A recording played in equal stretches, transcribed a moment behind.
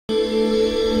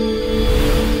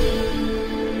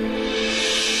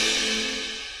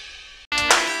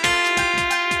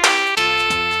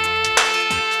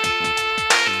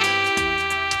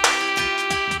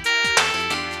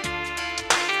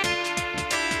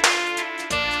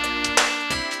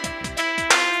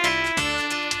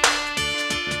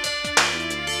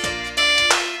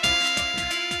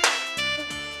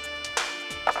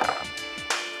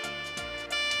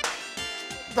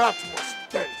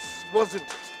doesn't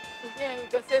it? Yeah, you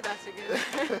can say that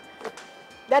together.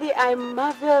 Daddy, I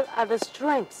marvel at the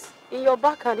strength in your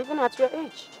backhand, even at your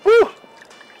age. Ooh.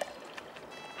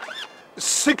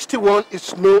 61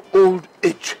 is no old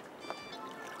age.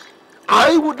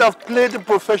 I would have played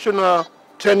professional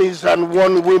tennis and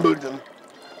won Wimbledon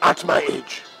at my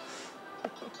age.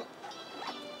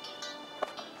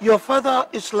 Your father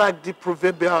is like the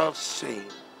proverbial saying,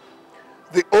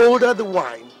 the older the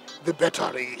wine, the better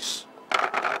it is.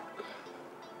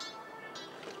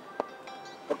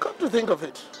 But come to think of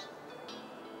it,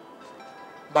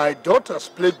 my daughters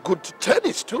play good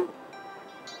tennis too.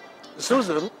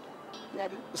 Susan,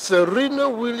 Daddy? Serena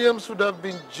Williams would have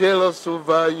been jealous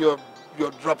over your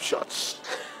drop shots.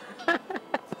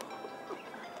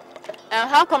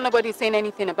 How come nobody's saying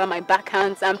anything about my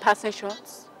backhands and passing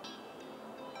shots?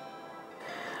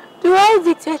 Do I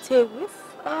detect a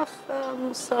whiff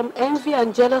of some envy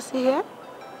and jealousy here?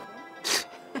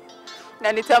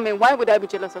 Now they tell me, why would I be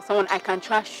jealous of someone I can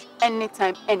trash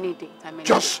anytime, any day?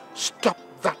 Just stop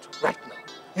that right now.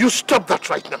 You stop that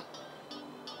right now.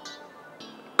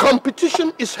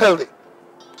 Competition is healthy,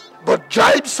 but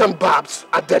jibes and barbs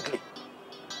are deadly.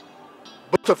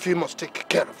 Both of you must take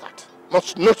care of that.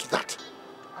 Must note that.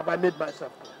 Have I made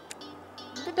myself clear?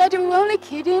 But Daddy, we're only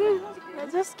kidding. We're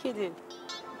just kidding.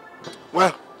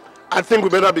 Well, I think we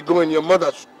better be going. Your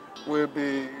mothers will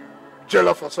be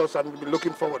jealous of us and will be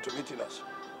looking forward to meeting us.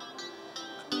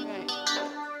 Right.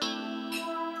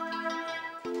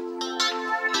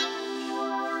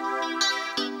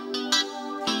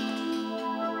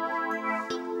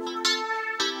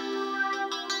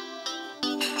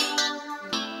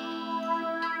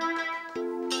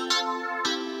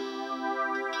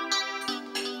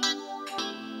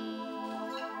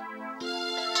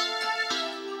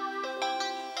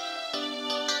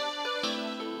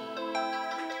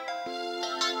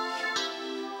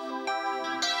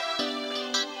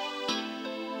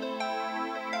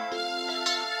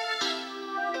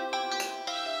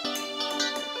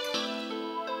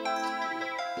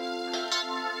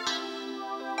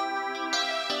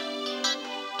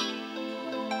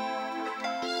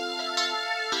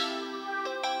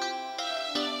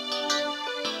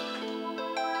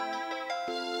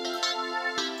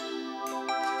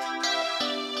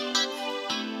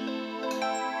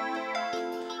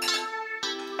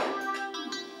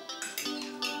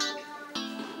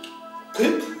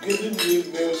 Keep giving me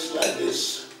meals like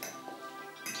this,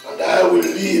 and I will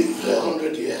live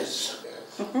 100 years.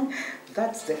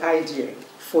 That's the idea,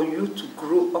 for you to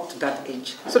grow up to that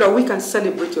age, so that we can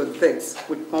celebrate your deaths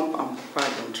with pomp and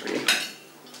pageantry.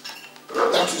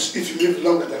 That is if you live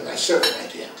longer than myself, my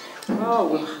dear. Oh,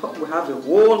 we have a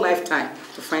whole lifetime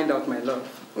to find out, my love.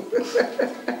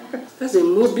 That's a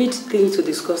morbid thing to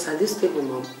discuss at this table,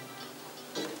 Mom.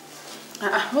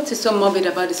 What is so morbid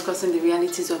about discussing the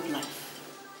realities of life?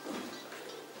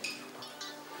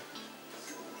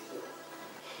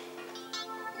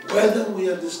 Whether we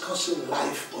are discussing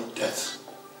life or death,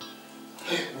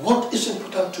 what is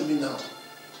important to me now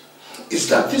is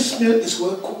that this meal is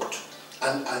well cooked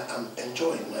and I am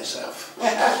enjoying myself.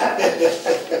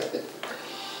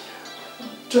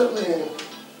 Tell me,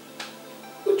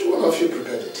 which one of you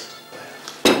prepared it?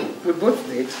 We both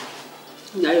did.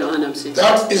 Now your hand, I'm saying.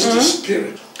 That is the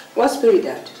spirit. What spirit,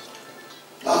 Dad?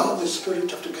 Ah, the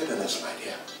spirit of togetherness, my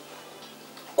dear.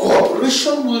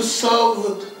 Cooperation will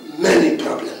solve many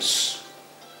problems.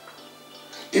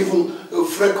 Even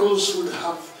Freckles would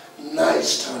have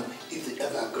nice time if they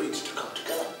ever agreed to come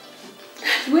together.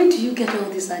 Where do you get all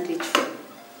this adage from?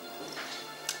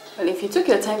 Well, if you took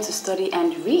your time to study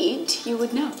and read, you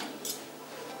would know.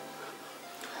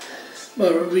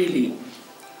 But really,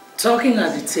 talking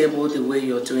at the table the way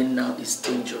you're doing now is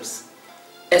dangerous.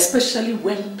 Especially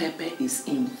when Pepe is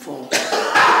involved.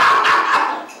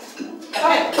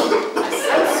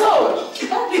 So,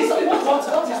 please,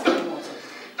 what is going on?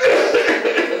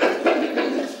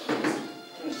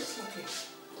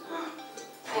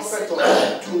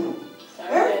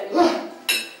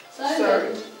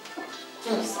 Sorry.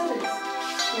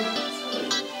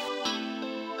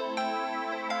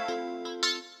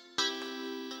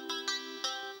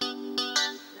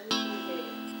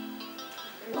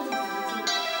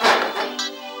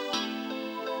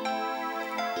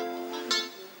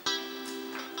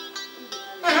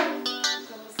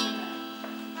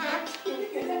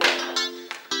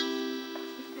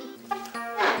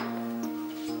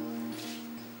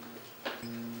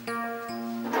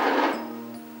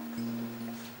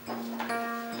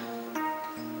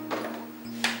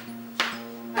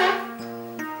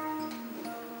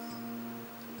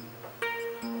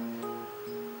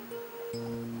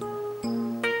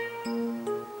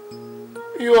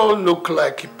 You all look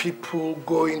like people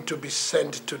going to be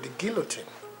sent to the guillotine.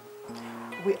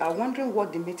 We are wondering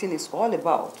what the meeting is all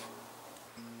about.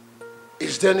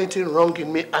 Is there anything wrong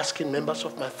in me asking members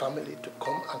of my family to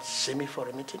come and see me for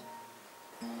a meeting?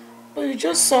 But you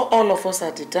just saw all of us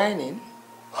at the dining.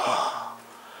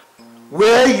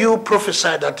 Where you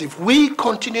prophesied that if we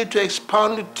continue to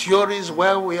expound theories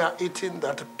while we are eating,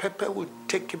 that pepper will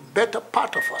take a better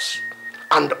part of us.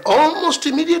 And almost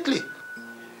immediately,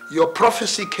 your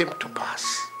prophecy came to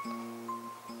pass.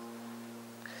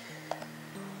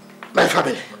 My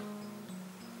family,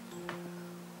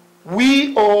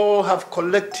 we all have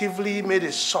collectively made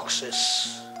a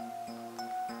success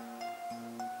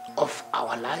of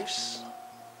our lives,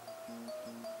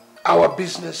 our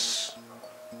business,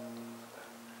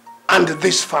 and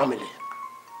this family.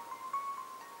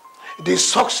 The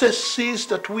successes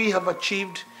that we have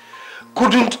achieved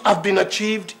couldn't have been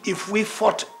achieved if we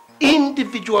fought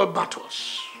individual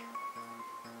battles.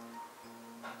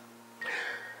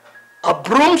 A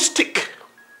broomstick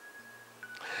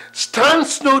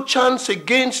stands no chance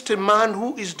against a man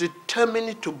who is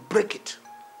determined to break it.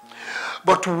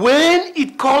 But when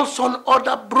it calls on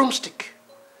other broomstick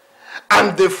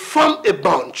and they form a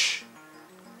bunch,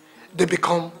 they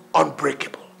become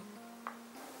unbreakable.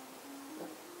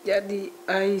 Daddy,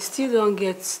 I still don't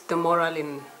get the moral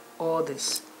in all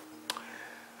this.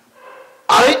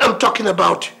 I am talking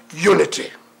about unity.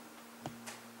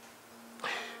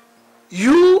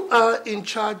 You are in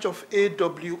charge of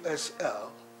AWSL,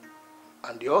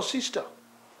 and your sister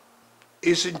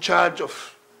is in charge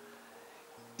of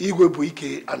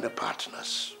Igwebuike and the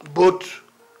partners. Both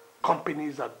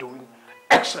companies are doing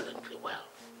excellently well.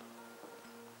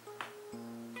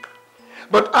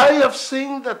 But I have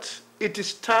seen that it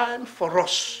is time for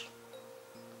us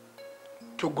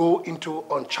to go into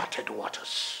uncharted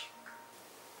waters.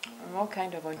 What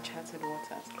kind of uncharted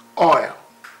waters? Oil.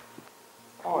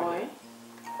 Oil?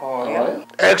 Oil.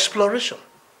 Exploration.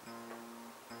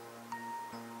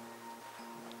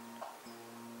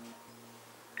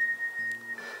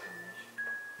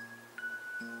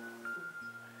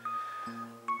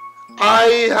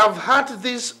 I have had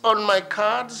this on my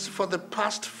cards for the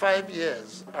past 5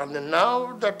 years, and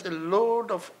now that a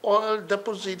load of oil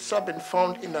deposits have been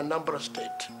found in Anambra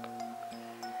State,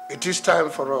 it is time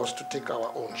for us to take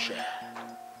our own share.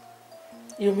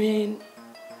 You mean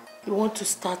you want to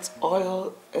start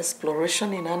oil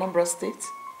exploration in Anambra State?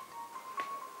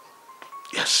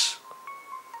 Yes,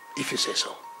 if you say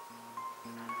so.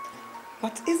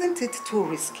 But isn't it too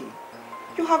risky?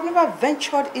 You have never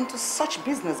ventured into such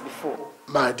business before.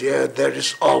 My dear, there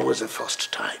is always a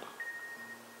first time.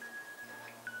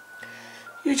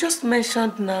 You just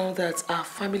mentioned now that our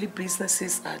family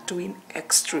businesses are doing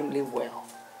extremely well.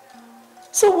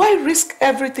 So why risk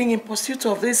everything in pursuit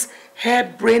of this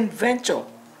harebrained venture?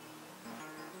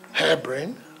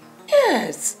 Harebrained?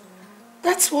 Yes,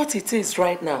 that's what it is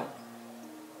right now.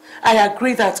 I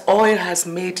agree that oil has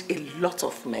made a lot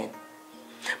of men.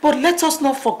 But let us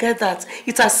not forget that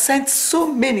it has sent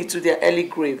so many to their early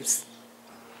graves.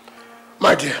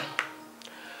 My dear,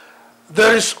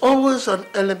 there is always an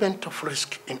element of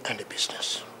risk in any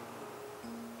business.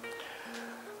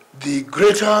 The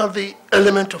greater the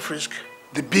element of risk,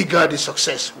 the bigger the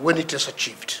success when it is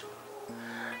achieved.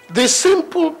 The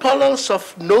simple balance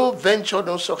of no venture,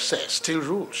 no success still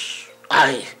rules.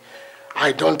 I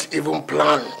don't even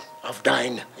plan of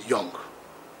dying young.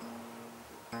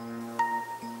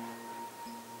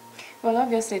 Well,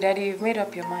 obviously, Daddy, you've made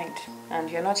up your mind, and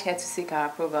you're not here to seek our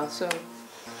approval, so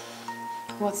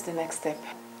what's the next step?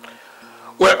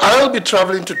 Well, I'll be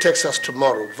traveling to Texas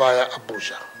tomorrow via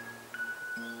Abuja.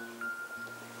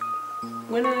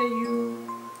 When are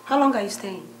you... How long are you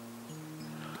staying?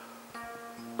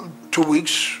 2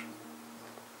 weeks,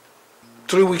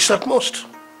 3 weeks at most.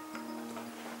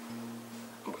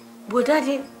 But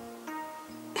Daddy,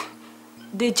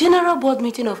 the general board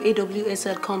meeting of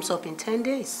AWSL comes up in 10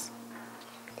 days.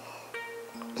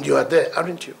 You are there,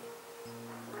 aren't you?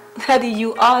 Daddy,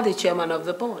 you are the chairman of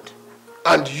the board.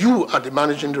 And you are the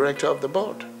managing director of the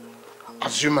board.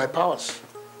 Assume my powers.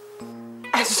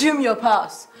 Assume your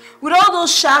powers. With all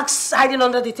those sharks hiding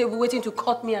under the table waiting to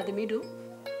cut me at the middle.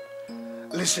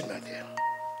 Listen, my dear.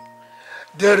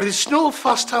 There is no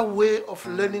faster way of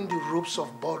learning the ropes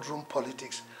of boardroom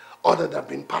politics other than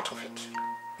being part of it.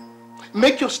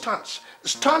 Make your stance.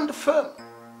 Stand firm.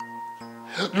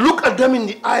 Look at them in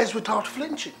the eyes without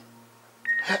flinching.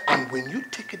 And when you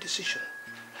take a decision,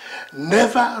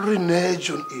 never renege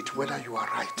on it whether you are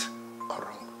right or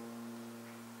wrong.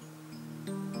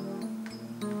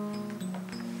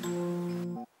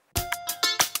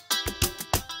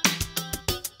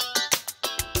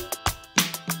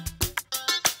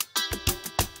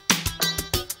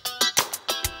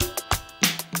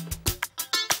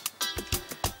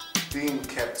 being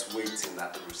kept waiting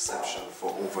at the reception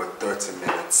for over 30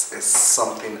 minutes is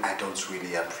something I don't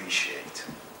really appreciate.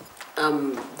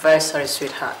 I'm very sorry,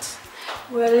 sweetheart.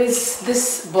 Well, it's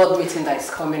this board meeting that is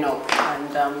coming up,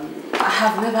 and I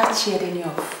have never chaired any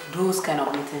of those kind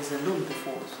of meetings alone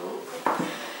before, so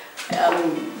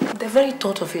the very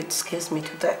thought of it scares me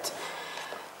to death.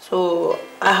 So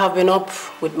I have been up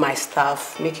with my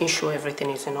staff, making sure everything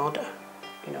is in order,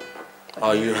 you know.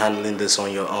 Are you handling this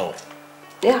on your own?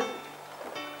 Yeah.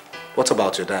 What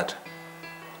about your dad?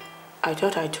 I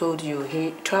thought I told you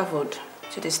he traveled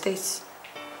to the States.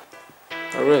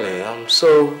 Oh, really?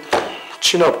 So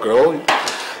chin up, girl.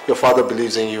 Your father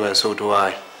believes in you and so do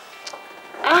I.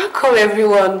 How come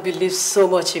everyone believes so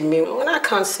much in me when I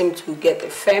can't seem to get a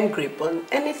firm grip on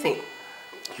anything?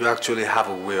 You actually have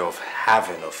a way of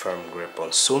having a firm grip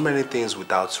on so many things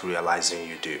without realizing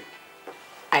you do.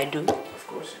 I do? Of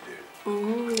course you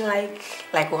do.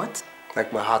 Like what?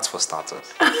 Like my heart for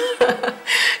starters.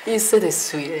 You say the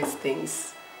sweetest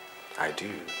things. I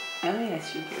do. Oh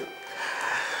yes, you do.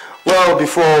 Well,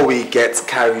 before we get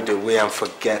carried away and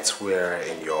forget we're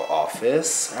in your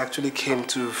office, I actually came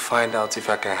to find out if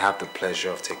I can have the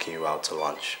pleasure of taking you out to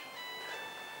lunch.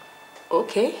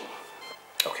 Okay.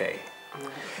 Okay.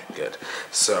 Good.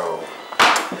 So,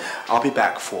 I'll be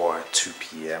back for 2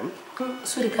 p.m.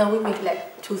 Sweetie, can we make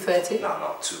like 2:30?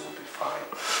 No, 2 will be fine.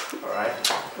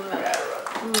 Alright?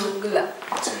 Good luck.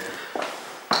 2.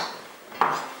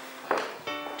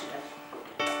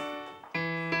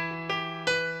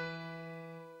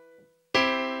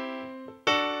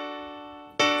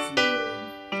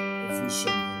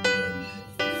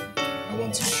 I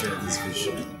want to share this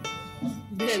vision.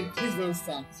 Then please don't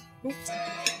start.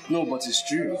 No, but it's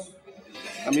true.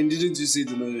 I mean, didn't you see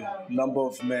the number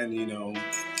of men,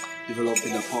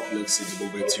 developing apocalypse in the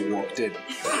moment you walked in?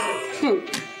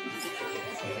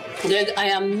 Greg, I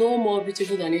am no more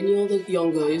beautiful than any other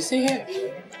young girl you see here.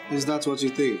 Is that what you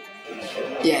think?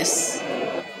 Yes.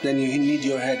 Then you need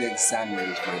your head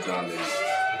examined, my darling.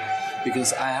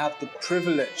 Because I have the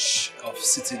privilege of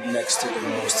sitting next to the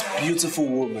most beautiful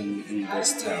woman in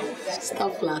this town.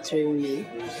 Stop flattering me.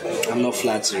 I'm not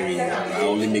flattering you. I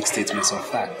only make statements of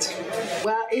fact.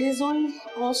 Well, it is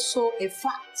also a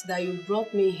fact that you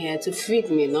brought me here to feed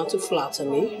me, not to flatter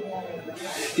me.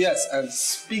 Yes, and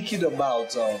speaking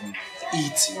about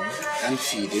eating and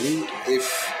feeding,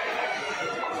 if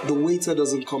the waiter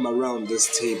doesn't come around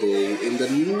this table in the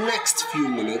next few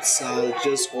minutes, I'll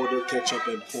just order ketchup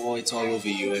and pour it all over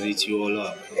you and eat you all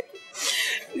up.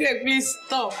 Yeah, please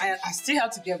stop. I still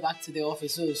have to get back to the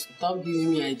office, so stop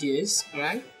giving me ideas,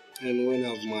 right? And when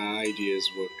have my ideas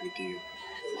worked with you?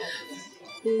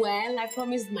 Well, I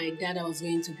promised my dad I was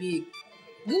going to be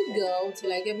a good girl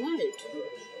till I get married.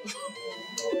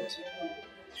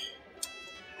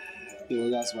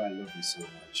 That's why I love you so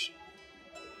much.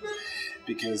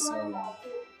 Because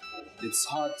it's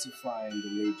hard to find a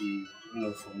lady,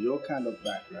 from your kind of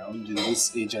background in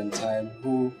this age and time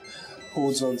who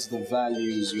holds on to the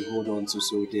values you hold on to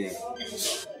so dear.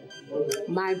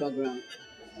 My background.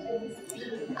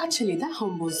 Actually, that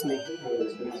humbles me.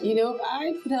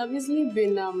 I could have easily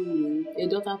been a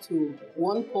daughter to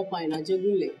one papa in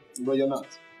Ajegule. But you're not.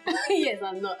 Yes,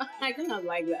 I'm not. I kind of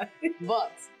like that.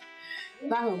 But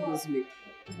that humbles me.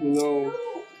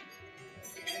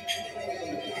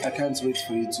 I can't wait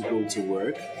for you to go to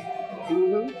work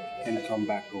and come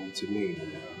back home to me.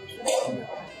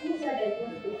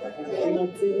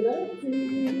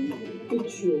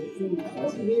 It's your food.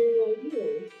 That's very idea.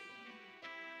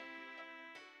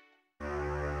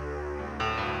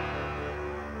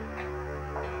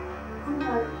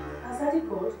 Has Daddy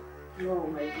called? No,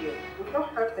 my dear. We've not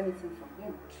heard anything from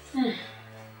him.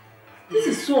 This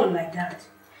is so unlike that.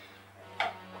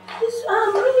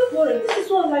 I'm really worried. This is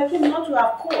so unlike him not to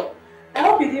have called. I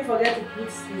hope he didn't forget to put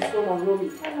his phone on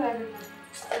roaming.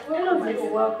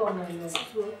 Welcome, my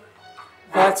love.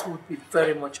 That would be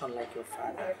very much unlike your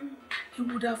father. He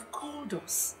would have called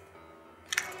us.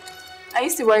 Are you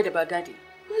still worried about Daddy?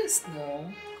 Yes,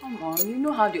 no. Come on, you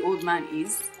know how the old man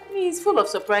is. He's full of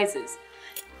surprises.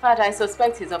 Father, I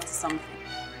suspect he's up to something.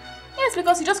 Yes,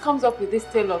 because he just comes up with this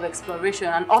tale of exploration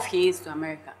and off he is to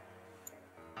America.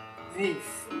 Viv,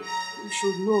 you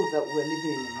should know that we're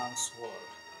living in a man's world.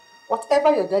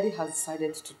 Whatever your daddy has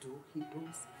decided to do, he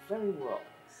does very well.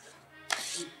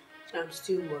 I'm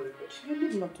still worried. You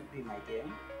need not to be, my dear.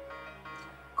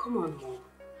 Come on, Mom.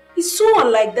 It's so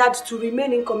unlike that to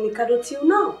remain incommunicado till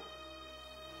now.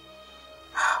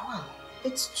 Well,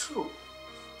 it's true.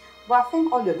 But I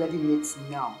think all your daddy needs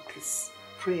now is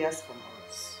prayers from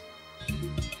us.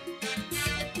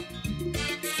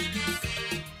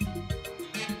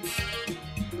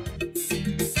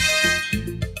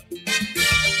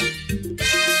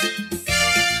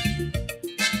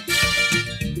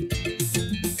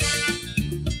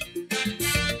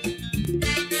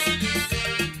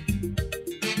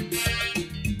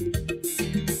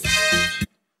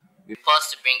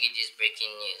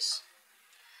 breaking news.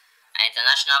 An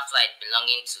international flight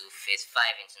belonging to Phase 5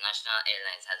 International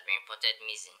Airlines has been reported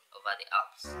missing over the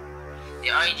Alps. The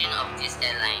origin of this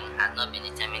airline has not been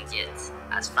determined yet,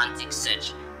 as frantic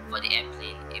search for the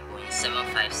airplane, a Boeing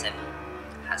 757,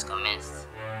 has commenced.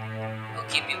 We'll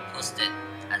keep you posted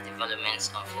as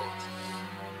developments unfold.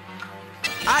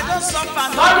 I don't suffer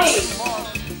Mommy!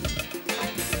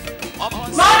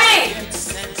 Mommy!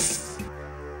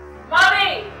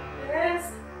 Mommy!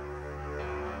 Yes?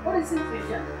 What is it,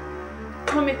 Vivian?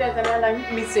 Mommy, there's an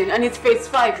airline missing and it's Phase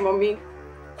 5, Mommy.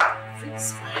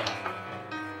 Phase 5?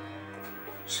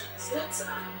 That's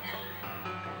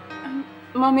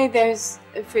Mommy, there's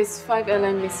a Phase 5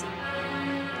 airline missing.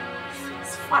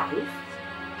 Phase 5?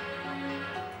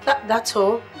 That's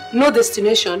all? No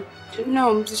destination?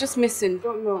 No, it's just missing.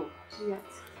 Don't know yet.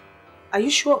 Are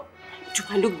you sure? Do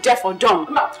I look deaf or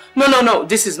dumb? No.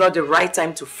 This is not the right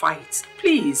time to fight.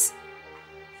 Please.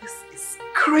 This is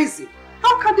crazy.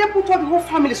 How can they put all the whole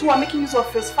families who are making use of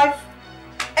Phase 5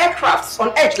 aircrafts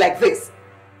on edge like this?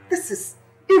 This is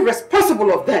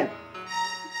irresponsible of them.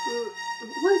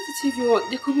 What is the TV on?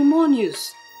 There could be more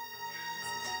news.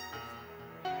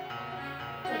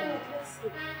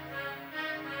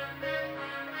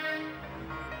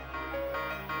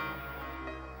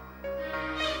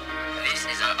 This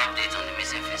is an update on the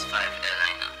missing Phase 5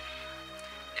 airliner.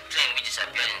 The plane, which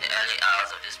disappeared in the early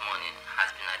hours of this morning, has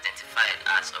been identified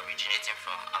as originating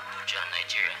from Abuja,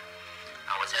 Nigeria,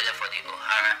 and was headed for the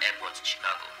O'Hara Airport,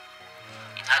 Chicago.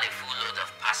 It had a full load of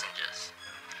passengers,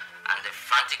 and the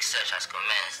frantic search has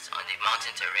commenced on the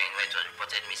mountain terrain where it was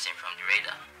reported missing from the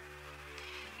radar.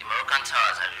 The Moroccan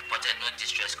towers have reported no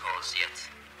distress calls yet.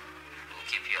 We'll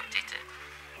keep you updated.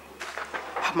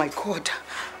 Oh my God,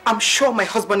 I'm sure my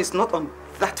husband is not on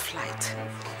that flight.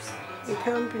 It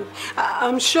can't be.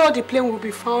 I'm sure the plane will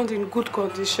be found in good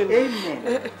condition.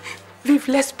 Amen. Viv,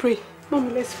 let's pray.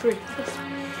 Mommy, let's pray. Let's pray.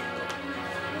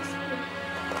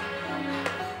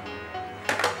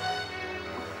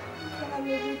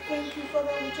 Thank you,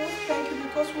 Father. We just thank you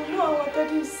because we know our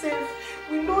daddy is safe.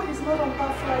 We know he's not on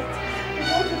that flight. We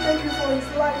want to thank you for his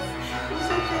life. We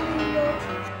say thank you, Lord.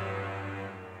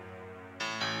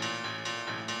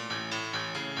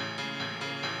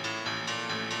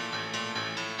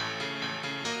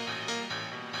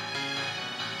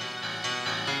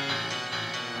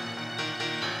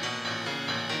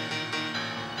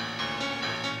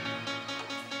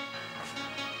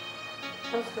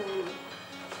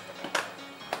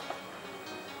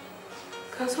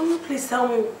 Can someone please tell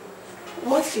me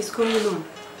what is going on?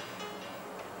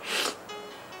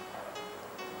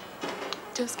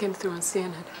 Just came through on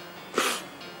CNN.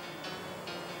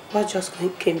 What just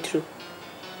came through?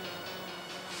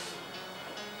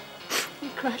 He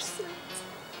crashed site.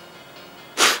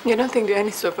 You don't think there are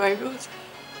any survivors?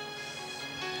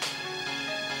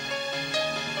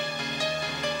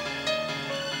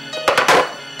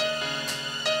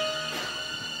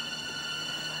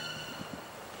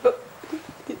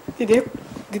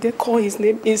 Did they call his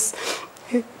name? Is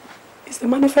the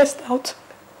manifest out?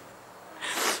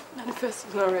 Manifest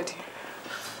is not ready.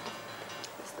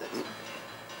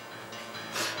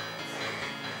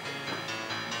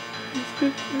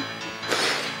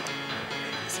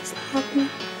 This is happening.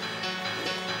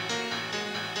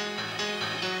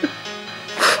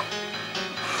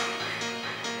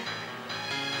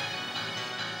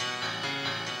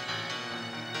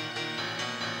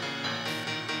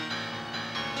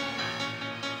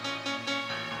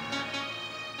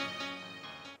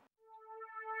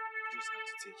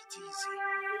 Take it easy.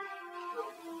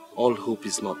 All hope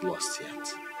is not lost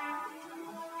yet.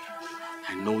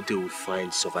 I know they will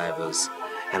find survivors,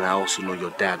 and I also know your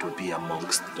dad will be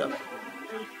amongst them.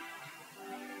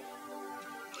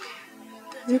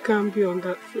 Daddy can't be on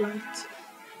that flight.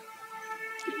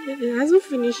 He hasn't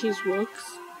finished his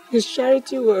works, his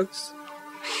charity works.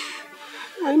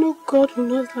 I know God will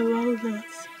not allow that.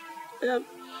 I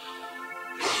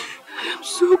am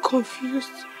so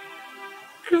confused.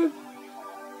 Greg,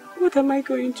 what am I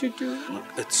going to do?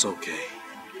 It's okay.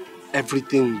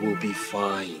 Everything will be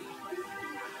fine.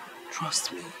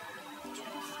 Trust me.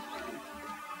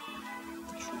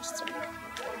 Trust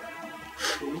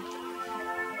me.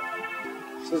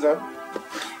 Susan?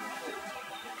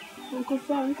 Uncle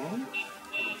Frank?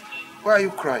 Why are you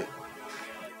crying?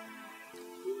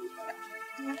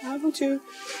 Haven't you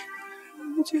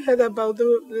heard about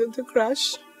the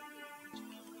crash?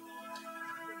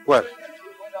 Well,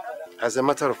 as a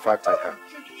matter of fact, I have.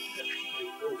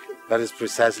 That is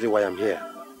precisely why I'm here.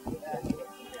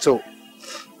 So,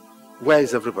 where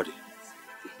is everybody?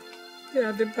 They're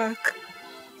at the back.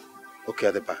 Okay,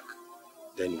 at the back.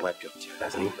 Then wipe your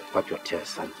tears. Wipe your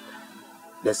tears and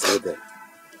let's stay there.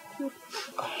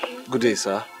 Good day,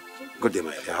 sir. Good day,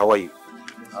 my dear. How are you?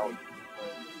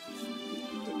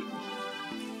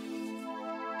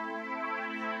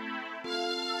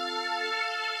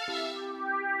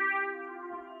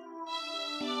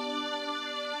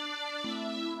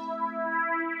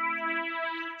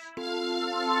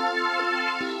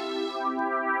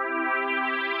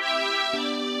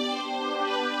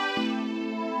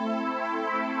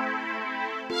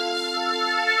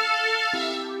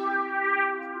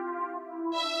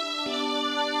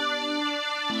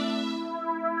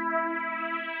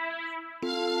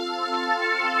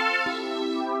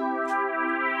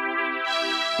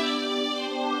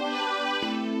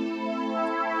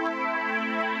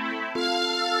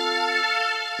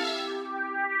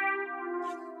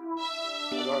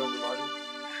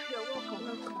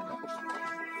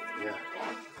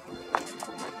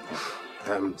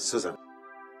 Susan,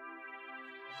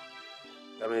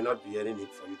 there may not be any need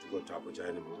for you to go to Abuja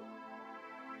anymore.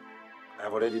 I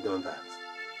have already done that.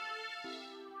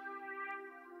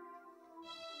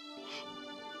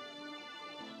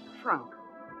 Frank,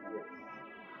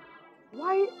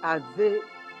 why are they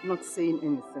not saying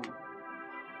anything?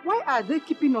 Why are they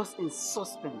keeping us in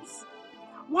suspense?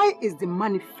 Why is the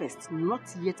manifest not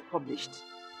yet published?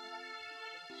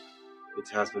 It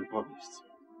has been published.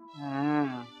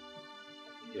 Ah.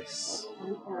 Yes.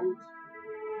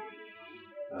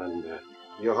 And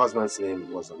your husband's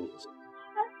name was on it.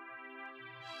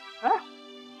 Huh?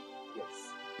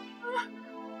 Yes.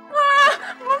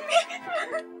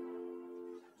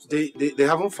 Mommy! They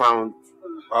haven't found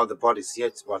all the bodies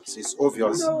yet, but it's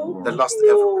obvious they lost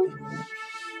everybody.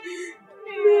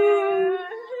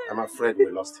 I'm afraid we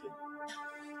lost him.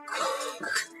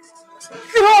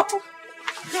 No!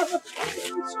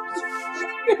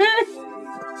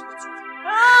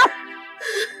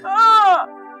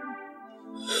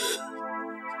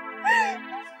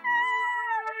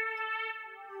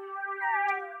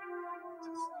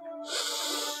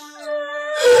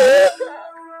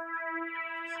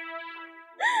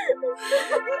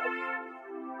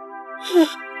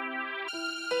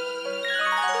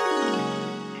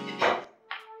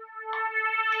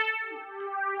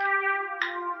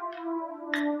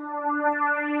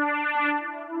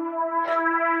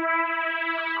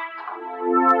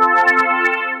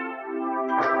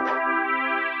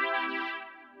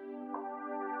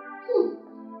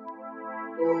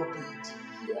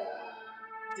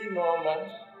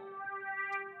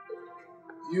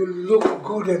 You look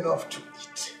good enough to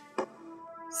eat.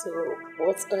 So,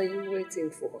 what are you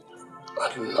waiting for?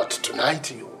 And not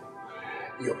tonight, you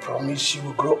promise you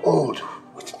will grow old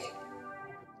with me.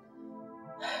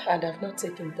 And I've not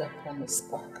taken that promise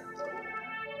back.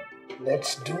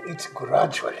 Let's do it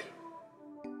gradually.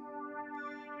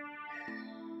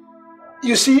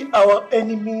 You see, our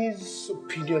enemy's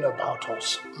opinion about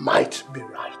us might be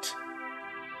right.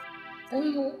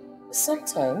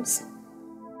 Sometimes.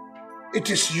 It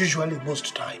is usually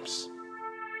most times.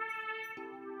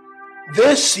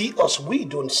 They see us, we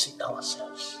don't see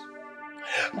ourselves.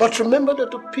 But remember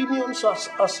that opinions are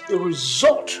as a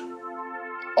result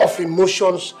of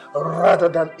emotions rather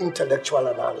than intellectual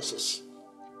analysis.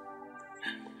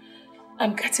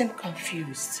 I'm getting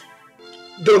confused.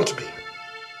 Don't be.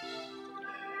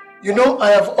 You know,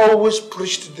 I have always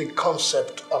preached the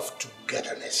concept of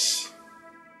togetherness.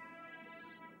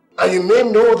 And you may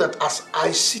know that as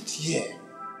I sit here,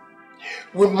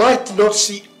 we might not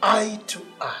see eye to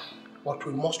eye, but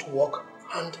we must walk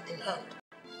hand in hand.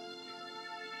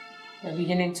 You're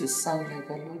beginning to sound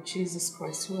like our Lord Jesus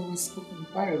Christ, who always spoke in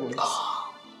parables.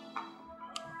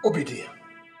 Obadiah,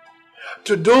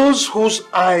 to those whose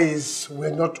eyes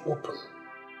were not open,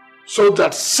 so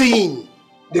that seeing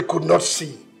they could not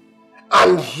see,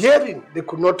 and hearing they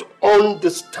could not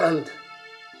understand.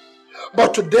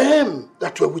 But to them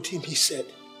that were with him, he said,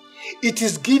 it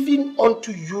is given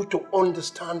unto you to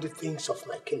understand the things of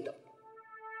my kingdom.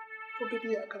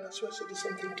 Obadiah, I can as well say the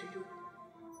same thing to you.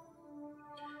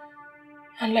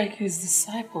 And like his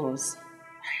disciples,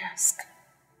 I ask,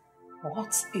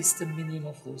 what is the meaning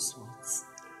of those words?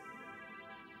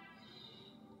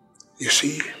 You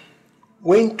see,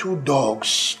 when two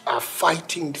dogs are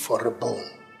fighting for a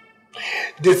bone,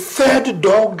 the third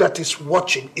dog that is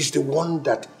watching is the one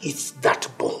that eats that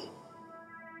bone.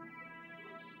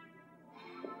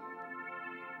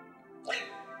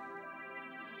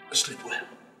 Sleep well.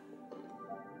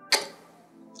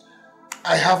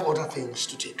 I have other things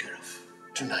to take care of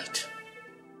tonight.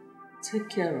 Take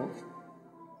care of?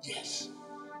 Yes.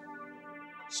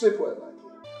 Sleep well, my dear.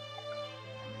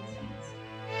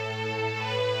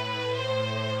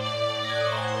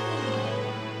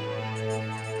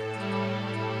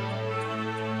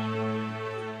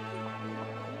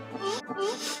 He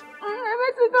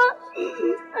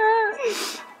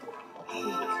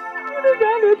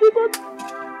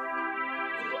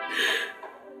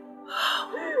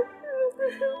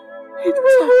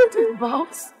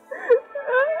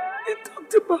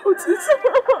talked about it.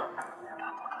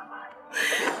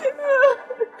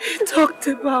 He talked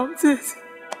about it.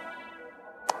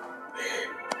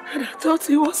 And I thought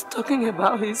he was talking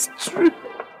about his truth.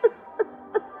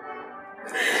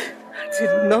 I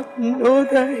did not know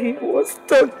that he was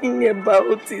talking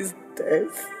about his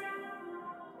death.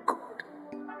 God,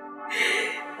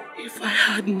 if I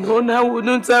had known, I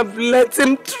wouldn't have let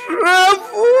him travel.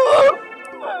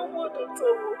 I wouldn't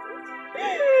have.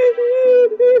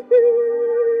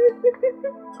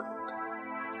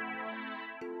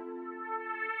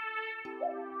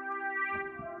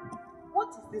 What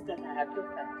is this that I have just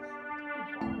done?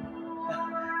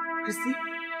 Chrissy,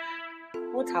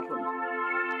 what happened?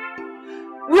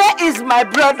 Where is my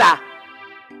brother?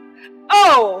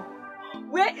 Oh,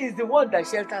 where is the one that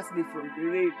shelters me from the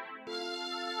rain?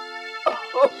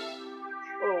 Oh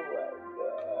my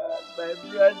God, my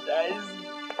brother is...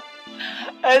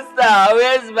 Esther,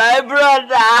 where's my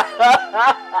brother?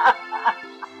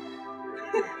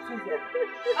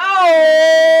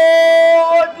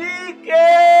 Oh, DK!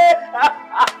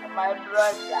 My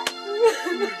brother.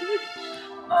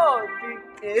 Oh,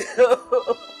 DK.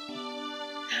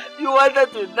 You wanted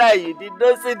to die. You did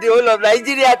not see the whole of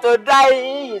Nigeria to die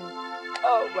in.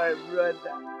 Oh, my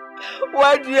brother.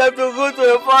 Why do you have to go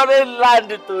to a foreign land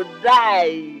to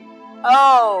die?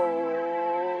 Oh.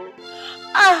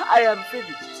 I am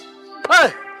finished.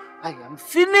 I am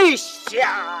finished.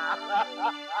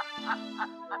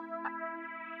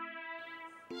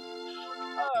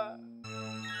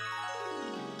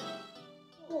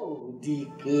 Oh,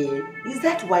 DK, is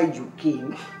that why you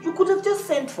came? You could have just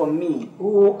sent for me.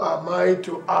 Who am I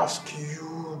to ask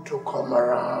you to come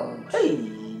around? Hey,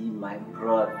 my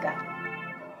brother.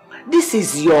 This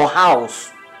is your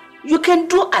house. You can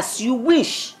do as you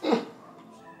wish.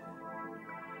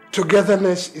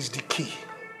 Togetherness is the key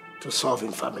to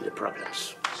solving family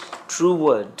problems. True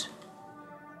word.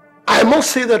 I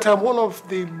must say that I'm one of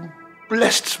the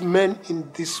blessed men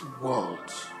in this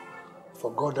world.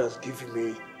 For God has given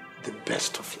me the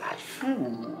best of life.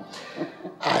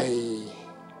 I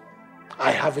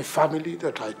have a family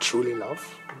that I truly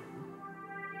love.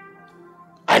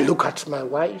 I look at my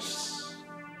wives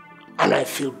and I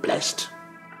feel blessed.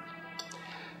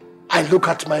 I look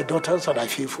at my daughters and I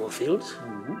feel fulfilled.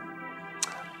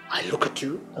 I look at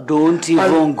you. Don't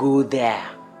even go there.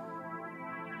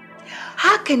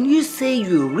 How can you say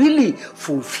you're really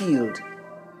fulfilled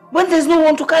when there's no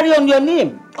one to carry on your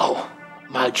name? Oh,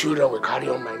 my children will carry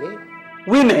on my name.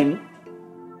 Women?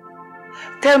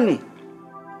 Tell me,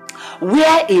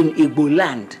 where in Igbo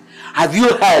land have you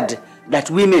heard that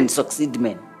women succeed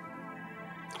men?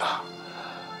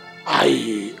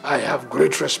 I have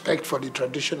great respect for the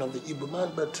tradition of the Igbo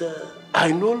man, but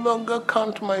I no longer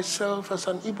count myself as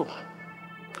an Igbo man.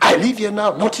 I live here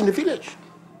now, not in the village.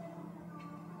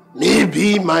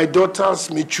 Maybe my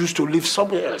daughters may choose to live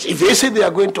somewhere else. If they say they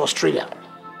are going to Australia,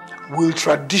 will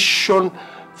tradition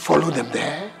follow them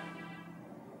there?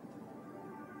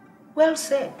 Well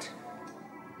said.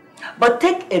 But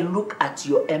take a look at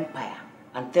your empire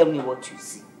and tell me what you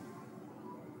see.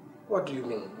 What do you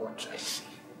mean, what I see?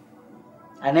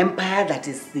 An empire that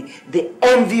is the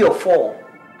envy of all.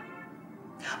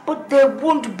 But there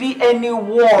won't be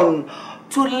anyone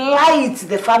to light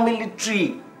the family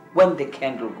tree when the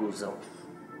candle goes off.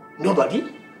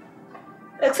 Nobody?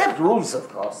 Except wolves, of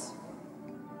course.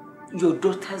 Your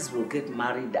daughters will get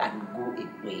married and go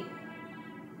away.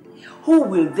 Who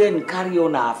will then carry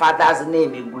on our father's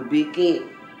name, Igwebuike?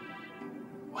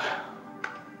 Well,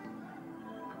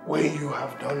 when you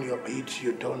have done your bit,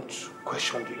 you don't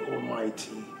question the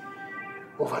Almighty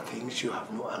over things you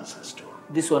have no answers to.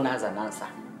 This one has an answer.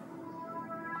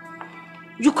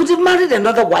 You could have married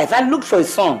another wife and looked for a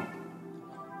son.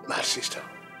 My sister,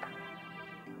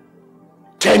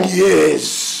 10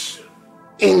 years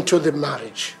into the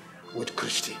marriage with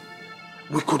Christy,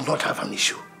 we could not have an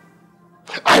issue.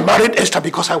 I married Esther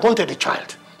because I wanted a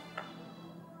child.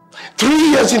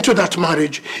 3 years into that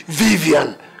marriage,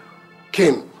 Vivian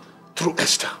came through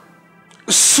Esther.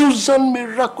 Susan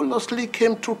miraculously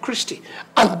came through Christy.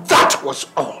 And that was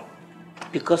all.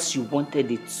 Because you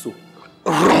wanted it so.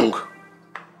 Wrong.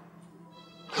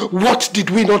 What did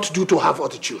we not do to have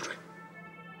other children?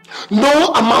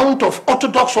 No amount of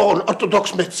orthodox or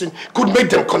unorthodox medicine could make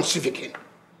them conceive again.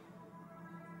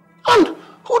 And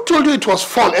who told you it was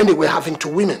fun anyway having 2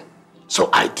 women? So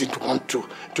I didn't want to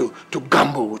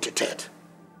gamble with it.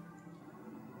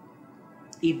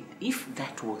 If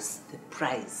that was the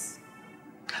price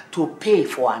to pay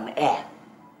for an heir,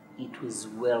 it was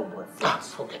well worth it.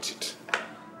 Forget it.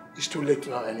 It's too late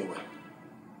now anyway.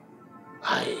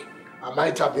 I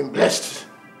might have been blessed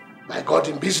by God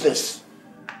in business,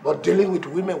 but dealing with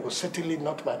women was certainly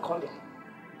not my calling.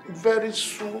 Very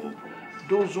soon,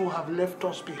 those who have left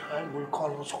us behind will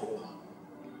call us home.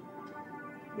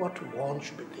 What one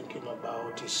should be thinking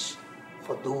about is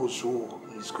for those who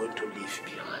he is going to leave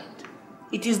behind.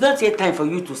 It is not yet time for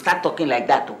you to start talking like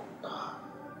that.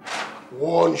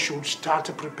 One should start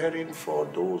preparing for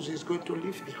those he's going to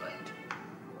leave behind.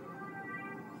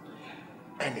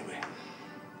 Anyway,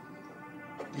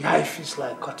 life is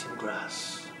like cutting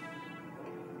grass.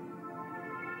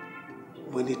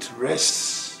 When it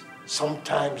rests,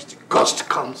 sometimes the gust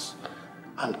comes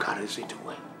and carries it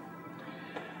away.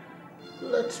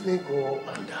 Let me go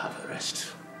and have a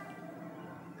rest.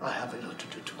 I have a lot to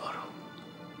do tomorrow.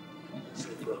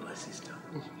 Sleep well, my sister.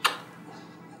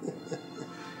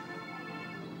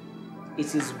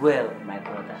 It is well, my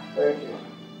brother. Thank you.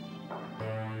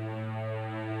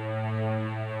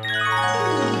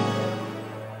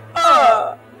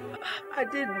 I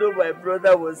didn't know my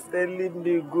brother was telling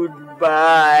me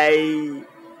goodbye.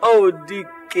 Oh,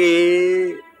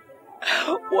 DK.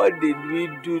 What did we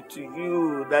do to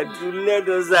you that you let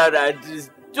us out and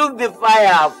just took the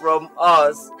fire from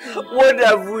us? What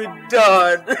have we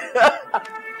done?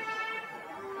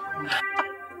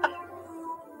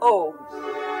 Oh,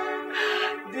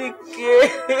 DK.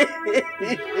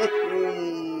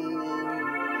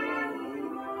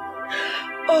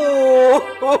 Oh.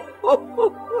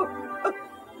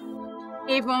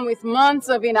 Even with months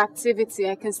of inactivity,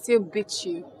 I can still beat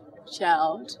you,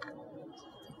 child.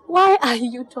 Why are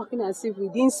you talking as if we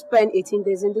didn't spend 18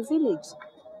 days in the village?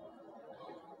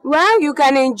 Well, you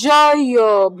can enjoy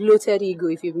your bloated ego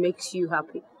if it makes you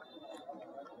happy.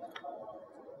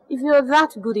 If you're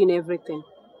that good in everything,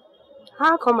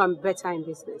 how come I'm better in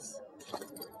business?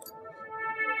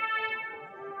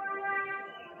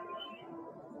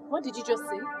 What did you just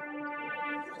say?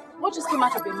 What just came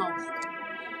out of your mouth?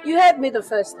 You heard me the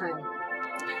first time.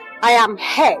 I am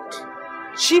head,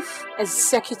 chief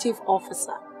executive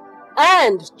officer,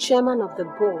 and chairman of the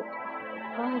board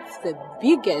of the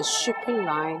biggest shipping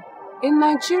line in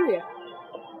Nigeria.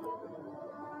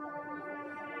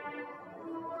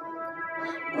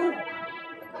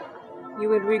 You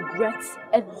will regret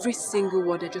every single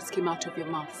word that just came out of your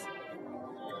mouth.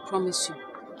 I promise you.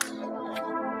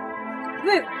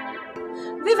 Viv!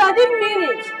 Viv, I didn't mean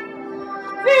it!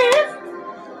 Viv!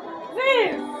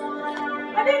 Viv!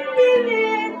 I didn't mean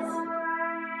it!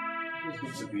 It's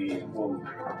good to be home,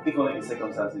 if only the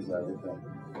circumstances are different.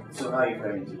 So how are you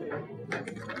faring today?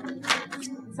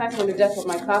 Aside from the death of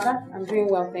my father, I'm doing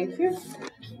well, thank you.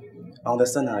 I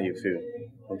understand how you feel,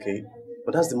 okay?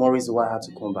 But that's the more reason why I had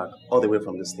to come back all the way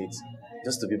from the States,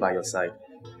 just to be by your side.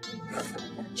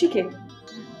 Chike,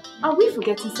 are we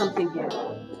forgetting something here?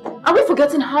 Are we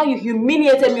forgetting how you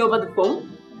humiliated me over the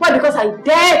phone? Why? Because I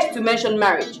dared to mention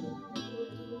marriage.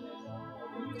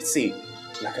 See,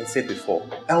 like I said before,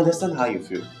 I understand how you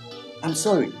feel. I'm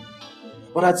sorry.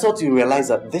 But I thought you realized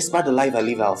that despite the life I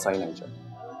live outside Nigeria,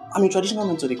 I'm a traditional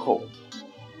man to the core.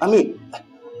 I mean,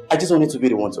 I just wanted to be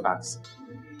the one to ask.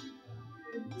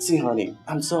 See, honey,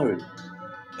 I'm sorry.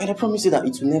 And I promise you that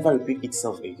it will never repeat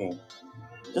itself again.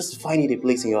 Just find it a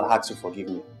place in your heart to forgive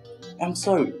me. I'm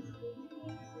sorry.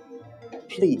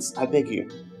 Please, I beg you,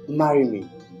 marry me.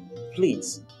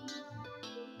 Please.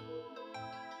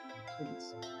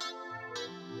 Please.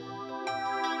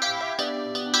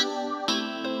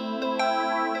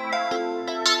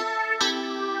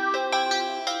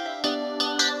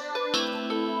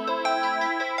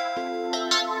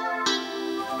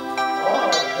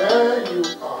 There you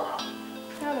are.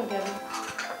 Hello, Daddy.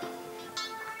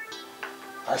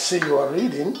 I see you are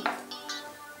reading.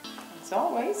 As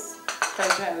always,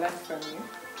 pleasure I learned from you.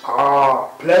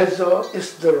 Pleasure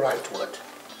is the right word.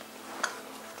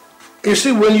 You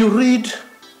see, when you read,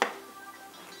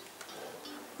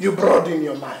 you broaden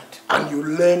your mind and you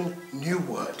learn new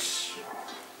words.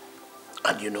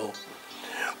 And you know,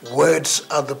 words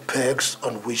are the pegs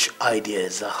on which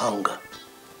ideas are hung.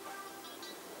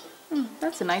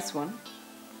 That's a nice one.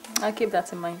 I'll keep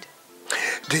that in mind.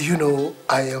 Do you know,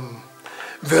 I am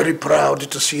very proud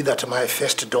to see that my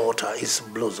first daughter is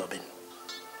blossoming.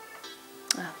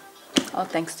 All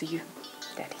thanks to you,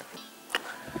 Daddy.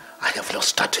 I have not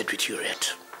started with you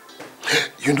yet.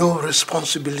 You know,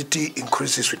 responsibility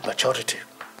increases with maturity.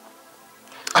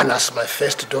 And as my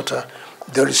first daughter,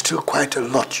 there is still quite a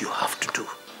lot you have to do.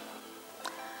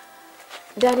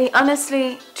 Daddy,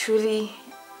 honestly, truly,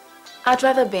 I'd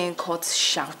rather be in court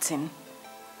shouting.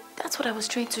 That's what I was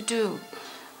trained to do.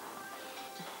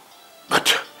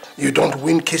 But you don't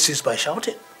win cases by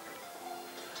shouting.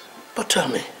 But tell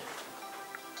me,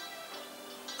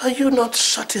 are you not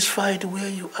satisfied where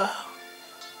you are?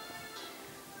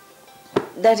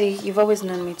 Daddy, you've always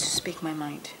known me to speak my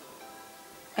mind.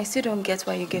 I still don't get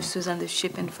why you gave Susan the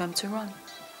shipping firm to run.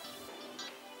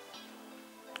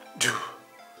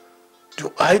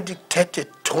 Do I detect a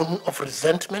tone of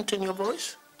resentment in your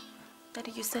voice?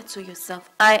 Daddy, you said so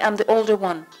yourself. I am the older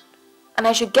one. And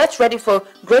I should get ready for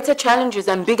greater challenges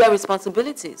and bigger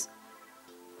responsibilities.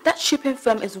 That shipping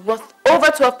firm is worth over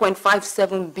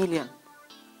 12.57 billion.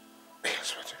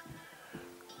 Yes,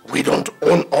 but we don't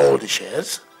own all the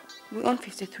shares. We own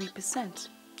 53%.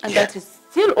 And Yeah. that is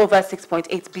still over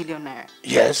 6.8 billion naira.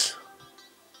 Yes.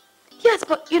 Yes,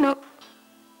 but you know,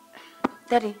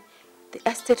 Daddy, the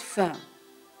estate firm,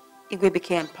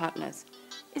 Igwebuike and Partners,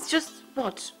 it's just,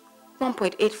 what,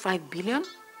 1.85 billion?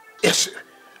 Yes,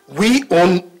 we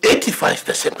own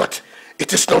 85%, but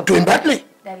it is not doing badly.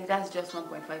 Daddy, that's just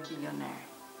 1.5 billion naira.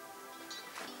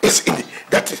 Yes, indeed.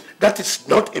 That is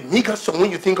not a meager sum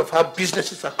when you think of how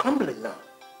businesses are crumbling now.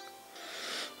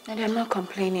 Daddy, I'm not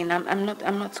complaining. I'm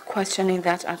not questioning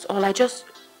that at all. I just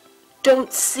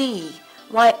don't see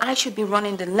why I should be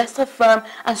running the lesser firm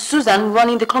and Susan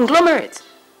running the conglomerate.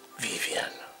 Vivian,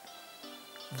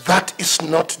 that is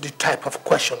not the type of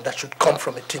question that should come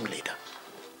from a team leader.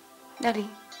 Daddy,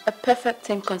 a perfect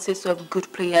team consists of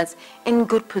good players in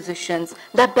good positions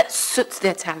that best suits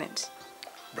their talent.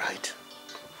 Right.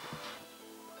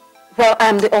 Well, I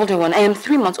am the older one. I am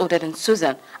 3 months older than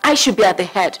Susan. I should be at the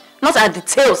head, not at the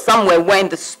tail somewhere wearing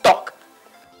the stock.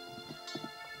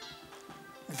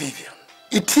 Vivian,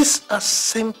 it is as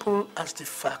simple as the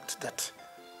fact that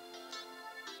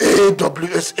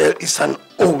AWSL is an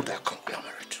older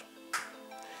conglomerate.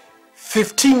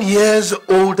 15 years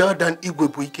older than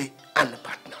Igwebuike and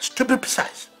Partners, to be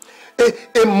precise.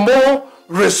 A more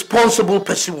responsible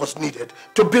person was needed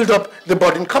to build up the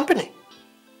boarding company.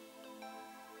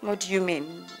 What do you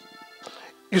mean?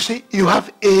 You see, you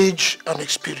have age and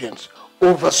experience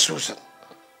over Susan.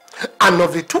 And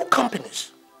of the two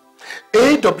companies,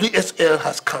 AWSL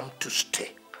has come to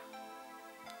stay.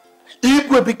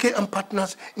 Igwebuike and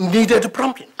Partners needed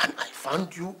prompting, and I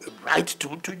found you a right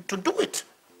tool to do it.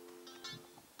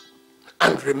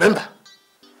 And remember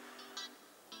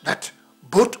that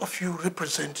both of you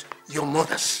represent your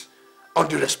mothers on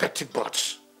the respective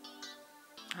boards.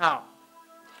 How?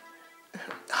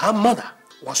 Her mother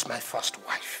was my first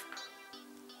wife.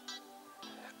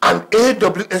 And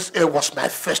AWSL was my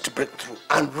first breakthrough.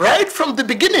 And right from the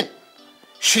beginning,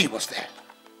 she was there.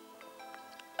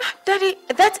 Daddy,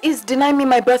 that is denying me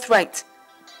my birthright.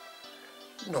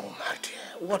 No, my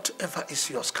dear. Whatever is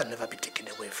yours can never be taken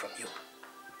away from you.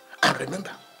 And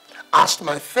remember, as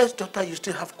my first daughter, you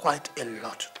still have quite a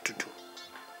lot to do.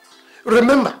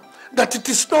 Remember that it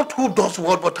is not who does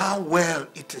what, but how well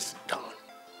it is done.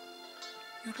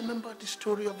 You remember the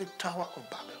story of the Tower of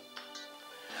Babel?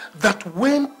 That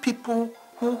when people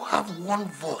who have one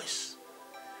voice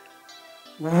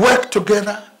work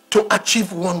together to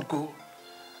achieve one goal,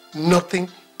 nothing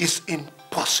is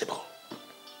impossible.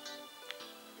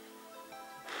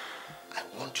 I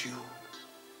want you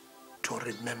to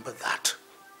remember that,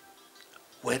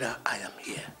 whether I am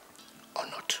here or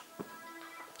not.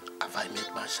 Have I made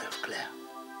myself clear?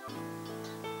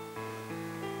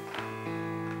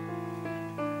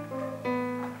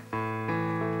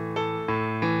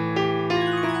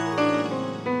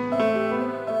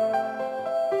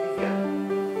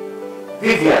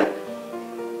 Vivian!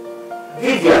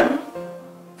 Vivian!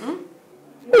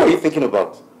 What are you thinking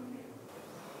about?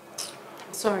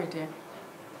 Sorry, dear.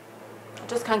 I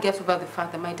just can't get over the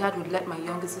fact that my dad would let my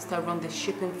younger sister run the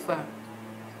shipping firm.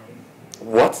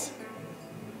 What?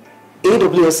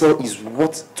 AWSL is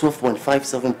worth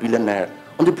 12.57 billion naira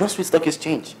on the Brussels Stock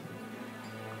Exchange.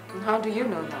 And how do you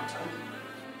know that?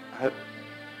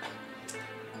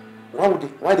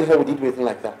 Why the hell would he do anything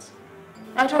like that?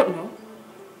 I don't know.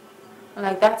 And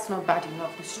like that's not bad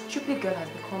enough. The stupid girl has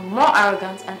become more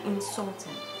arrogant and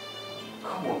insulting.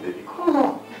 Come on, baby, come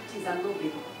on. Please, I'm no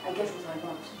baby. I get what I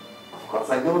want. Of course,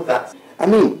 I know that. I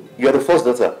mean, you're the first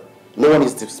daughter. No one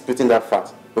is disputing that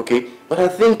fact, okay? But I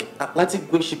think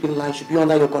Atlantic Way Shipping Line should be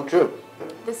under your control.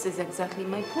 This is exactly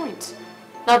my point.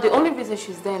 Now, the only reason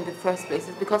she's there in the first place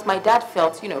is because my dad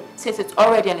felt, since it's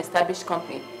already an established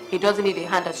company, he doesn't need a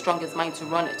hand as strong as mine to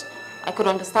run it. I could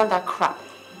understand that crap.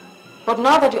 But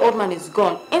now that the old man is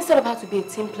gone, instead of her to be a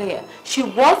team player, she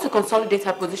wants to consolidate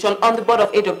her position on the board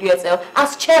of AWSL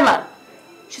as chairman.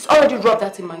 She's already rubbed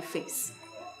that in my face.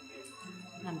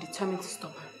 And I'm determined to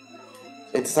stop her.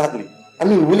 Exactly. I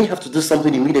mean, we really have to do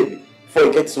something immediately before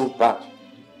it gets so bad.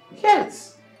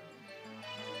 Yes.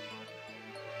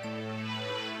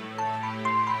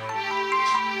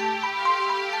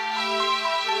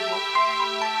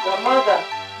 Your mother.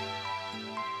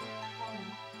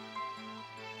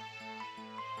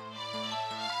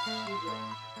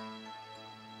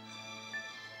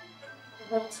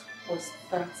 What was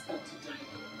that at the time?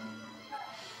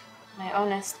 My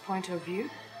honest point of view,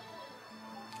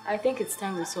 I think it's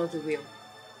time we saw the will.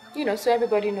 You know, so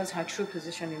everybody knows her true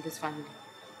position in this family.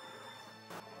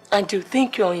 And you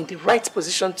think you're in the right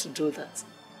position to do that?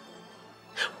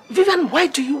 Vivian, why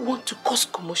do you want to cause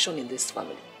commotion in this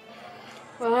family?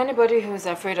 Well, anybody who's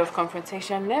afraid of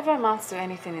confrontation never amounts to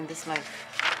anything in this life.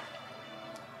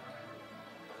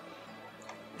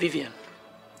 Vivian,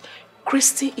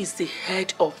 Christy is the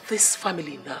head of this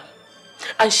family now.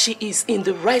 And she is in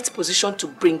the right position to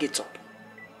bring it up.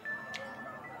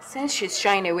 Since she's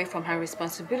shying away from her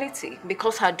responsibility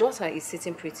because her daughter is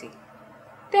sitting pretty,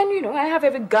 then, you know, I have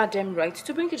every goddamn right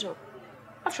to bring it up.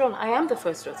 After all, I am the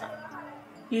first daughter.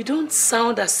 You don't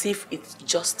sound as if it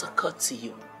just occurred to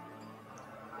you.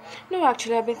 No,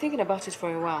 actually, I've been thinking about it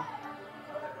for a while.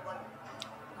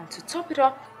 And to top it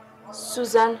up,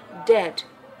 Susan dared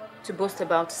to boast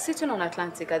about sitting on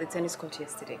Atlantic at the tennis court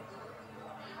yesterday.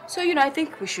 So, you know, I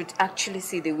think we should actually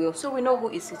see the will so we know who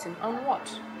is sitting on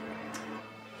what.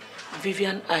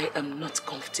 Vivian, I am not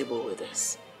comfortable with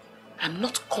this. I'm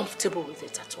not comfortable with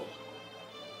it at all.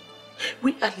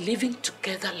 We are living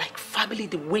together like family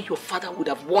the way your father would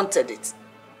have wanted it.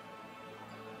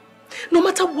 No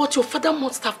matter what, your father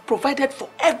must have provided for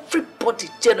everybody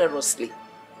generously.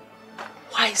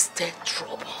 Why is there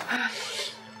trouble?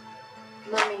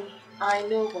 Mommy, I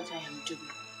know what I am doing.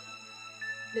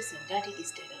 Listen, Daddy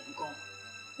is dead and gone.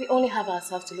 We only have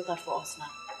ourselves to look out for us now.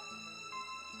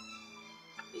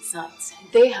 Besides,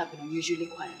 they have been unusually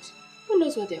quiet. Who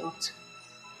knows what they're up to?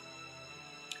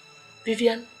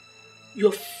 Vivian,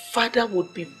 your father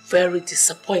would be very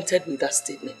disappointed with that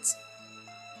statement.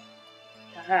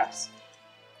 Perhaps,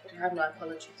 but I have no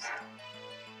apologies.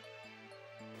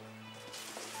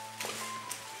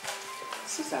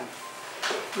 Susan,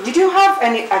 did you have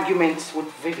any arguments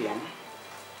with Vivian?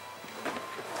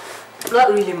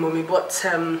 Not really, Mommy, but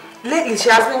lately she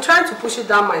has been trying to push it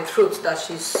down my throat that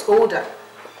she's older.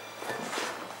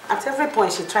 At every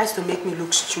point she tries to make me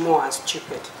look small and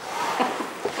stupid.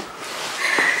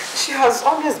 She has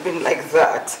always been like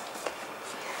that.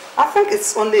 I think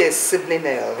it's only a sibling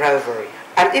rivalry.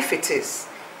 And if it is,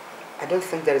 I don't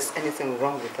think there is anything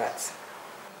wrong with that.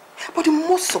 But the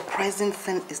most surprising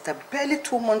thing is that barely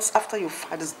 2 months after your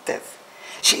father's death,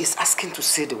 she is asking to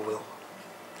see the will.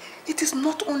 It is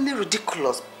not only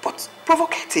ridiculous, but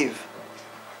provocative.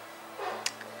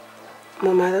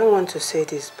 Mom, I don't want to say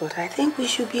this, but I think we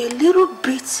should be a little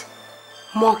bit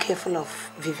more careful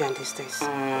of Vivian these days.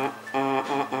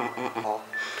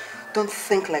 Don't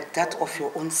think like that of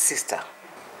your own sister.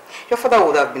 Your father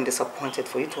would have been disappointed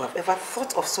for you to have ever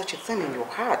thought of such a thing in your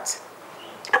heart.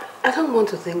 I don't want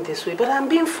to think this way, but I'm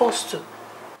being forced to.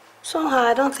 Somehow,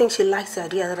 I don't think she likes the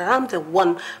idea that I'm the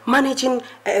one managing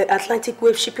Atlantic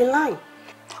Wave shipping line.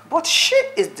 But she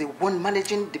is the one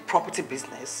managing the property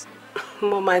business.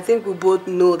 Mom, I think we both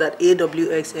know that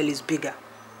AWXL is bigger,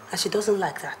 and she doesn't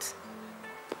like that.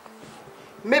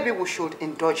 Maybe we should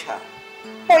indulge her.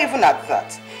 Or even at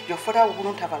that, your father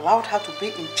wouldn't have allowed her to be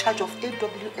in charge of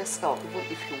AWSL even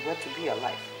if you were to be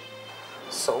alive.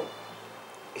 So,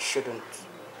 it shouldn't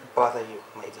bother you,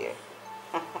 my dear.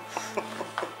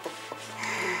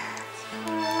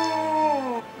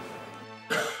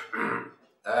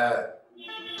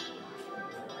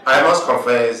 I must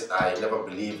confess, I never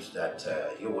believed that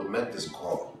you would make this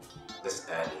call this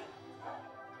early,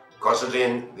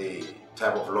 considering the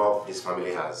type of love this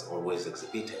family has always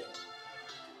exhibited.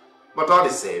 But all the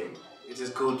same, it is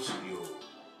good you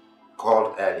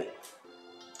called early.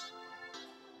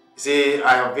 See,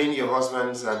 I have been your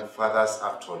husband's and father's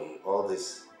attorney all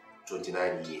these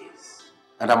 29 years.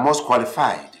 And I'm most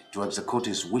qualified to execute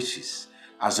his wishes,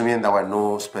 assuming there were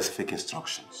no specific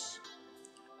instructions.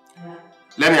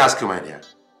 Let me ask you, my dear,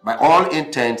 by all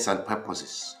intents and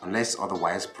purposes, unless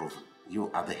otherwise proven, you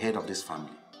are the head of this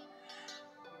family.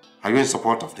 Are you in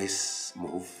support of this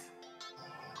move?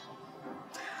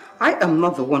 I am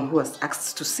not the one who has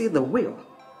asked to see the will.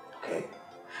 Okay.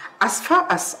 As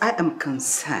far as I am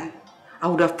concerned, I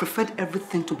would have preferred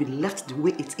everything to be left the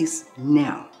way it is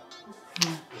now.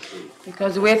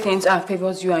 Because the way things are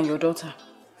favors you and your daughter.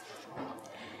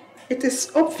 It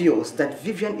is obvious that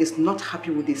Vivian is not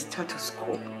happy with the status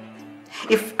quo.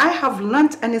 If I have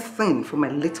learnt anything from my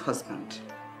late husband,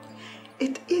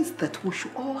 it is that we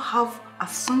should all have a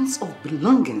sense of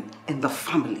belonging in the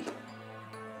family.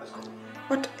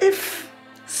 But if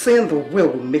saying the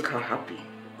will make her happy,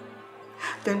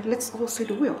 then let's all say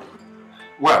the will.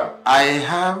 Well, I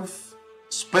have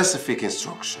specific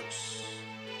instructions.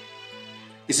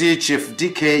 You see, Chief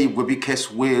DK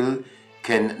Igwebuike's will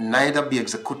can neither be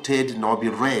executed nor be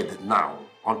read now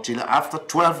until after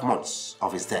 12 months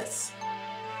of his death.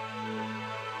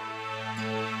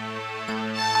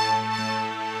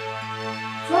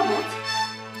 12 months?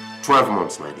 12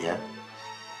 months, my dear.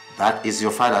 That is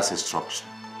your father's instruction.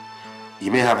 He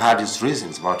may have had his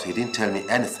reasons, but he didn't tell me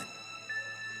anything.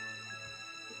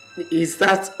 Is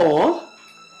that all?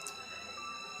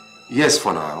 Yes,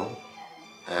 for now.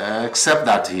 Except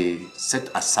that he set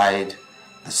aside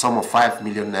the sum of 5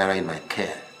 million naira in my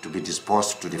care to be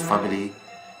disbursed to the family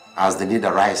as the need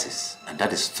arises, and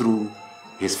that is through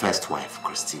his first wife,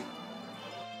 Christine.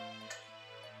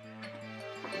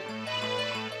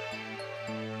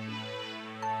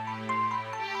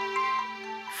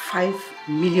 ₦5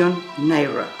 million.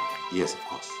 Yes, of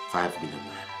course, 5 million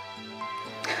naira.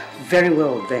 Very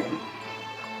well then.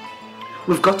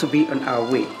 We've got to be on our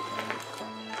way.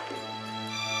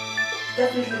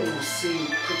 Definitely we'll see you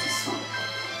pretty soon.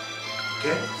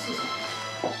 Okay? Susan.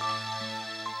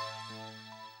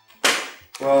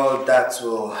 Well, that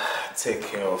will take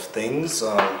care of things.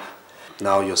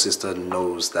 Now your sister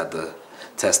knows that the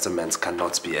testament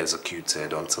cannot be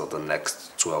executed until the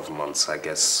next 12 months. I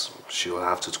guess she'll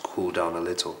have to cool down a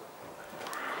little.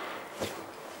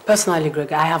 Personally,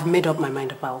 Greg, I have made up my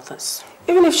mind about this.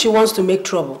 Even if she wants to make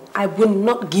trouble, I will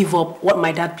not give up what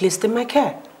my dad placed in my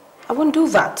care. I won't do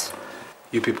that.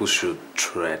 You people should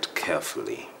tread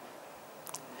carefully.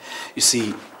 You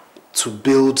see, to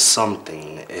build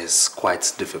something is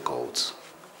quite difficult,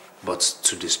 but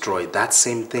to destroy that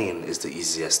same thing is the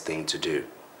easiest thing to do.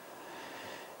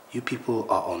 You people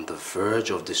are on the verge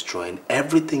of destroying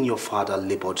everything your father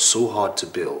labored so hard to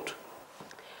build.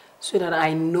 So that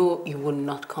I know it will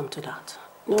not come to that.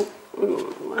 No,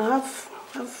 I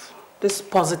have this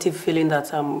positive feeling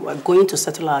that we're going to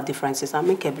settle our differences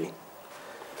amicably.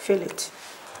 Feel it.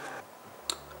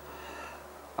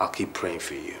 I'll keep praying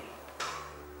for you.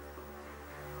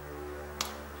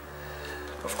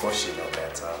 Of course you know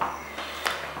that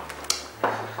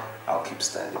I'll keep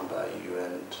standing by you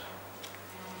and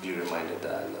be reminded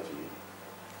that I love you.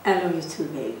 I love you too,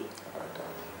 baby.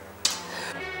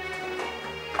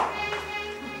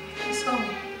 She's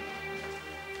coming.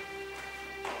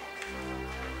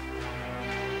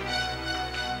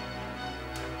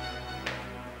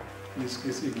 Miss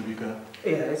Igwebuike.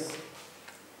 Yes.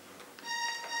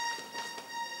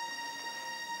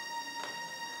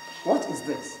 What is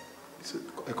this? It's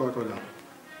a court order.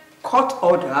 Court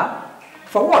order?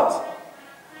 For what?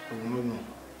 No.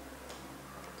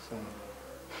 So,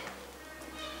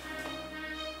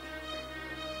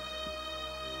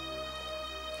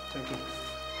 thank you.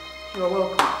 You're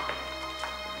welcome.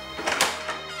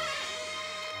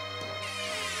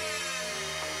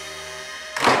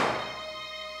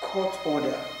 Court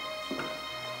order.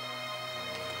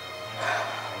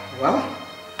 Well,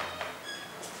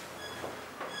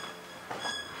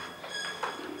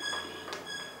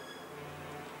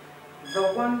 the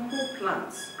one who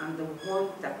plants and the one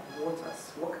that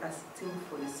waters work as a team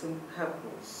for the same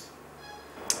purpose.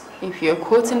 If you're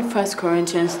quoting 1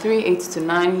 Corinthians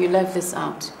 3:8-9, you left this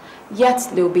out. Yet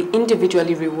they will be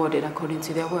individually rewarded according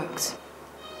to their works.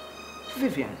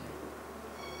 Vivian,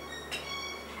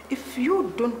 if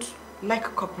you don't like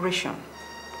cooperation,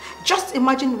 just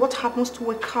imagine what happens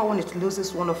to a car when it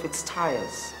loses one of its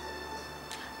tires.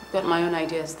 I've got my own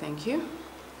ideas, thank you.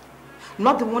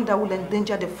 Not the one that will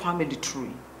endanger the family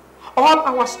tree. All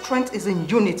our strength is in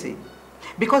unity.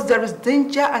 Because there is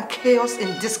danger and chaos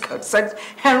in discord, said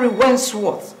Henry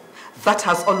Wentworth. That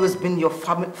has always been your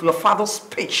father's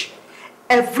speech.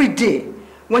 Every day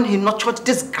when he nurtured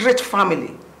this great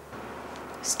family.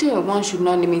 Still, one should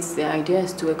not limit their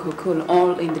ideas to a cocoon,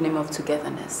 all in the name of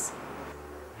togetherness.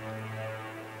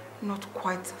 Not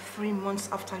quite 3 months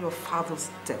after your father's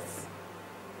death.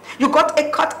 You got a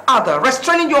court order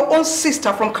restraining your own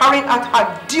sister from carrying out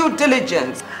her due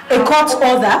diligence. A court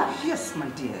order? Yes, my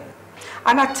dear.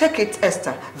 And I take it,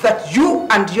 Esther, that you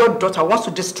and your daughter wants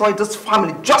to destroy this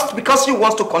family just because she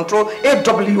wants to control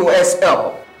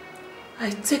AWSL. I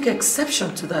take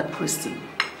exception to that, Christy.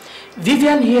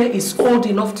 Vivian here is old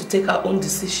enough to take her own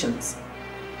decisions.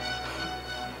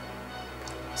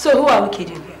 So who are we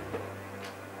kidding here?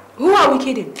 Who are we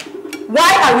kidding?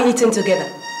 Why are we eating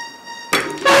together?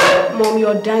 Mom,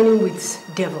 you're dining with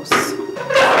devils.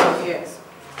 Yes.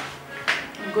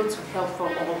 I'm going to help from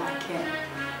all I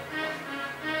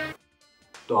can.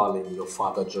 Darling, your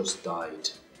father just died.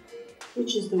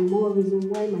 Which is the more reason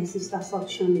why my sister's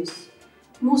action is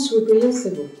most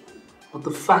reprehensible. But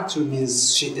the fact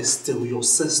remains she is still your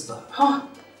sister. Huh?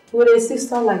 With a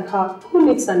sister like her, who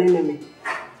needs an enemy?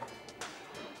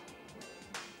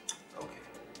 Okay.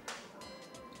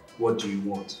 What do you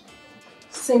want?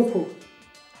 Simple.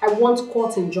 I want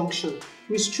court injunction,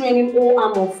 restraining all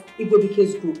arm of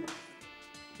Igwebuike's group,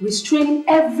 restraining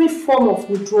every form of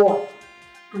withdrawal,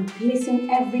 and placing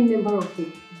every member of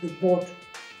the board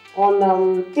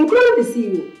on, including the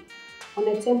CEO, on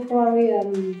a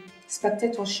temporary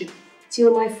spectatorship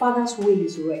till my father's will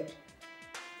is read.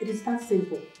 It is that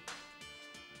simple.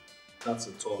 That's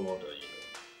a tall order, you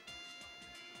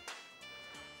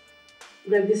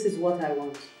know. Greg, this is what I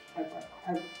want.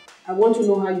 I want to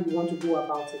know how you want to go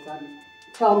about it, and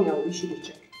tell me, I will issue the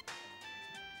check.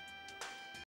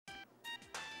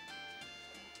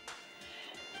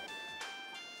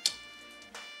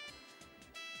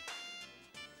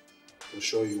 I'm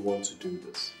sure you want to do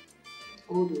this.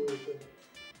 All the way, Greg.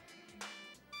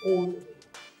 All the way.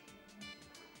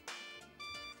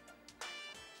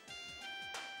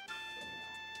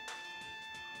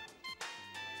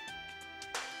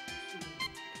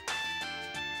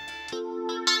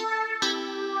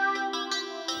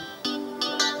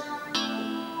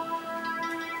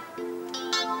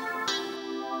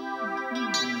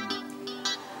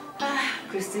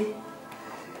 Christy,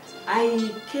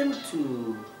 I came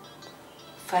to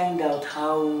find out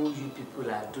how you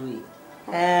people are doing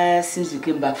since you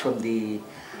came back from the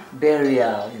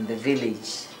burial in the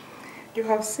village. You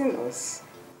have seen us.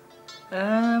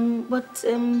 But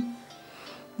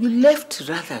you left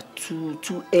rather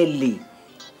too early.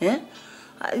 Eh?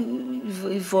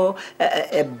 For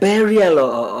a burial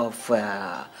of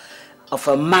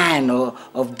a man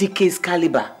of DK's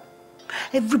caliber.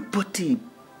 Everybody,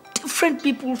 different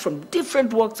people from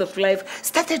different walks of life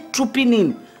started trooping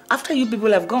in after you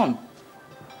people have gone.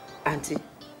 Auntie,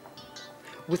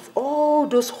 with all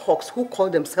those hawks who call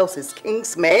themselves as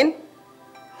king's men,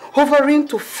 hovering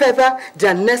to feather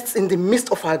their nests in the midst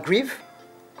of our grief,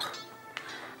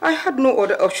 I had no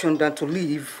other option than to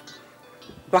leave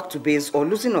back to base or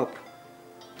losing up.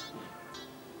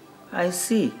 I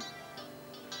see.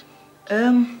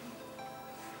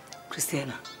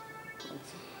 Christiana,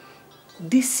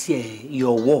 this year,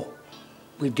 your war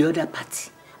with the other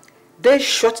party. They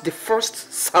shot the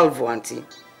first salvo, Auntie.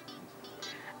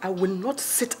 I will not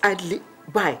sit idly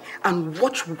by and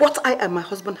watch what I and my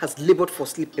husband has labored for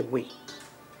slip away.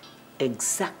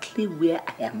 Exactly where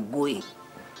I am going.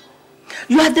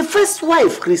 You are the first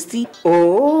wife, Christy.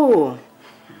 Oh.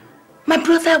 My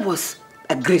brother was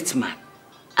a great man,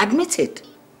 admit it.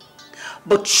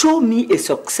 But show me a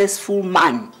successful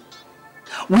man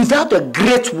without a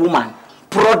great woman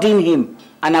prodding him,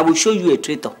 and I will show you a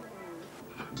traitor.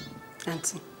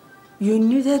 Auntie, you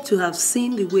needed to have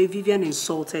seen the way Vivian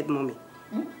insulted Mommy.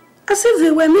 As if they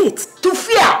were mates. To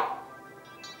fear!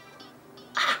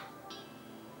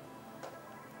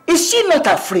 Is she not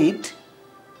afraid?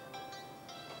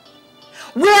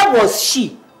 Where was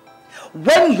she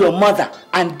when your mother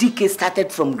and DK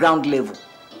started from ground level?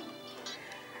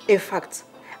 In fact,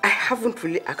 I haven't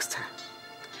really asked her.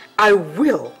 I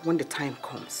will when the time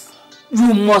comes.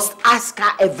 You must ask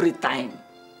her every time.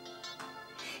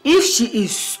 If she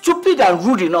is stupid and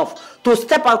rude enough to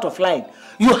step out of line,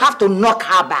 you have to knock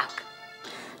her back.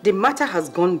 The matter has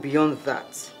gone beyond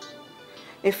that.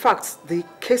 In fact, the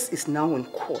case is now in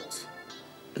court.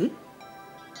 Hmm?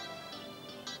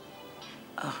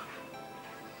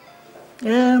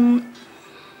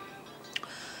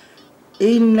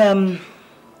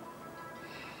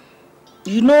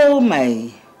 You know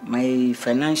my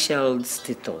financial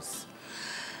status.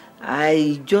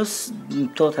 I just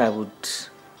thought I would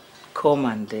come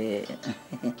and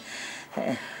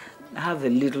have a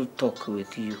little talk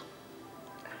with you.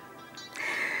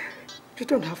 You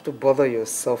don't have to bother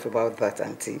yourself about that,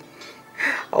 Auntie.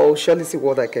 I'll surely see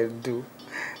what I can do.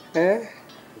 Eh?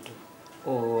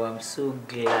 Oh, I'm so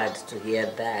glad to hear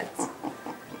that.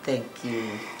 Thank you.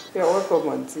 You're welcome,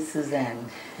 Auntie. Suzanne.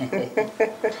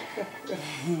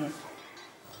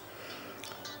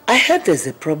 I heard there's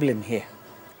a problem here.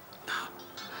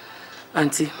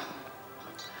 Auntie,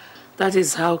 that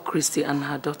is how Christy and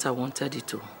her daughter wanted it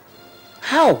to.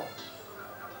 How?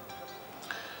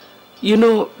 You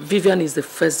know, Vivian is the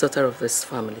first daughter of this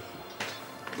family.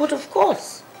 But of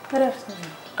course. Good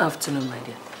afternoon. Afternoon, my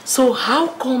dear. So how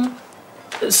come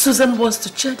Susan wants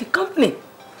to chair the company?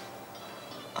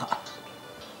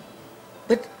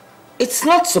 But It's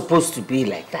not supposed to be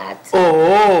like that.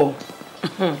 Oh.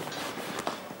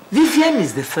 Vivian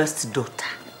is the first daughter.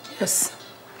 Yes.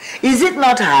 Is it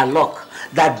not her luck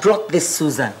that brought this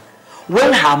Susan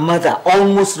when her mother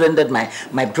almost rendered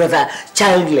my brother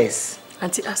childless?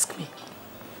 Auntie, ask me.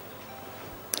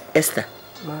 Esther,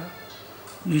 Ma?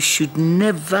 You should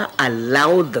never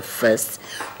allow the first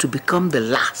to become the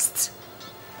last.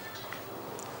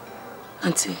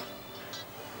 Auntie,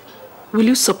 will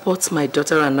you support my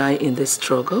daughter and I in this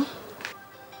struggle?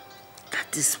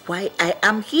 That is why I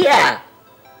am here.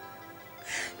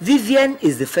 Vivian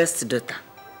is the first daughter.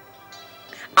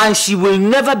 And she will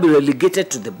never be relegated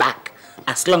to the back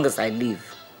as long as I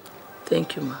live.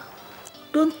 Thank you, Ma.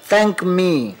 Don't thank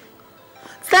me.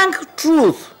 Thank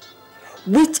truth,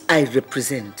 which I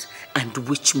represent and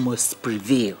which must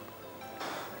prevail.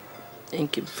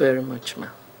 Thank you very much, Ma.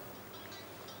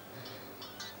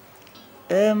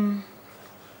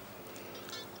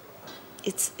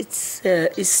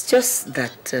 It's just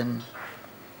that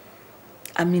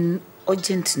I'm in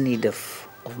urgent need of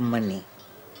money.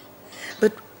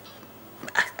 But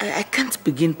I can't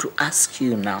begin to ask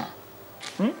you now.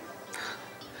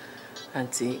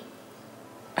 Auntie,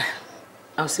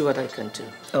 I'll see what I can do.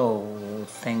 Oh,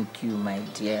 thank you, my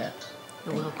dear.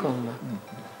 You're welcome, Ma.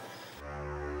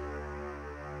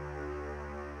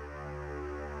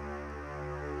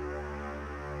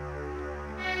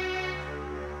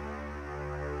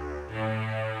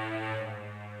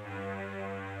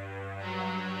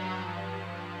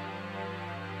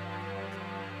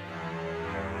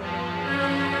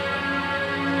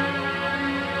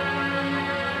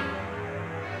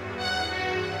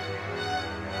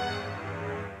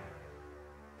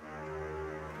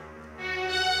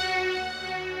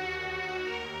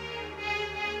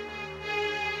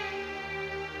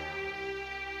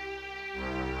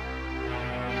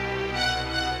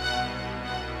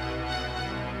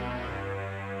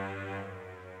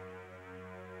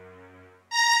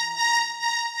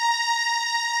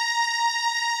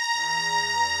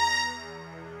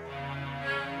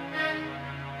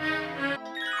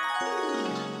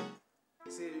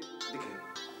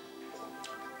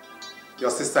 Your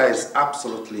sister is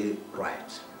absolutely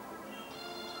right.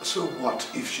 So what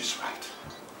if she's right?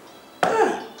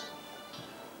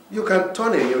 You can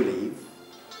turn a new leaf.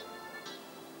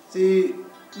 See,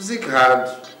 Zik had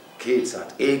kids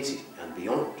at 80 and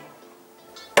beyond.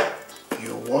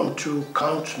 You want to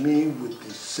count me with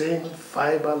the same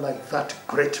fiber like that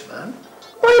great man?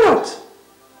 Why not?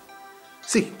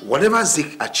 See, whatever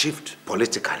Zik achieved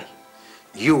politically,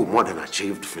 you more than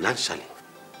achieved financially.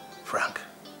 Frank,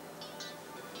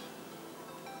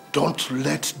 don't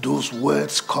let those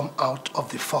words come out of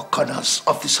the four corners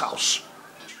of this house.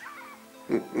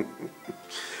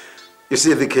 You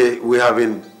see, we have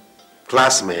been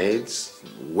classmates,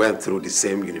 went through the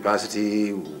same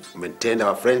university, we've maintained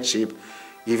our friendship,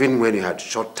 even when you had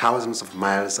shot thousands of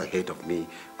miles ahead of me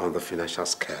on the financial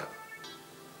scale.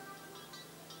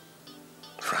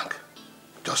 Frank,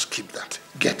 just keep that.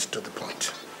 Get to the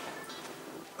point.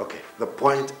 Okay, the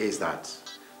point is that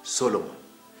Solomon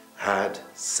had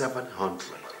 700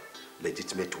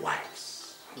 legitimate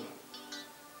wives.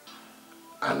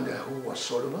 And who was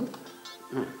Solomon?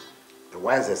 The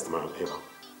wisest man ever.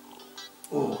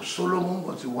 Oh, Solomon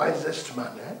was the wisest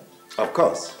man, eh? Of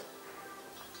course.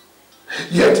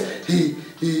 Yet he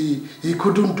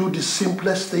couldn't do the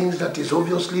simplest things that his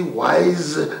obviously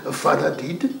wise father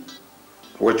did.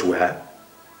 Which were?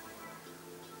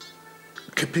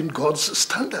 Keeping God's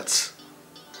standards.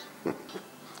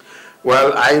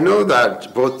 Well, I know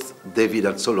that both David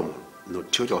and Solomon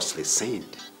notoriously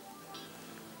sinned.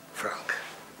 Frank,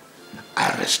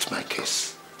 I rest my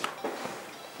case.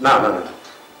 No.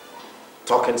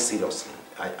 Talking seriously,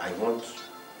 I want...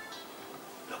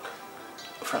 Look,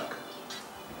 Frank,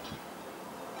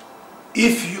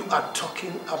 if you are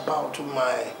talking about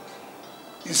my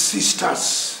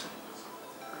sister's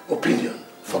opinion,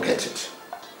 forget it.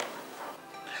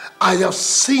 I have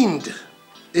sinned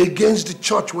against the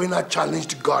church when I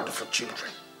challenged God for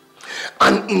children.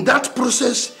 And in that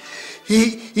process,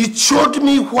 he showed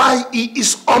me why he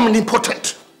is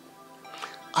omnipotent.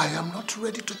 I am not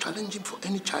ready to challenge him for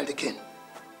any child again.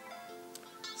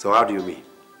 So how do you mean?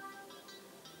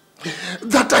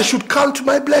 That I should count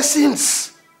my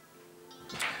blessings.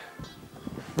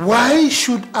 Why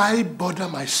should I bother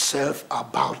myself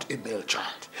about a male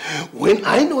child when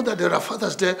I know that there are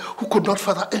fathers there who could not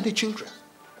father any children?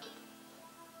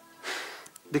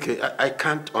 Dike, I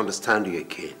can't understand you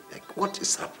again. Like, what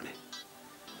is happening?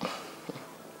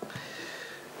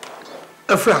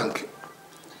 Frank,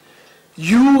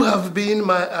 You have been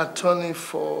my attorney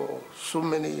for so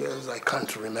many years, I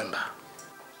can't remember.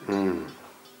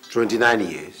 29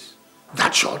 years.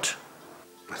 That short?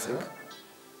 I think.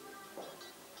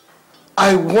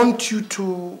 I want you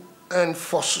to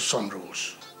enforce some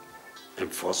rules.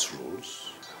 Enforce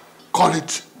rules? Call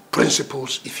it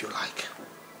principles if you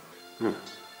like.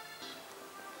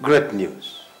 Great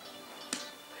news.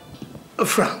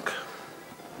 Frank,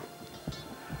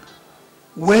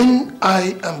 when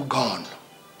I am gone,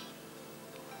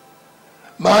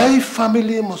 my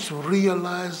family must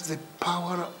realize the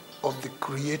power of the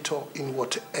Creator in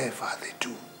whatever they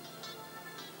do.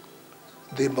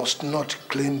 They must not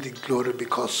claim the glory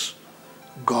because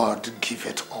God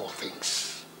giveth all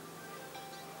things.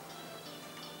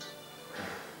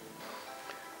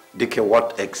 Dike,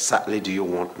 what exactly do you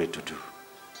want me to do?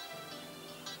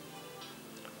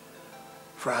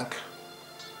 Frank,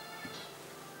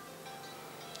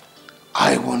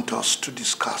 I want us to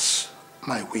discuss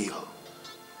my will.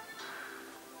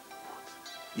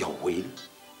 Your will?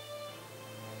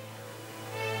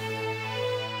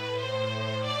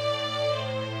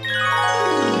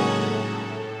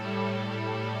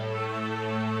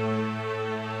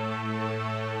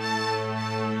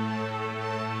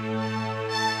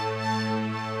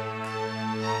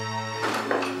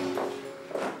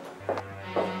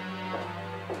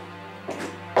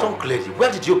 Young lady,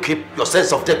 where did you keep your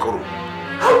sense of decorum?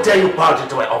 How dare you barge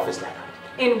into my office like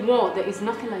that? In war, there is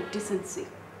nothing like decency.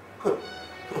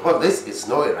 Well, this is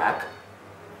no Iraq.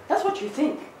 That's what you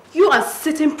think. You are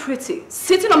sitting pretty,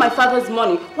 sitting on my father's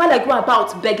money while I go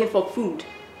about begging for food.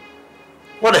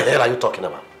 What the hell are you talking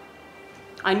about?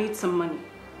 I need some money.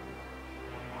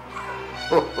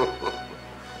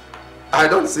 I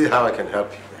don't see how I can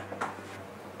help you.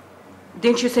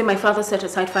 Didn't you say my father set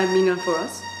aside 5 million for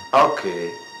us? Okay,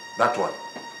 that one.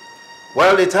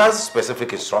 Well, it has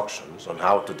specific instructions on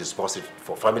how to disperse it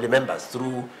for family members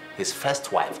through his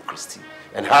first wife, Christy,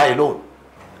 and her alone.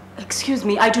 Excuse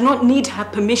me, I do not need her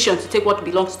permission to take what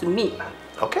belongs to me.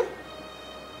 Okay.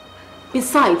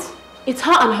 Besides, it's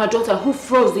her and her daughter who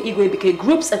froze the Igwebuike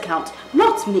group's account,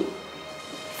 not me.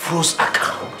 Froze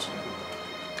account?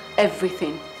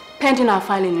 Everything, pending our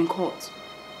filing in court.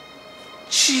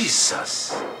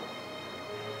 Jesus.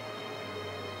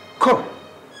 Come,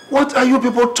 what are you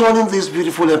people turning this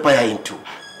beautiful empire into?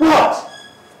 What?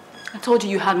 I told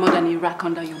you had more than Iraq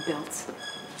under your belt.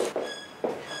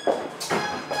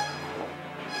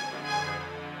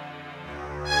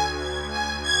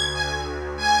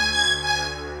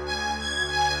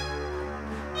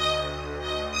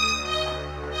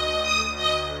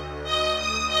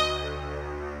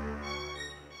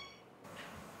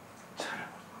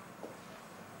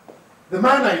 The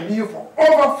man I knew for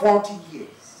over 40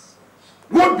 years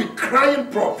would be crying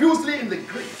profusely in the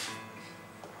grave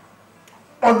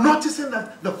on noticing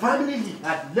that the family he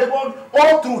had labored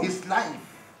all through his life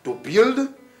to build,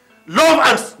 love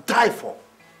and die for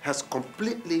has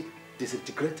completely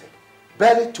disintegrated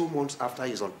barely 2 months after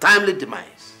his untimely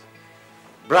demise.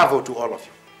 Bravo to all of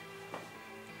you.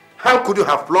 How could you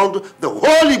have plumbed the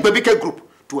whole Igwebuike group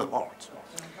to a halt?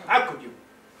 How could you?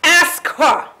 Ask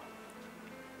her.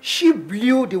 She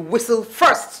blew the whistle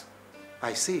first.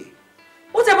 I see.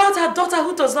 What about her daughter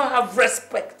who does not have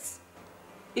respect?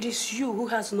 It is you who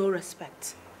has no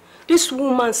respect. This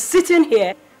woman sitting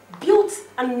here built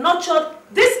and nurtured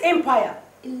this empire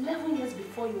 11 years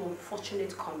before your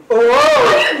unfortunate coming. Oh!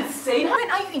 Are you insane?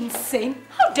 Are you insane?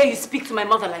 How dare you speak to my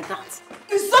mother like that?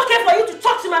 It's okay for you to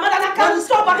talk to my mother. I can't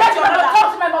stop her.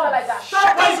 Talk to my mother like that.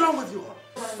 What is wrong with you?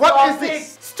 What is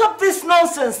this? Stop this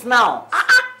nonsense now.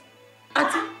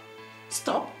 Auntie,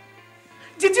 stop.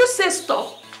 Did you say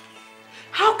stop?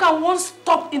 How can one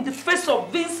stop in the face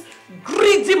of these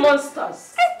greedy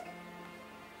monsters?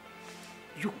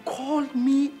 You call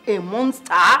me a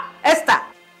monster? Esther.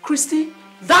 Christy,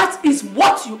 that is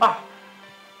what you are.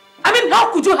 I mean,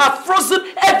 how could you have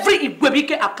frozen every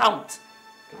Igwebuike account?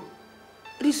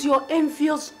 It is your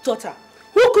envious daughter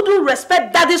who couldn't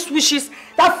respect daddy's wishes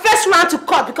that first ran to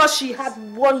court because she had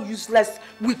one useless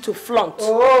wig to flaunt.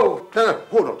 Oh, no,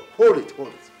 hold it.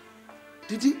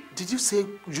 Did you say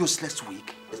useless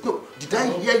wig? No, did I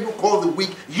hear you call the wig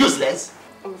useless?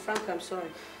 Oh, Frank, I'm sorry.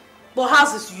 But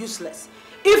hers is useless.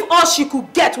 If all she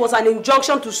could get was an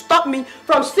injunction to stop me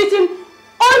from sitting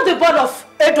on the board of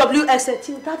AWS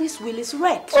till daddy's will is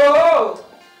read. Oh!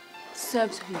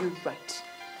 Serves you right.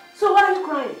 So why are you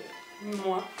crying?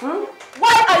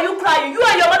 Why are you crying? You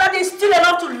and your mother didn't steal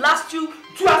enough to last you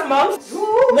 12 months?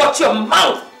 Watch your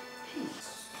mouth!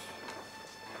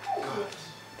 God.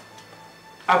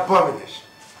 Abomination.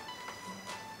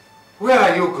 Where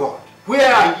are you, God?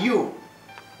 Where are you?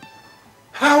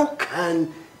 How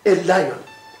can a lion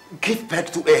give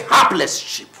birth to a hapless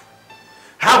sheep?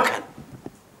 How can?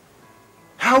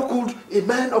 How could a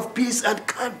man of peace and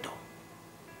candor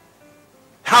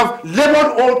have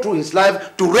labored all through his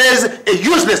life to raise a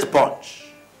useless bunch?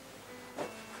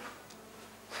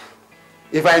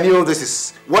 If I knew this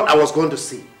is what I was going to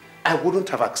see, I wouldn't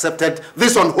have accepted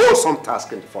this unwholesome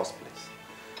task in the first place.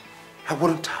 I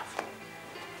wouldn't have.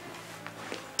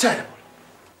 Terrible.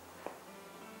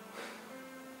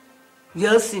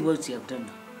 You'll see what you have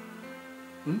done.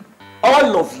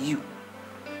 All of you.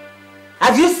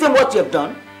 Have you seen what you have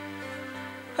done?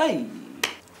 Hey.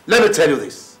 Let me tell you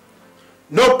this.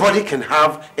 Nobody can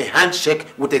have a handshake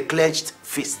with a clenched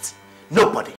fist.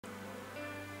 Nobody.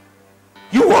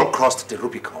 You all crossed the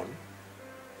Rubicon.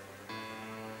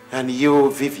 And you,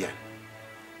 Vivian,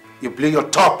 you blew your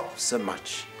top so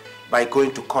much by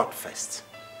going to court first.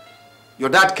 Your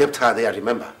dad kept her there,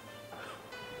 remember?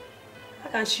 How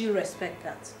can she respect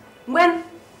that? When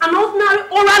an ordinary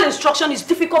oral instruction is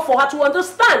difficult for her to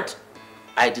understand.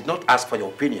 I did not ask for your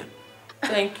opinion.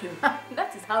 Thank you.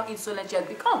 That is how insolent she has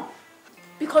become.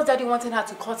 Because Daddy wanted her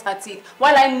to cut her teeth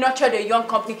while I nurtured a young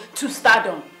company to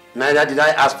stardom. Neither did I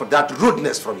ask for that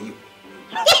rudeness from you.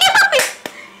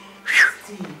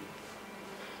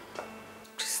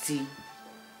 Christy.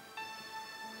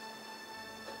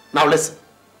 Now listen.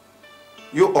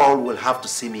 You all will have to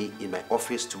see me in my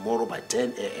office tomorrow by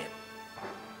 10 a.m.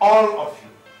 All of you.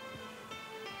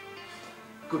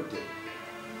 Good day.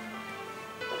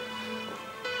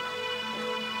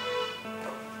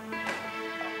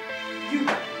 You,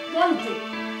 one day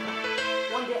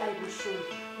I will show you.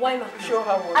 Why not? Show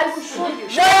her what? I will show you.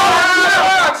 Show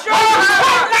her! Show her!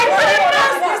 Like 3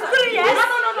 months, it's 3 years.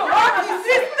 No. What is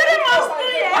this? 3 months, 3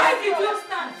 years. Why did you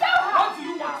stand? What do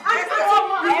you want?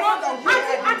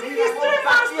 Auntie, it's 3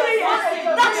 months, 3 years.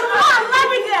 That you are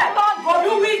living there.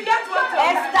 You will get what you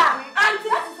want. Esther.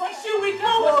 Auntie, she will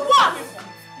know what?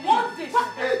 What this?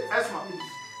 Hey, Esma.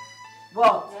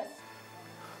 What? Yes?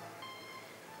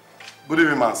 Good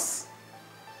evening, Mas.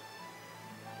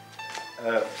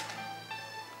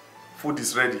 Food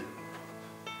is ready.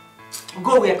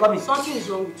 Go, we are coming. Something is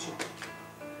wrong with you.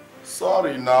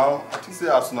 Sorry now. I think say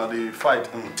as soon as they fight,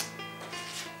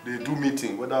 they do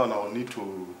meeting whether or not I need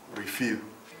to refill.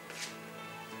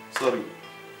 Sorry.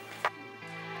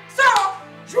 So,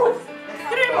 truth.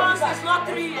 3 months is not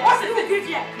 3 years. What is the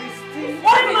difference?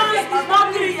 1 month is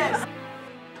not 3 years.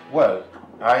 Well,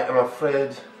 I am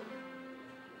afraid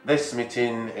this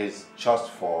meeting is just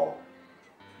for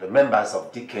the members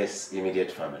of DK's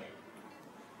immediate family.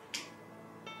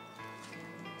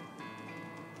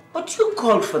 But you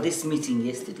called for this meeting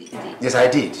yesterday. Yes, I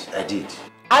did.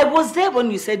 I was there when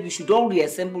you said we should all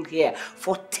reassemble here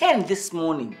for 10 this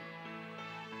morning.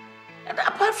 And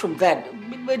apart from that,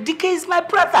 DK is my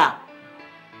brother.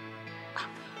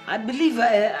 I believe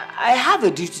I have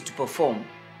a duty to perform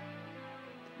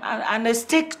and a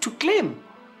stake to claim.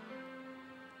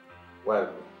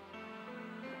 Well,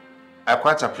 I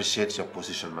quite appreciate your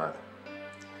position, mother.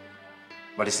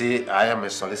 But you see, I am a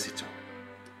solicitor.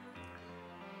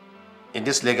 In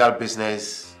this legal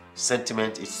business,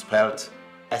 sentiment is spelled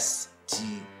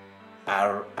S-T-R-I-C-T,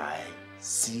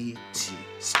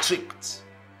 strict.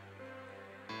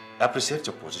 I appreciate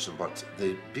your position, but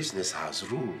the business has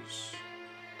rules.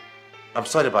 I'm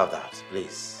sorry about that,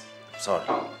 please. I'm sorry.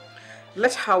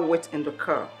 Let her wait in the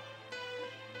car.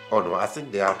 Oh no, I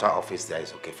think the outer office there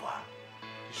is okay for her.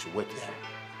 You should wait there.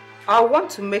 I want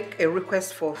to make a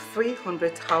request for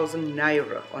 300,000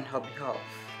 naira on her behalf.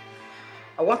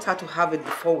 I want her to have it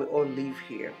before we all leave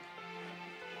here.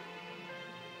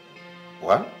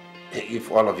 Well,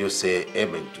 if all of you say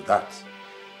amen to that,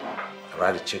 I'll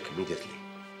write a check immediately.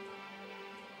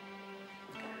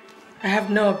 I have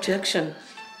no objection.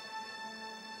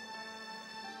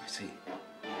 I see.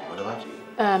 What about you?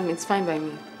 It's fine by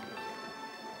me.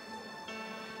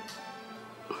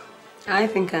 I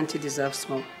think Auntie deserves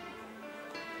more.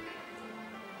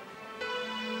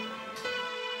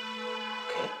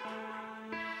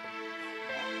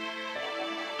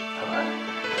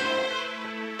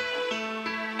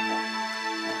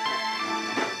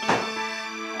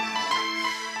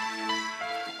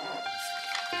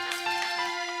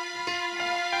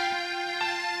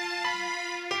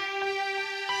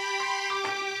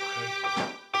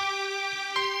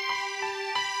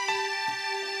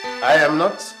 I am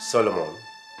not Solomon,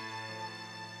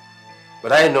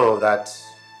 but I know that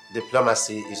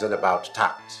diplomacy is all about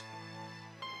tact.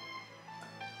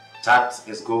 Tact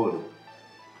is good,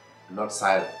 not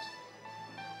silent.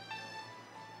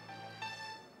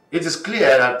 It is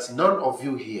clear that none of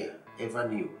you here ever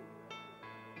knew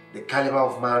the caliber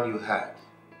of man you had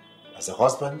as a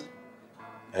husband,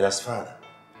 and as father.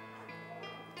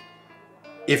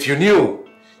 If you knew,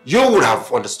 you would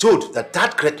have understood that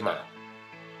that great man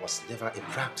was never a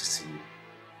practicing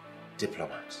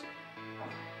diplomat.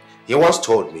 He once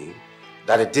told me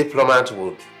that a diplomat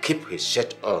would keep his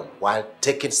shirt on while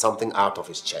taking something out of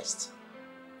his chest.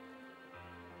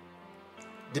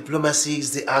 Diplomacy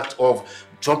is the act of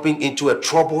jumping into a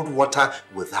troubled water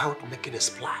without making a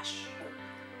splash.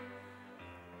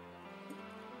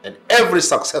 And every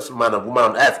successful man and woman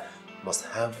on earth must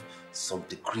have some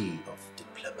degree of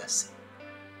diplomacy.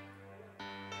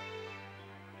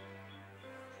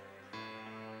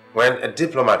 When a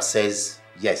diplomat says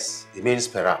yes, it means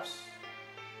perhaps.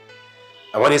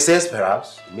 And when he says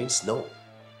perhaps, it means no.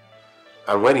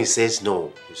 And when he says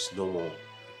no, it's no more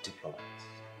a diplomat.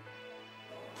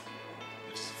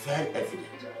 It's very evident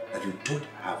that you don't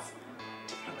have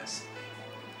diplomacy.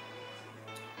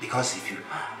 Because if you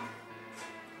have,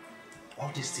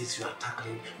 all these things you are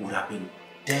tackling would have been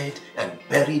dead and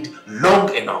buried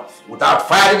long enough without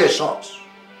firing a shot.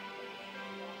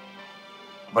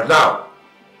 But now,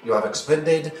 you have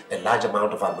expended a large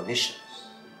amount of ammunition.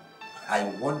 I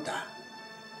wonder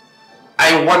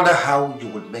how you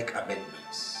will make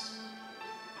amendments.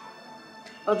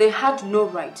 But they had no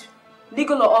right,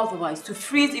 legal or otherwise, to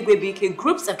freeze Igwebuike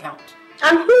Group's account.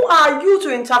 And who are you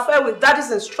to interfere with Daddy's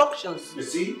instructions? You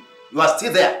see, you are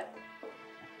still there.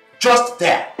 Just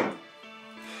there.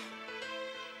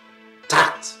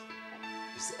 Tact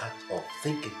is the act of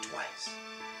thinking twice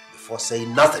before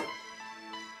saying nothing.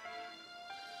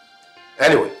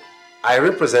 Anyway, I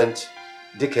represent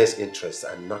DK's interests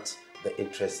and not the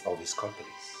interests of his companies.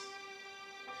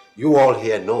 You all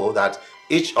here know that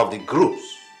each of the groups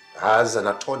has an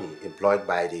attorney employed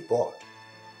by the board.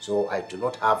 So I do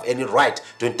not have any right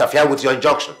to interfere with your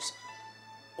injunctions.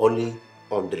 Only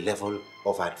on the level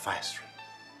of advisory.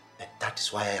 And that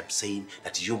is why I am saying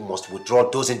that you must withdraw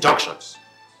those injunctions.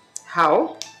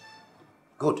 How?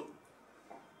 Good.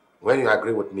 When you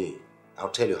agree with me, I'll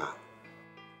tell you how.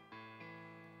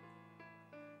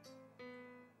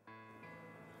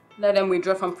 Let them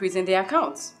withdraw from freezing their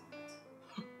accounts.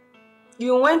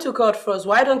 You went to court first.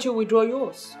 Why don't you withdraw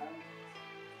yours?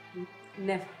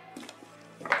 Never.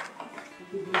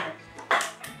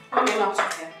 Come out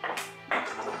of here.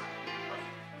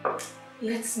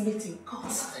 Let's meet in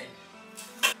court then.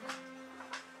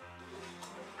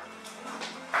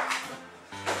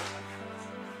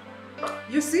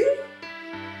 You see?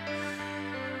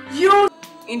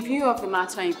 In view of the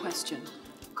matter in question,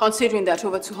 considering that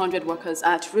over 200 workers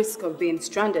are at risk of being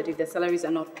stranded if their salaries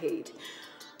are not paid,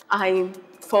 I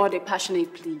forward a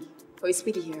passionate plea for a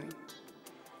speedy hearing.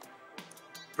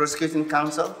 Prosecuting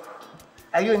counsel,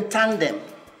 are you in tandem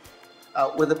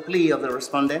with the plea of the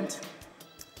respondent?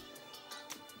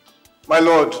 My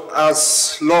lord,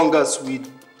 as long as we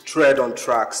tread on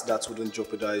tracks that wouldn't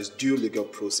jeopardize due legal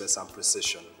process and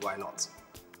precision, why not?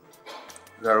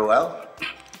 Very well.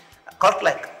 Court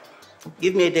clerk,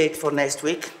 give me a date for next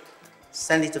week.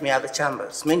 Send it to me at the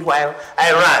chambers. Meanwhile,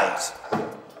 I rise.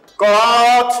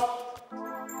 Court!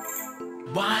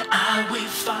 Why are we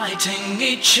fighting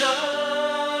each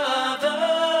other?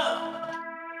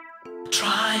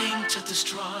 Trying to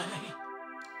destroy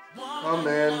one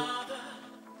another.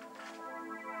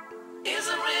 Is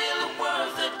it really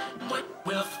worth it what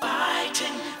we're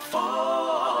fighting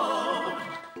for?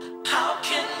 How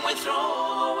can we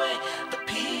throw away the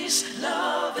peace,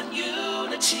 love, and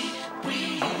unity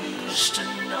we used to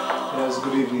know? Yes,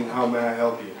 good evening. How may I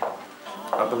help you?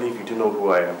 I believe you do know who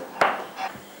I am.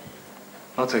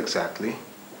 Not exactly.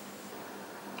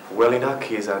 Well, in that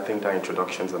case, I think that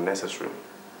introductions are necessary.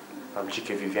 I'm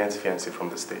Vivian's fiancé from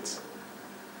the States.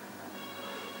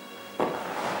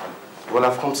 Well,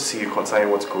 I've come to see you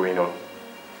concerning what's going on.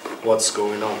 What's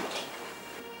going on?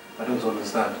 I don't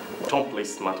understand. Don't play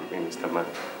smart with me, Mr. Man.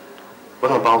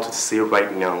 What I'm about to say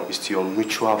right now is to your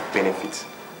mutual benefit.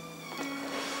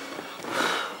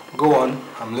 Go on,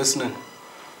 I'm listening.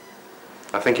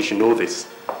 I think you should know this.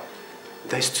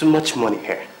 There's too much money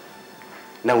here.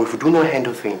 Now, if we do not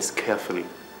handle things carefully,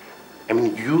 I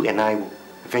mean, you and I will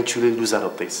eventually lose out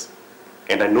of this.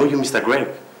 And I know you, Mr. Greg,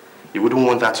 you wouldn't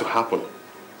want that to happen.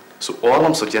 So all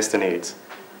I'm suggesting is,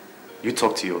 you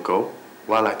talk to your girl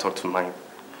while I talk to mine.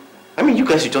 I mean, you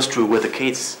guys should just throw away the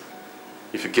case.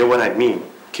 If you get what I mean,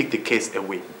 kick the case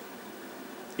away.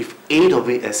 If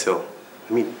AWSL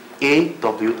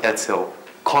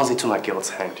comes into my girl's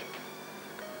hand,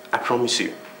 I promise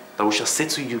you that we shall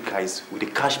settle you guys with a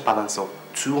cash balance of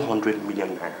 200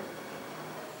 million naira.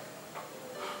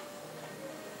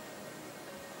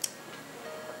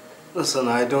 Listen,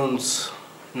 I don't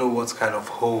know what kind of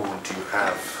hold you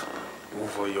have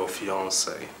over your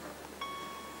fiancé.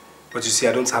 But you see,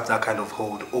 I don't have that kind of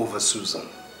hold over Susan.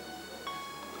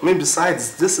 I mean,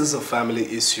 besides, this is a family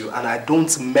issue and I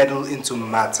don't meddle into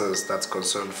matters that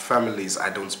concern families I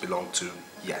don't belong to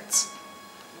yet.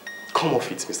 Come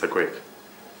off it, Mr. Greg.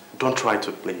 Don't try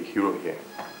to play a hero here.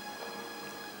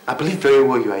 I believe very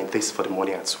well you are in this for the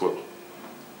money as well.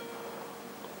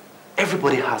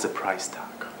 Everybody has a price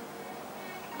tag,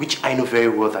 which I know very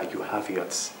well that you have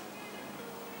yours.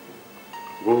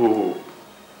 Whoa.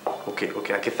 Okay,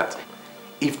 I get that.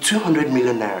 If 200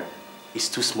 million naira is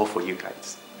too small for you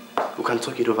guys, we can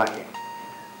talk it over here.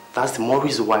 That's the more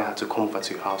reason why I had to come over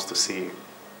to your house to see you.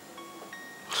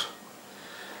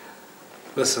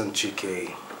 Listen,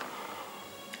 GK,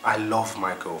 I love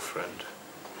my girlfriend.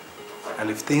 And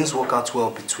if things work out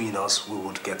well between us, we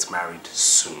would get married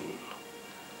soon.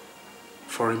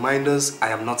 For reminders, I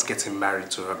am not getting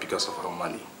married to her because of her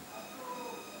money.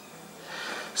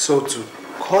 So to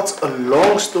cut a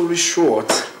long story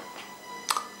short,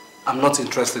 I'm not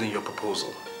interested in your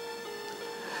proposal.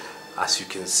 As you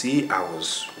can see, I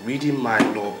was reading my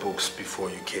law books before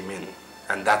you came in,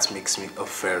 and that makes me a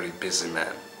very busy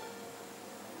man.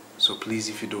 So please,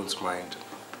 if you don't mind,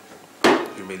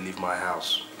 you may leave my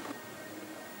house.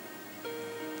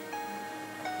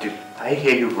 Did I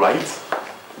hear you right?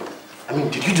 I mean,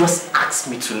 did you just ask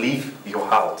me to leave your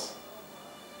house?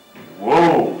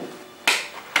 Whoa!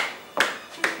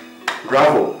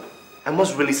 Bravo! I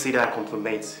must really say that I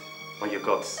compliment on your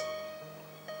guts.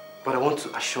 But I want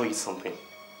to assure you something.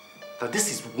 That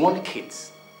this is one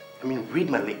case. I mean, read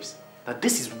my lips. That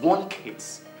this is one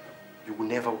case you will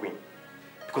never win.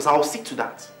 Because I will stick to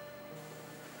that.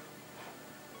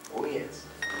 Oh yes.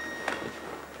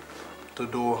 The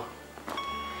door.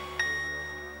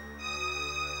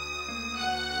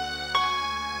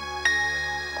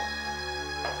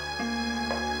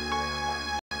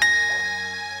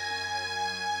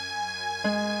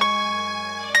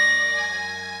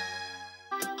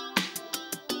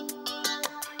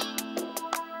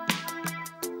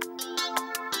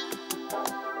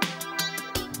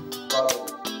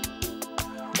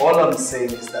 All I'm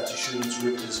saying is that you shouldn't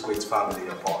rip this great family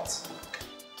apart.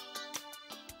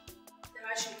 That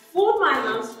I should fold my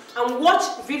hands and watch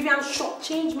Vivian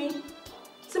shortchange me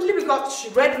simply because she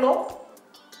read law?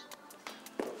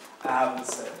 I haven't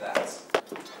said that.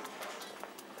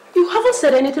 You haven't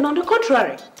said anything on the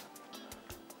contrary.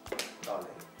 Darling,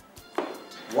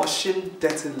 washing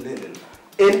dirty linen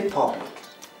in public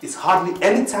is hardly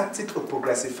any tactic a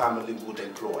progressive family would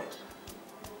employ.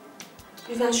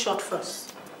 Vivian shot first.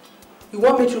 You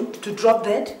want me to drop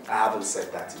dead? I haven't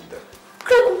said that either.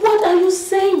 Greg, what are you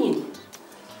saying?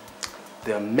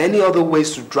 There are many other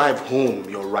ways to drive home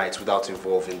your rights without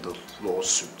involving the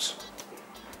lawsuit.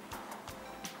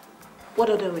 What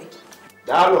other way?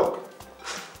 Dialogue.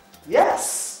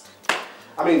 Yes.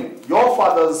 I mean, your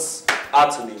father's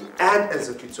attorney and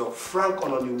executor, Frank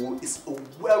Nollywood, is a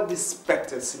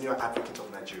well-respected senior advocate of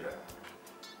Nigeria.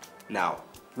 Now,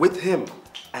 with him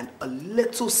and a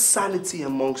little sanity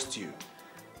amongst you,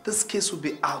 this case will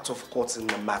be out of court in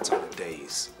a matter of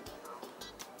days.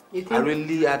 You think? I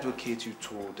really advocate you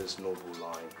toward this noble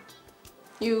line.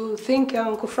 You think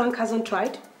Uncle Frank hasn't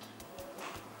tried?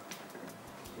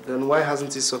 Then why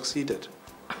hasn't he succeeded?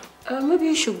 Maybe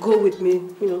you should go with me,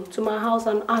 to my house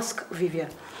and ask Vivian.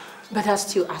 Better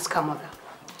still ask her mother.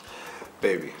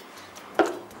 Baby,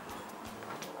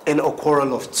 in a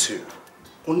quarrel of two,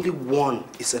 only one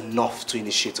is enough to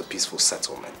initiate a peaceful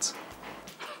settlement.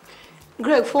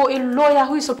 Greg, for a lawyer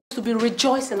who is supposed to be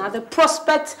rejoicing at the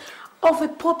prospect of a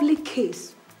public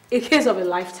case, a case of a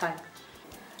lifetime,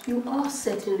 you are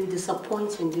certainly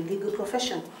disappointing the legal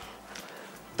profession.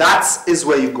 That is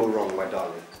where you go wrong, my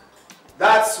darling.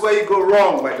 That's where you go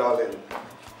wrong, my darling.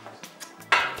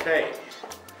 Okay.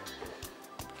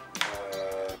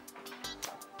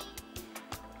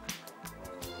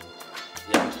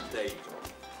 Yeah, there you go.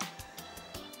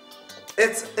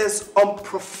 It is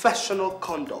unprofessional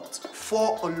conduct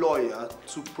for a lawyer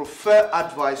to prefer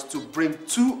advice to bring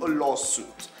to a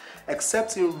lawsuit,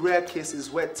 except in rare cases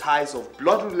where ties of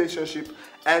blood relationship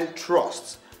and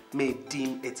trust may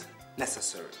deem it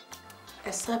necessary.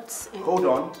 Except in... Hold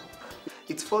on.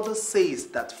 It further says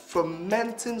that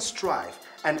fomenting strife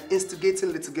and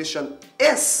instigating litigation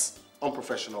is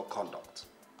unprofessional conduct.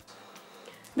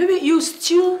 Maybe you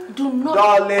still do not...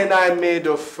 Darling, I made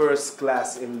a first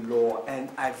class in law and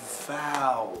I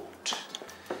vowed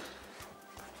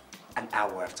an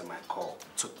hour after my call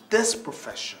to this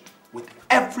profession with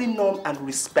every norm and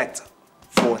respect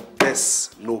for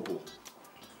this noble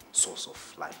source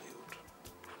of livelihood.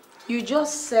 You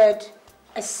just said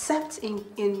Except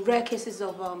in rare cases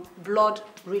of blood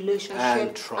relationship.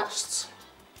 And trust.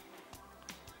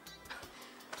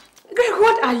 Greg,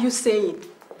 what are you saying?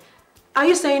 Are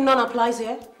you saying none applies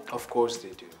here? Of course they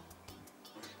do.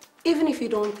 Even if you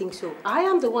don't think so, I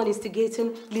am the one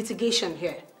instigating litigation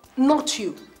here, not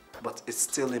you. But it's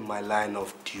still in my line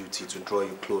of duty to draw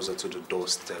you closer to the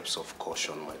doorsteps of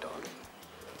caution, my darling.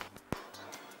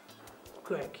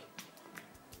 Greg,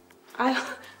 I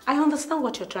understand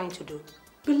what you're trying to do.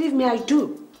 Believe me, I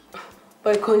do.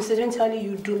 But coincidentally,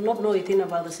 you do not know a thing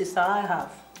about the sister I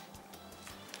have.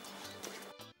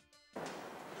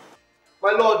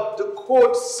 My lord, the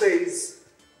court says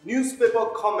newspaper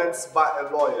comments by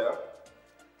a lawyer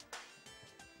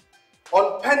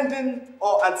on pending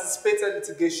or anticipated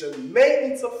litigation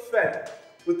may interfere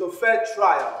with a fair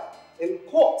trial in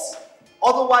court,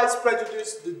 otherwise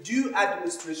prejudice the due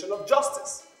administration of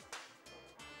justice.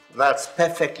 That's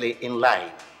perfectly in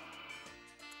line.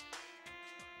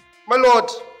 My lord,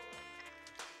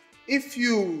 if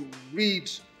you read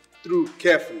through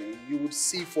carefully, you would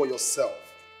see for yourself.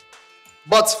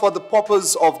 But for the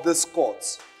purpose of this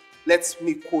court, let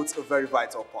me quote a very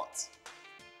vital part.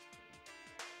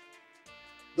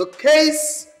 The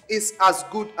case is as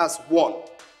good as won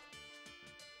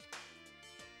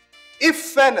if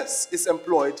fairness is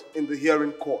employed in the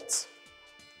hearing court.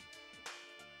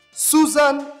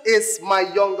 Susan is my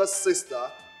younger sister,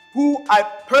 who I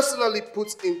personally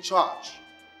put in charge.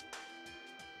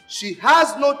 She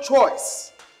has no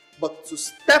choice but to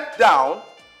step down,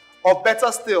 or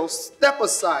better still, step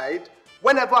aside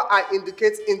whenever I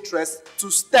indicate interest to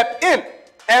step in.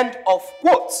 End of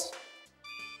quote.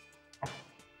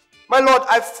 My lord,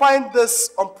 I find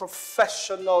this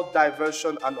unprofessional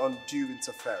diversion and undue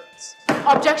interference.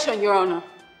 Objection, Your Honor.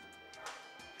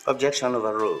 Objection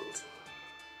overruled.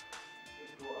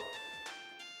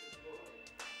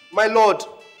 My lord,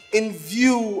 in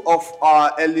view of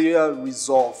our earlier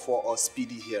resolve for a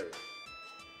speedy hearing,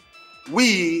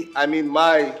 I mean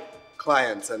my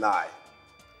client and I,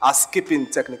 are skipping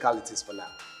technicalities for now.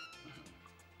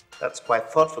 That's quite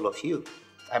thoughtful of you.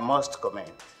 I must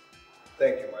commend.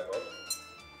 Thank you, my lord.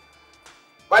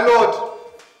 My lord,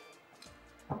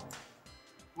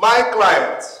 my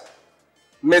client,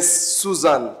 Miss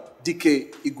Susan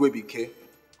Dike Igwebuike,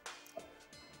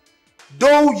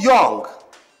 though young,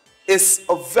 is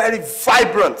a very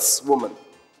vibrant woman.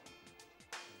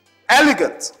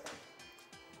 Elegant,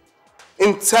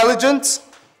 intelligent,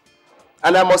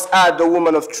 and I must add, a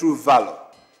woman of true valor.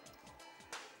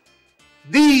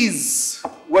 These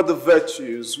were the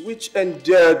virtues which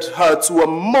endeared her to a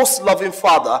most loving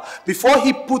father before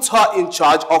he put her in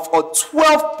charge of a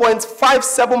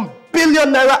 12.57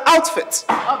 billion naira outfit.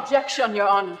 Objection, Your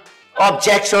Honor.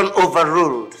 Objection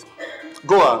overruled.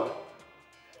 Go on.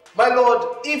 My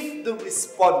lord, if the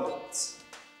respondent,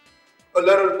 a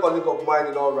learned colleague of mine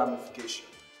in all ramifications,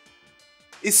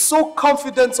 is so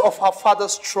confident of her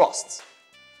father's trust,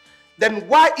 then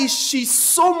why is she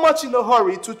so much in a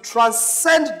hurry to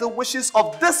transcend the wishes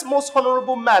of this most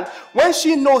honorable man when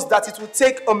she knows that it will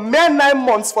take a mere 9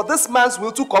 months for this man's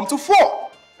will to come to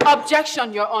fore?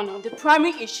 Objection, Your Honor. The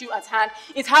primary issue at hand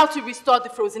is how to restore the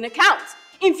frozen account,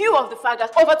 in view of the fact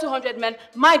that over 200 men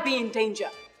might be in danger.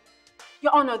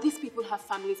 Your Honor, these people have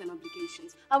families and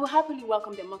obligations. I will happily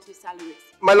welcome their monthly salaries.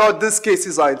 My lord, these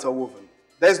cases are interwoven.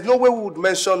 There is no way we would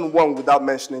mention one without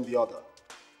mentioning the other.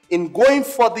 In going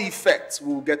for the effect,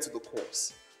 we will get to the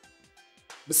cause.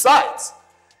 Besides,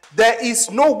 there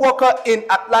is no worker in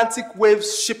Atlantic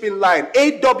Waves Shipping Line,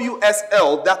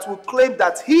 AWSL, that will claim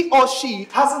that he or she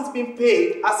hasn't been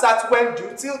paid as at when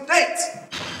due till date.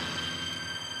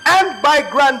 And by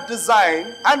grand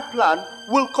design and plan,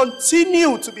 will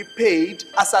continue to be paid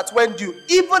as at when due,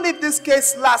 even if this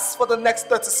case lasts for the next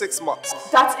 36 months.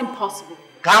 That's impossible.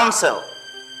 Counsel,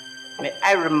 may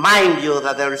I remind you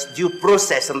that there is due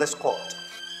process in this court.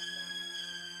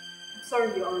 I'm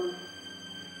sorry, Your Honor.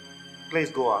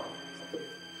 Please go on.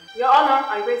 Your Honor,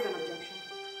 I raise an objection.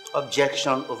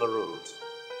 Objection overruled.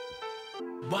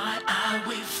 Why are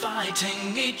we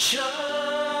fighting each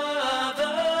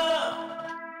other?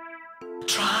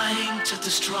 Trying to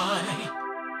destroy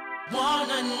one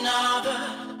another.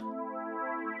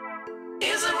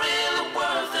 Is it really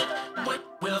worth it what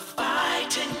we're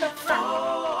fighting for?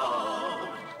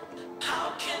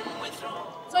 How can we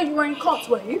throw? So you were in court,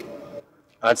 were you?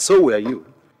 And so were you.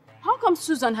 How come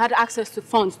Susan had access to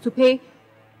funds to pay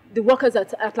the workers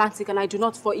at Atlantic and I do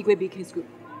not for Igwebuike's group?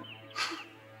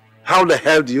 How the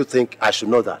hell do you think I should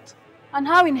know that? And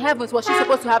how in heavens was she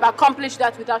supposed to have accomplished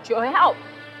that without your help?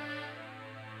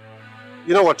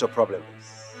 You know what your problem is?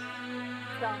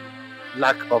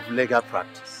 Lack of legal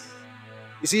practice.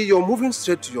 You see, you're moving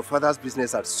straight to your father's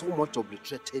business and so much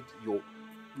obliterated your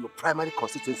primary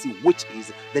constituency, which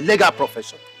is the legal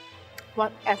profession.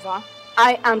 Whatever.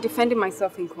 I am defending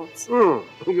myself in court.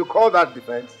 You call that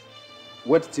defense?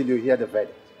 Wait till you hear the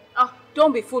verdict.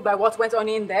 Don't be fooled by what went on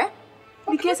in there.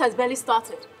 The case has barely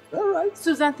started. All right.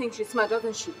 Susan thinks she's smart,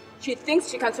 doesn't she? She thinks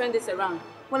she can turn this around.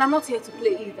 Well, I'm not here to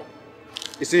play either.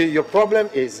 You see, your problem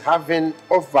is having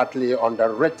overtly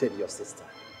underrated your sister.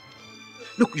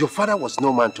 Look, your father was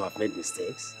no man to have made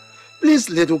mistakes. Please,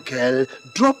 little girl,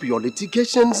 drop your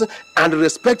litigations and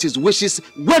respect his wishes.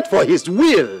 Wait for his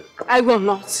will. I will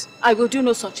not. I will do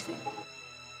no such thing.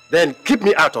 Then keep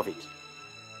me out of it.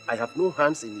 I have no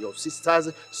hands in your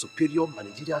sister's superior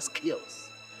managerial skills.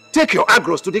 Take your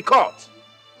agros to the court.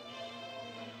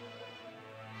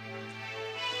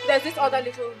 There's this other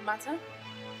little matter.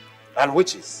 And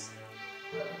which is?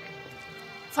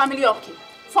 Family upkeep.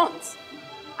 Funds.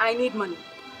 I need money.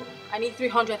 I need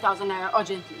 300,000 naira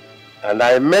urgently. And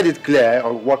I made it clear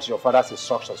on what your father's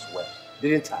instructions were,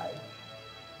 didn't I?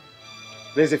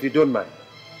 Please, if you don't mind.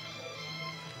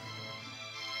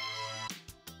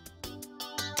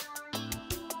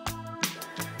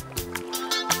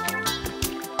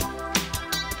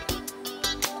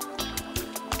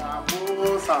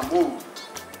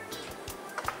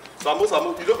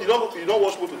 Samu, you don't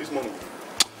wash motor this morning.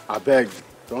 I beg,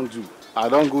 don't do. I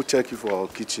don't go check you for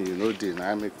kitchen, you know, day.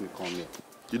 Now make me come here.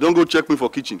 You don't go check me for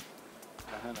kitchen.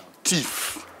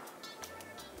 Thief.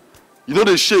 You know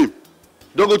the shame.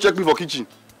 Don't go check me for kitchen.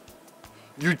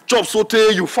 You chop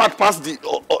saute, you fat past the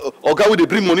guy where they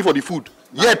bring money for the food.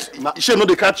 Yet, shame no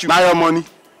they catch you. Now your money.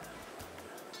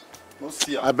 No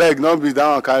see. I beg, not be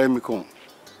down and carry me come.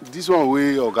 This one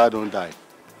way Oga don't die.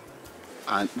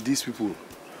 And these people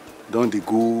don't they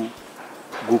go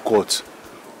court.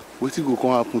 What will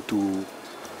come happen to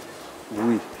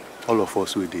we, all of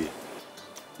us we there?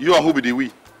 You and who be the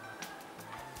we?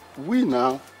 We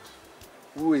now,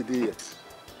 who we there?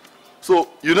 So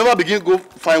you never begin go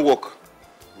find work.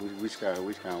 Which kind of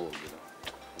work?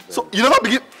 So you never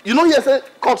begin. You know here say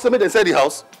court say me they sell the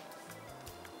house.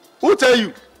 Who tell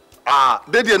you?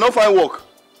 They did not find work.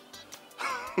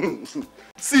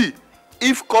 See,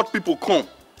 if court people come,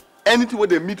 anything where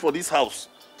they meet for this house,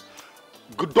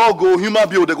 dog or human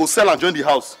being, they go sell and join the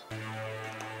house.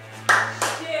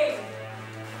 Shame.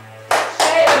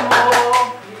 Shame,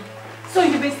 oh. So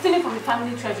you've been stealing from the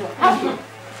family treasure, have you?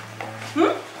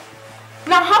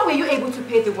 Now, how were you able to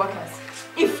pay the workers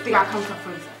if they are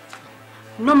counterfeit?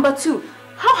 Number 2,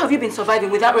 how have you been surviving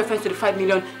without reference to the 5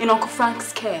 million in Uncle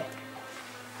Frank's care?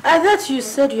 I thought you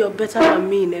said you're better than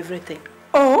me in everything.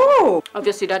 Oh!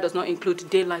 Obviously, that does not include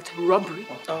daylight robbery.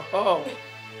 Oh.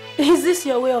 Is this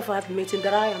your way of admitting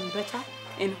that I am better?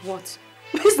 In what?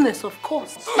 Business, of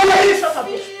course.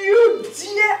 If you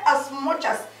dare as much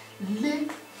as lay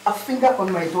a finger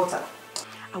on my daughter,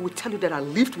 I will tell you that I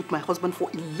lived with my husband for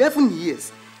 11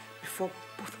 years before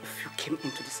both of you came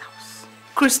into this house.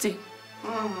 Christy,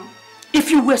 if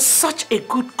you were such a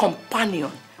good companion,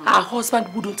 our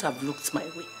husband wouldn't have looked my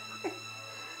way.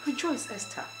 Rejoice,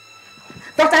 Esther,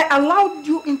 that I allowed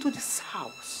you into this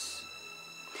house.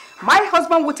 My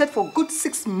husband waited for a good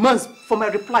 6 months for my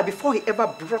reply before he ever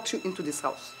brought you into this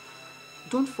house.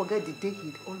 Don't forget the day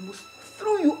he almost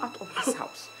threw you out of this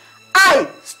house. I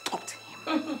stopped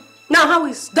him. Now, how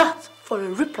is that for a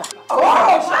reply? What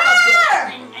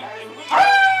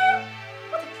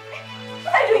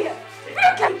are you doing here?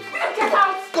 Get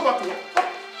out! Come back to work.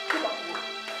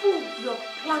 Your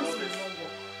plans will not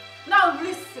work. Now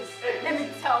listen, let me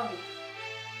tell you.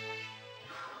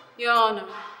 Your Honor,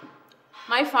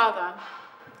 my father,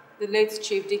 the late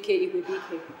Chief D.K.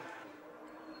 Igwebuike,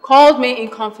 called me in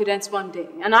confidence one day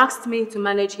and asked me to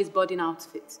manage his boarding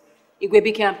outfit,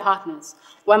 Igwebuike and Partners,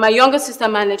 while my younger sister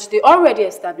managed the already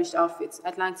established outfit,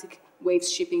 Atlantic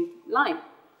Waves Shipping Line.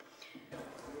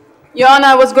 Your Honor,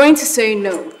 I was going to say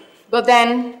no, but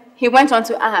then he went on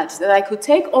to add that I could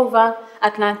take over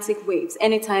Atlantic Waves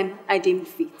anytime I deemed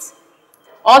fit.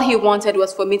 All he wanted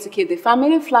was for me to keep the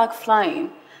family flag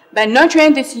flying by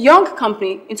nurturing this young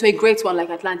company into a great one like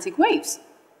Atlantic Waves.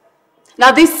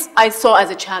 Now this I saw as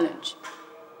a challenge.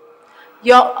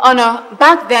 Your Honor,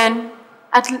 back then,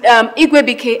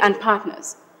 Igwebuike and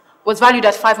Partners was valued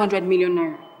at 500 million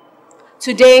naira.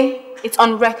 Today, it's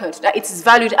on record that it is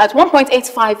valued at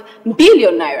 1.85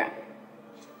 billion naira.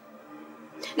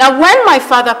 Now, when my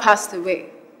father passed away,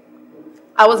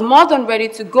 I was more than ready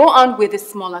to go on with the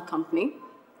smaller company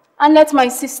and let my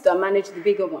sister manage the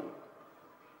bigger one.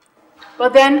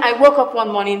 But then I woke up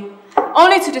one morning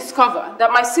only to discover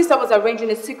that my sister was arranging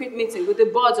a secret meeting with the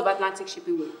boards of Atlantic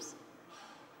Shipping Waves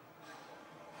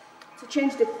to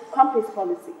change the company's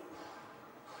policy.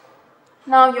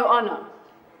 Now, Your Honor,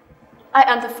 I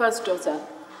am the first daughter.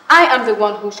 I am the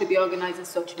one who should be organizing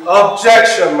such meetings.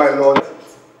 Objection, my lord.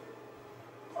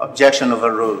 Objection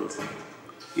overruled.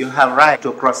 You have right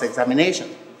to cross-examination.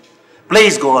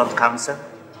 Please go on, counsel.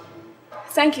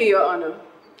 Thank you, Your Honor.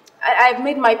 I've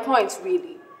made my point,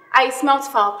 really. I smelt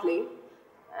foul play.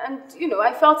 And, you know,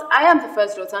 I felt I am the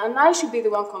first daughter and I should be the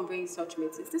one conveying such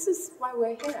meetings. This is why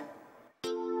we're here.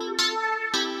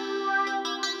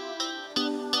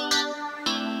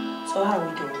 So how are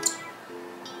we doing?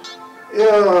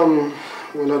 Yeah,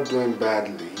 we're not doing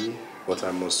badly. But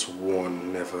I must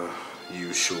warn, never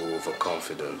you show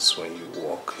overconfidence when you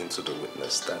walk into the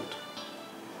witness stand.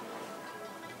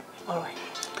 All right.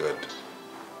 Good.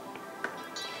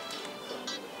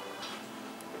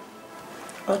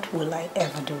 What will I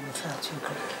ever do without you,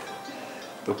 Greg?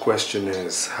 The question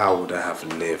is, how would I have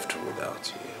lived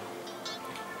without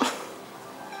you?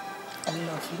 I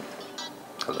love you.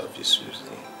 I love you,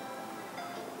 Suzzy.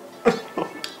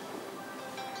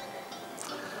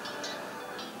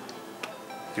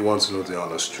 You want to know the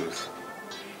honest truth?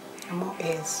 I'm all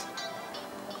ears.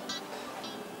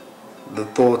 The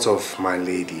thought of my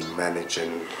lady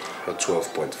managing a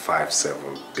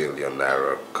 12.57 billion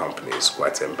naira company is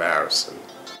quite embarrassing.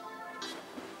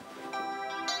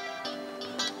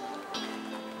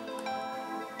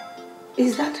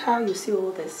 Is that how you see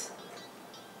all this?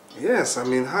 Yes, I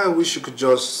mean, I wish you could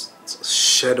just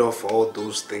shed off all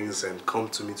those things and come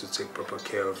to me to take proper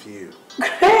care of you.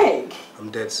 Greg!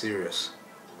 I'm dead serious.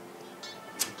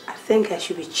 I think I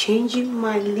should be changing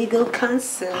my legal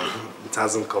counsel. It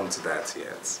hasn't come to that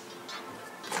yet.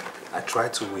 I try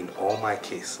to win all my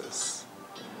cases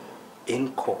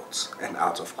in court and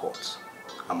out of court.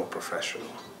 I'm a professional.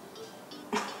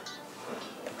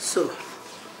 So,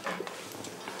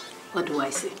 what do I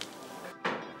say?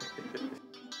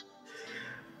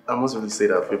 I must really say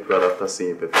that I feel proud after seeing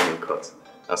you perform in court.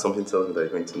 And something tells me that you're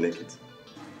going to make it.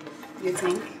 You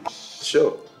think?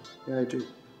 Sure. Yeah, I do.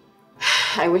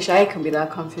 I wish I could be that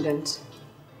confident.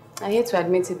 I hate to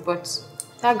admit it, but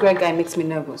that Greg guy makes me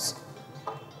nervous.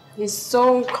 He's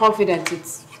so confident,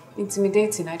 it's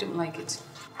intimidating. I don't like it.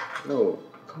 No,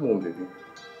 come on, baby.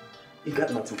 You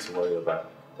got nothing to worry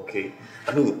about, okay?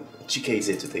 I mean, Chike is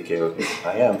here to take care of you.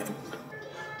 I am.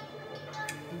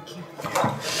 Thank you.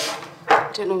 I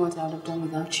don't know what I would have done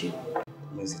without you.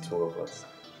 Means the two of us.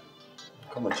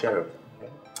 Come on, cheer up.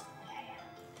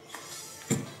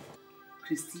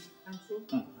 Christy,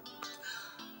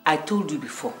 I told you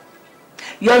before,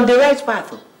 you're on the right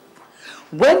path.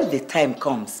 When the time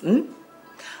comes,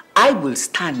 I will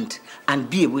stand and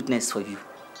be a witness for you.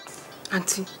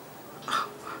 Auntie,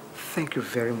 thank you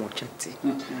very much, Auntie.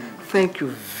 Thank you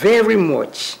very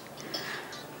much.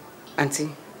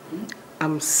 Auntie,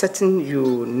 I'm certain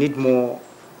you need more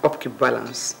upkeep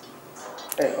balance.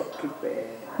 Upkeep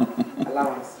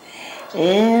allowance.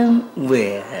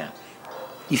 Well,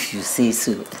 if you say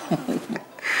so.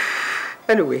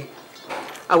 Anyway,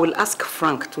 I will ask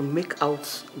Frank to make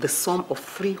out the sum of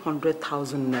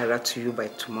 300,000 naira to you by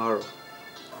tomorrow.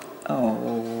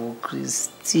 Oh,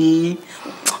 Christy,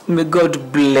 may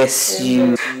God bless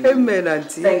you. Amen,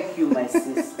 Auntie. Thank you, my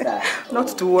sister.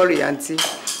 Not to worry, Auntie.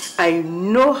 I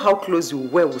know how close you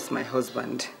were with my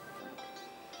husband.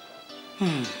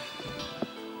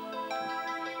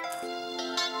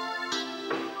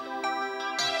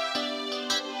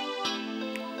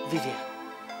 Vivian,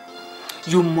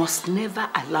 you must never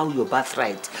allow your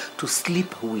birthright to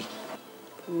slip away.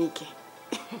 Mike.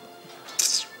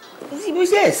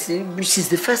 Yes, she's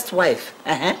the first wife.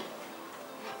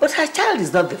 But her child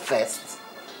is not the first.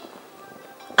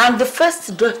 And the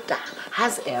first daughter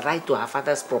has a right to her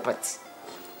father's property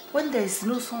when there is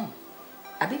no son.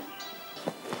 Abi?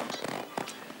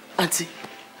 Auntie,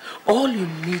 all you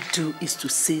need to do is to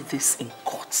say this in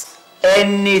court.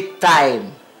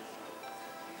 Anytime.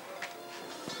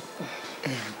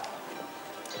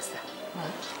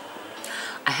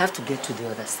 I have to get to the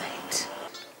other side.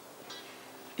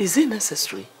 Is it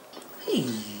necessary? Hey,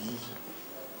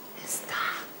 Esther,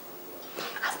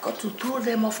 I've got to throw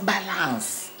them off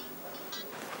balance.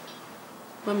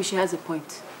 Mommy, she has a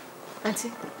point.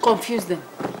 Auntie, confuse them.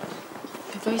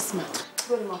 Be very smart.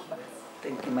 Throw them off balance.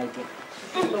 Thank you, my dear.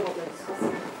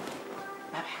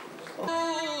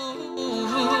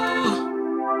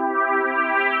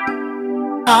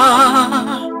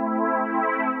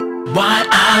 Why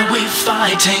are we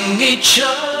fighting each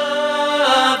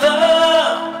other?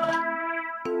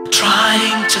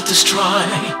 Trying to destroy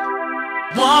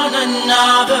one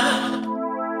another.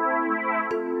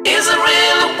 Is it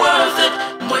really worth it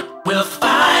what we're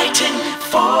fighting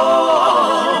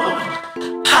for?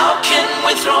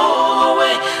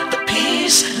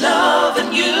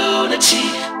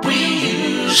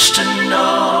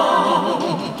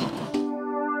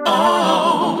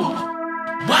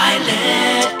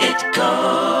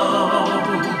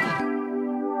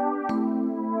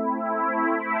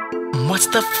 What's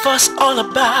the fuss all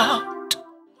about?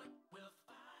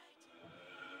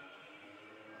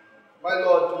 My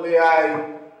lord, may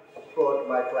I prod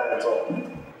my client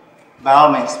on? By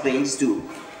all means, please do.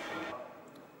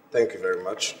 Thank you very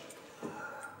much.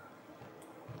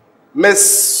 Miss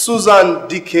Susan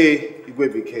D.K.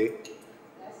 Igwebuike.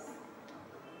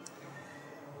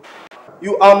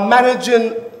 You are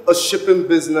managing a shipping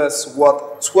business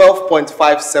worth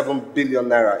 12.57 billion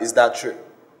naira. Is that true?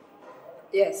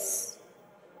 Yes.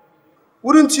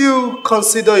 Wouldn't you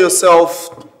consider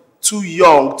yourself too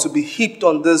young to be heaped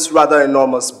on this rather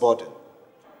enormous burden?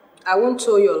 I won't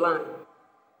toe your line.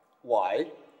 Why?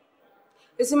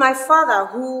 You see, my father,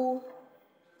 who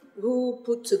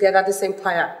put together this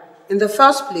empire in the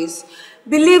first place,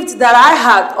 believed that I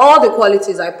had all the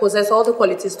qualities, I possess all the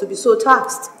qualities to be so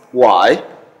taxed. Why?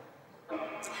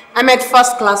 I made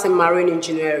first class in marine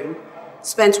engineering,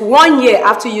 spent 1 year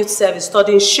after youth service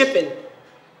studying shipping,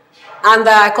 and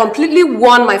I completely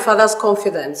won my father's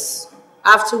confidence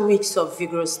after weeks of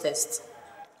vigorous tests.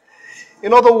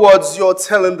 In other words, you're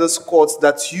telling this court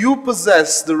that you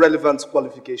possess the relevant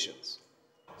qualifications.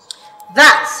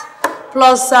 That,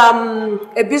 plus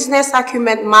a business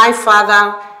acumen my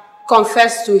father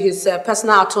confessed to his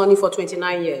personal attorney for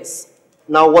 29 years.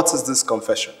 Now, what is this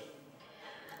confession?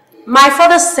 My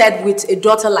father said with a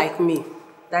daughter like me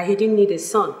that he didn't need a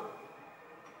son.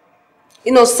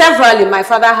 You know, severally, my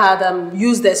father had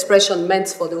used the expression meant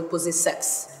for the opposite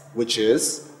sex. Which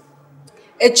is?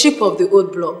 A chip of the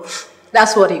old block.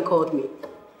 That's what he called me.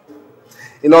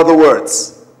 In other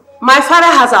words? My father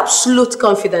has absolute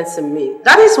confidence in me.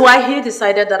 That is why he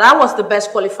decided that I was the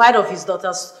best qualified of his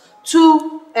daughters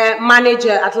to manage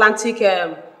Atlantic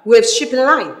Waves shipping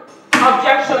line.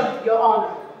 Objection, Your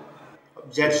Honor.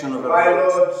 Objection, My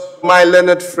lord. My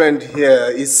learned friend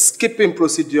here is skipping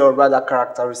procedure rather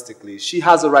characteristically. She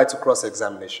has a right to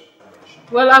cross-examination.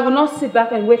 Well, I will not sit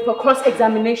back and wait for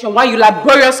cross-examination while you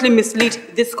laboriously mislead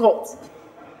this court.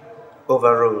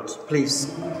 Overruled.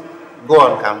 Please, go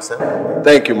on, counsel.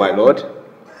 Thank you, my lord.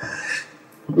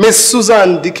 Miss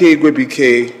Susan D.K.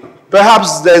 Igwebuike,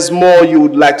 perhaps there's more you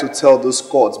would like to tell those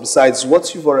courts besides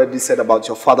what you've already said about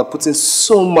your father putting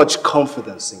so much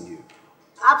confidence in you.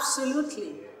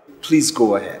 Absolutely. Please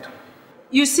go ahead.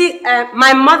 You see,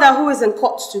 my mother, who is in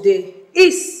court today,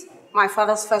 is my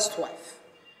father's first wife.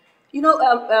 You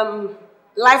know,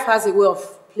 life has a way of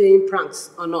playing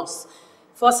pranks on us,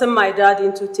 forcing my dad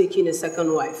into taking a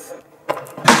second wife.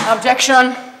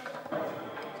 Objection.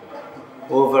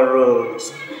 Overruled.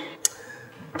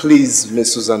 Please,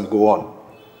 Miss Susan, go on.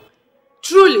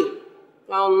 Truly,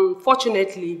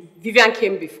 fortunately, Vivian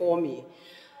came before me.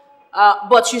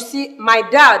 But you see, my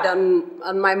dad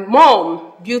and my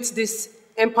mom built this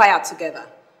empire together.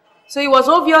 So it was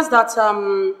obvious that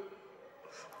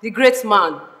the great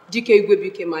man, D.K.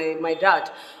 Igwebuike, my dad,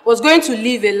 was going to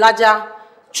leave a larger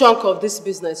chunk of this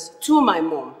business to my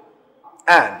mom.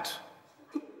 And?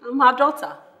 I'm her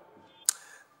daughter.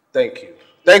 Thank you.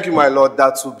 Thank you, my lord.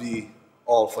 That will be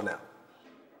all for now.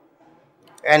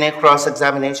 Any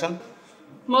cross-examination?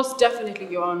 Most definitely,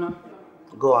 Your Honor.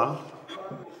 Go on.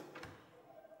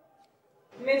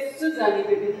 Miss Susan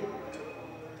Igwebuike.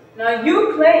 Now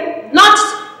you claim. Not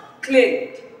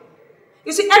claimed.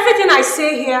 You see, everything I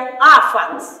say here are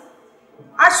facts.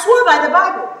 I swear by the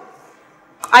Bible.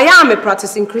 I am a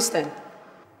practicing Christian.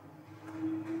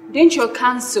 Didn't your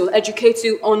counsel educate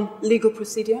you on legal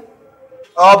procedure?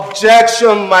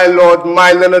 Objection, my lord.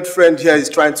 My learned friend here is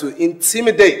trying to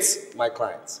intimidate my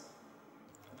clients.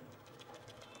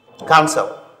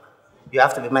 Counsel, you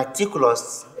have to be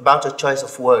meticulous about your choice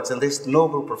of words in this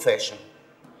noble profession.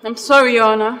 I'm sorry, Your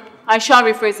Honor. I shall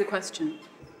rephrase the question.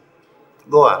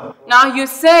 Go on. Now you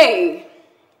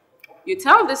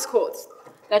tell this court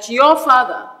that your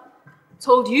father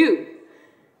told you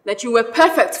that you were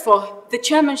perfect for the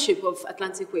chairmanship of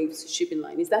Atlantic Waves shipping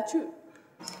line. Is that true?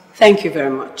 Thank you very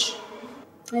much.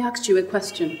 I asked you a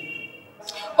question.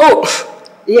 Oh,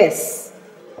 yes.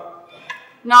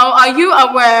 Now, are you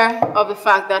aware of the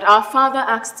fact that our father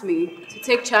asked me to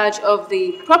take charge of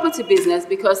the property business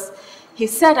because he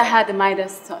said I had the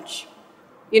Midas touch?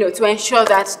 You know, to ensure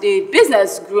that the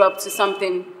business grew up to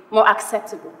something more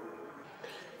acceptable.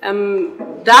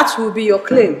 That will be your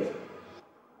claim.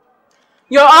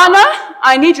 Your Honor,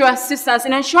 I need your assistance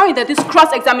in ensuring that this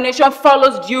cross-examination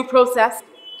follows due process.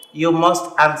 You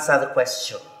must answer the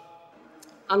question.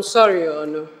 I'm sorry, Your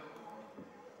Honor.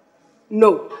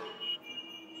 No.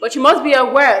 But you must be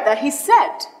aware that he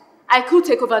said I could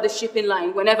take over the shipping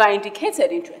line whenever I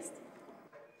indicated interest.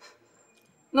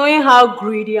 Knowing how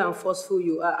greedy and forceful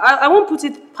you are, I won't put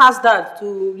it past that to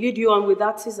lead you on with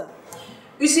that teaser.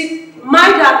 You see, my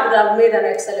dad would have made an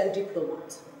excellent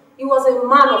diplomat. He was a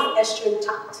man of extreme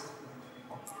tact.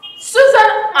 Susan,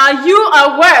 are you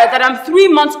aware that I'm 3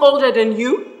 months older than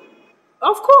you?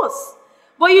 Of course.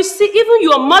 But you see, even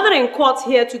your mother in court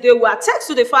here today will attest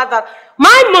to the fact that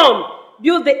my mom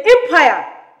built the empire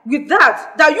with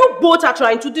that you both are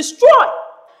trying to destroy.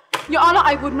 Your Honor,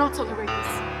 I would not tolerate this.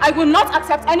 I will not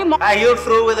accept any more. Are you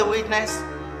through with the witness?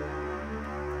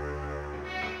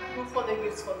 No further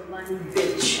use for the man,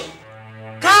 verge.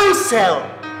 Counsel!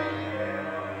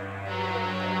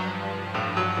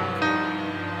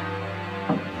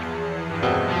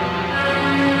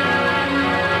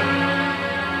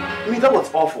 I mean, that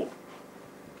was awful.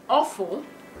 Awful?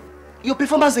 Your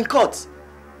performance in court.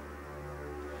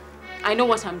 I know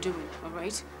what I'm doing,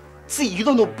 alright? See, you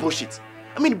don't know bullshit.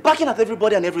 I mean, backing at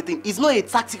everybody and everything is not a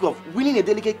tactic of winning a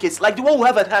delicate case like the one we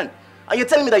have at hand. And you're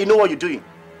telling me that you know what you're doing.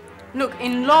 Look,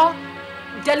 in law,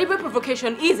 deliberate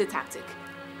provocation is a tactic.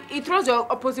 It throws your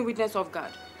opposing witness off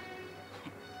guard.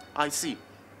 I see.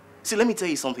 See, let me tell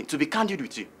you something. To be candid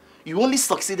with you, you only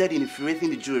succeeded in infuriating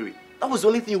the jury. That was the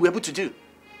only thing you were able to do.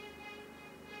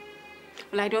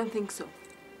 Well, I don't think so.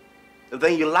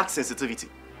 Then you lack sensitivity.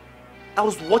 I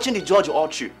was watching the judge all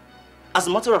through. As a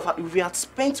matter of fact, if we had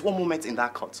spent one moment in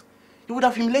that court, he would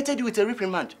have humiliated you with a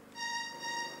reprimand.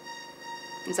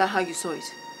 Is that how you saw it?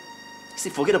 See,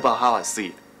 forget about how I see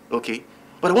it, okay?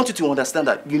 But I want you to understand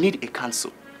that you need a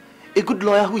counsel. A good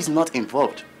lawyer who is not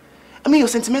involved. I mean, your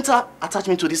sentimental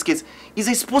attachment to this case is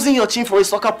exposing your chin for a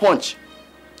sucker punch.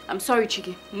 I'm sorry,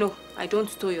 Chigi. No, I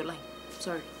don't toe your line.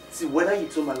 Sorry. See, whether you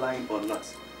toe my line or not,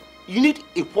 you need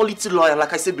a quality lawyer,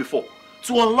 like I said before,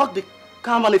 to unlock the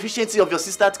calm and efficiency of your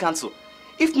sister's counsel.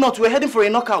 If not, we're heading for a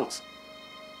knockout.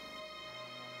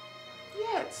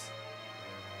 Yes.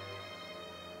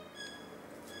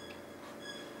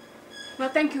 Well,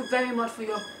 thank you very much for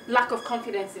your lack of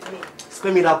confidence in me.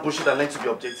 Spare me that bullshit and learn to be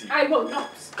objective. I will not.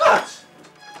 God!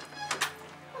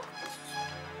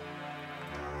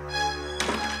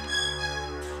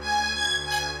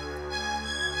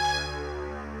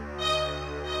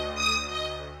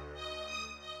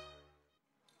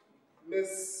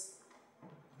 Miss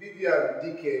Vivian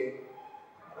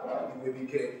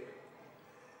Igwebuike,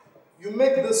 you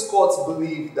make this court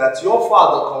believe that your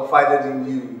father confided in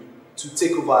you to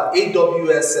take over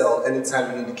AWSL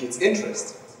anytime you indicate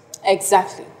interest.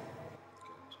 Exactly.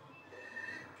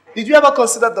 Did you ever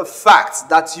consider the fact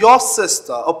that your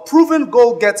sister, a proven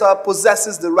goal-getter,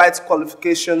 possesses the right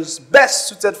qualifications best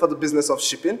suited for the business of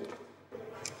shipping?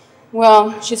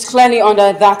 Well, she's clearly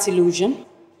under that illusion.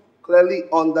 Clearly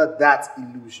under that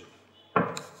illusion.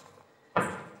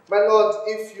 My lord,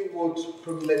 if you would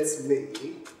permit me,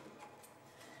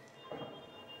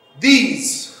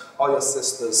 these are your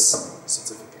sister's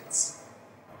certificates.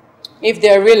 If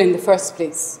they're real in the first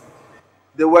place.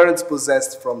 They weren't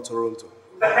possessed from Toronto.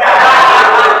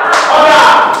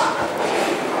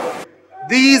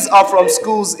 These are from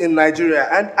schools in Nigeria,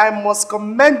 and I must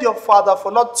commend your father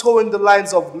for not towing the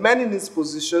lines of men in his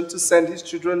position to send his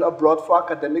children abroad for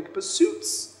academic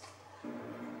pursuits.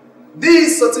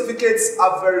 These certificates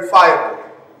are verifiable,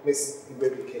 Miss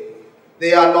Igwebuike.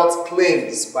 They are not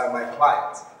claims by my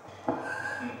client.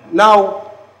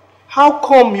 Now, how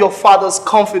come your father's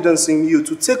confidence in you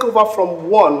to take over from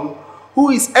one who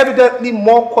is evidently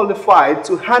more qualified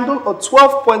to handle a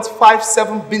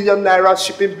 12.57 billion naira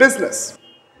shipping business?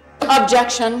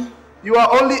 Objection. You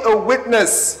are only a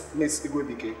witness, Miss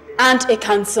Igwebuike. And a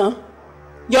counsel.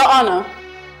 Your Honor,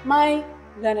 my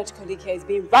learned colleague here is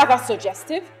being rather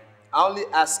suggestive. I only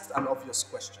asked an obvious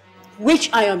question. Which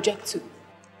I object to.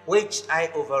 Which I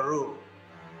overrule.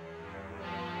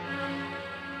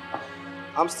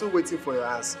 I'm still waiting for your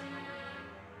answer.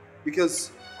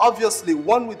 Because obviously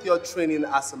one with your training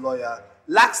as a lawyer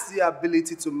lacks the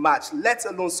ability to match, let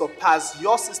alone surpass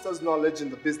your sister's knowledge in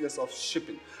the business of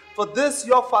shipping. For this,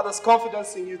 your father's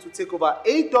confidence in you to take over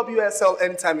AWSL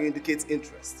anytime you indicate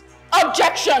interest.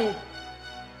 Objection!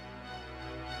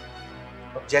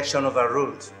 Objection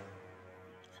overruled.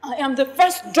 I am the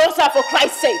first daughter, for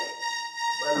Christ's sake.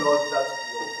 My lord, that's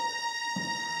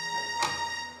no.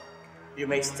 You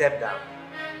may step down.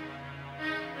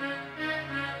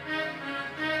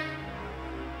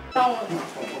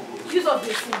 Use of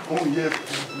this. Come here,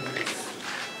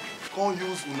 come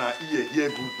use una ear hear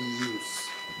good news.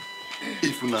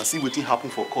 If una see wetin happen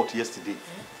for court yesterday,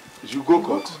 you go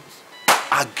court.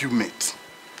 Argument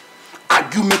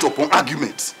upon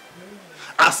argument.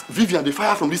 As Vivian they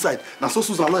fire from this side, now so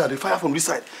Susan lawyer they fire from this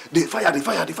side. They fire.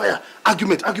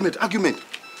 Argument.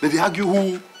 Then they argue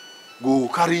who go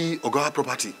carry Oga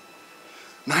property.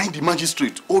 Now the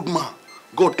magistrate, old man,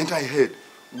 God enter his head.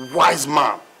 wise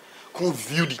man, come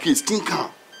view the case, think am.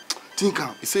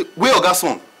 He say, where Oga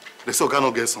son? They say Oga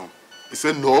no get son. He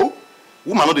said, no,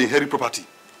 woman not dey inherit property.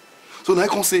 So now I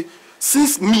can say,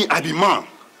 since me I be man,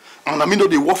 and I mean no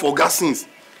dey work for Oga since,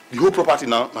 the whole property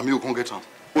now, na me go come get am.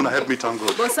 Una help me thank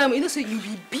God. But Sam, you know say you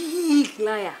be big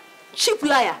liar, cheap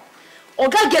liar.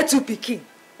 Oga get 2 pikin,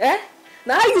 eh?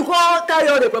 Now how you go carry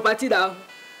all the property down?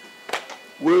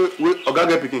 Where Oga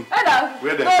get pikin?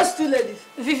 Where them? Those 2 ladies,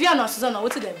 Vivian and Suzzy,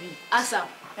 what did they be? Ask them,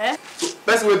 eh? So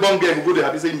person wey born girl go dey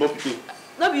happy say him born pikin.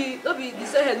 No be the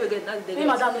same head we get that day.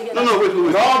 No, wait.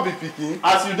 No be pikin.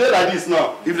 As you dey like this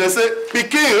now, if they say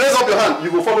pikin, raise up your hand,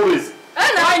 you go follow raise.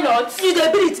 Why not? You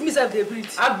dey breathe, me self dey breathe.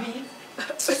 Abi,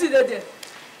 see that there.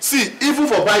 See, even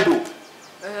for Bible,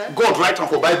 God write am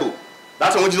for Bible.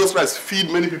 That's when Jesus Christ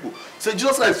feed many people. Say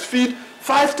Jesus Christ feed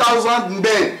 5,000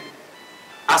 men.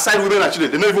 Aside women and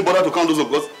children, they don't even bother to count those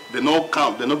because they no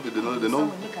count, they no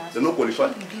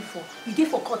qualify. You did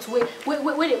for court where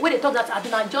they talk that I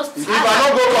did just. If I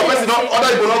don't go to a person, other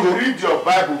people don't go read your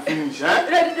Bible finish,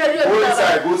 eh? Go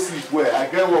inside, go sleep where I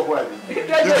get work where I do. You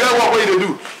get work where you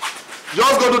do.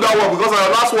 Just go do that work because our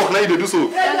last work now you do so.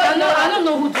 I don't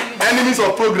know who do you. Enemies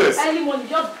of progress. Early morning,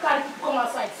 just carry come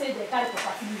outside, say they carry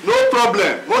property. No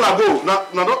problem. Wanna go?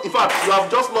 Now, in fact, you have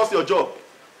just lost your job.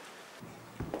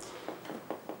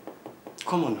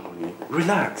 Come on, honey.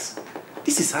 Relax.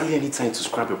 This is hardly any time to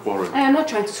scrap a quarrel. I am not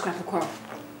trying to scrap a quarrel.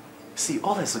 See,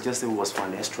 all I suggested was for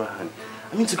an extra hand.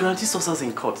 I mean, to guarantee success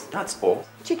in court. That's all.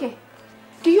 Chike,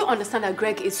 do you understand that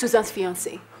Greg is Susan's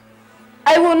fiancé?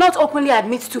 I will not openly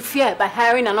admit to fear by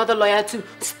hiring another lawyer to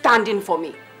stand in for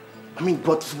me. I mean,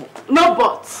 but... No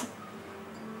buts.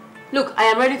 Look, I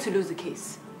am ready to lose the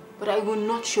case. But I will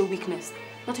not show weakness.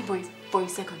 Not even for a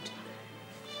second.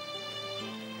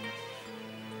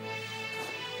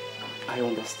 I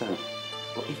understand.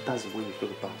 But if that's the way you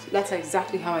feel about it... That's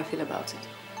exactly how I feel about it.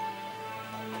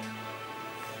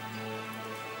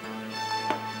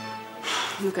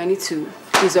 Look, I need to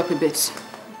ease up a bit.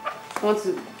 I want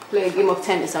to play a game of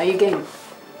tennis. Are you game?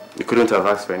 You couldn't have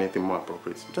asked for anything more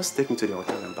appropriate. Just take me to the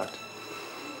hotel and back.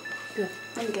 Good.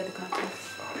 Let me get the car.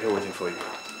 I'm here waiting for you.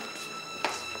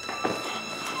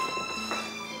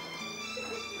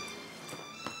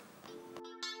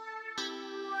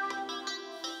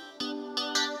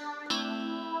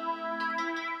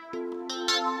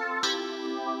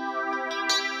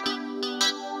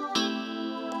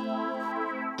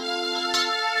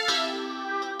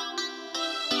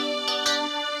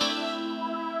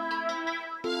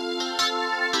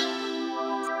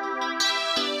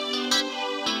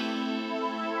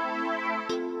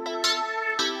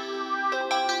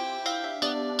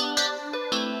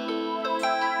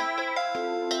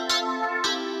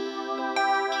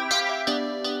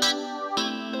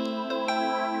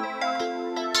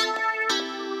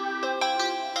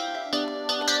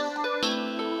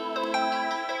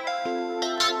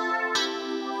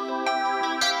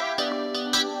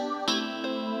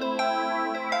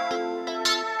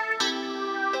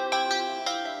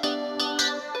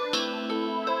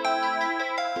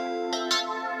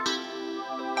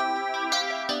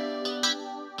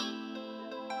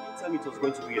 It was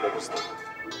going to be a double stuff.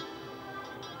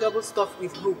 Double stuff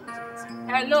with who?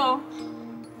 Hello?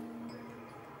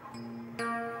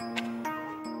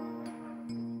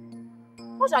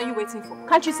 What are you waiting for?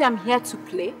 Can't you say I'm here to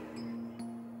play?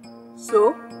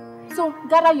 So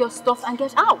gather your stuff and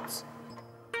get out.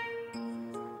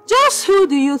 Just who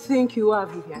do you think you are,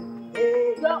 Vivian?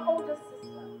 Your older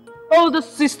sister. Older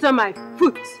sister, my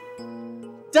foot.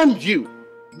 Damn you!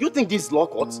 You think this is law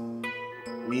court?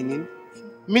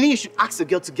 Meaning you should ask a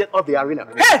girl to get off the arena.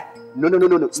 Hey! No.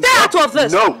 Stay out of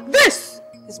this! No! This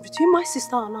is between my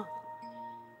sister and I.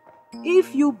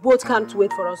 If you both can't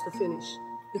wait for us to finish,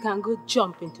 you can go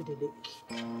jump into the lake.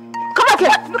 Come back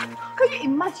here! Look, can you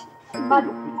imagine? What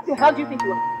the hell do you think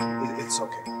you are? It's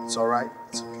okay. It's alright.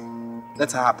 It's okay.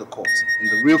 Let her have the court. In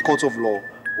the real court of law,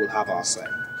 we'll have our say.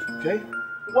 Okay?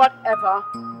 Whatever.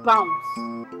 Bounce.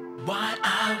 Why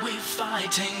are we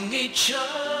fighting each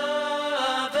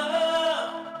other?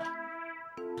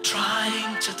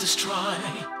 Trying to destroy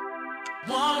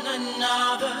one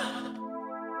another.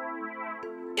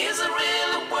 Is it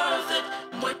really worth it?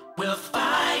 What we're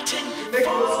fighting for? Make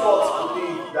those courts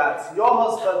believe that your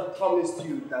husband promised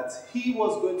you that he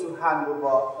was going to hand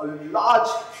over a large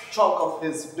chunk of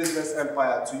his business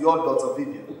empire to your daughter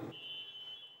Vivian.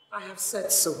 I have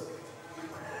said so.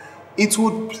 It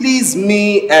would please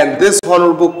me and this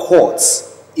honorable court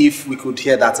if we could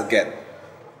hear that again.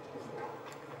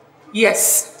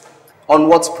 Yes. On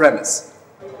what premise?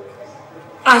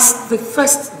 Ask the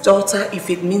first daughter if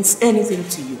it means anything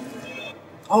to you.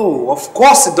 Oh, of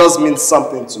course it does mean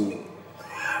something to me.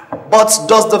 But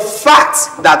does the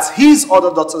fact that his other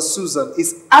daughter Susan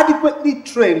is adequately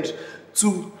trained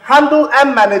to handle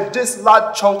and manage this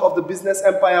large chunk of the business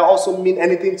empire also mean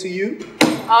anything to you?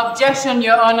 Objection,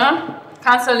 Your Honor.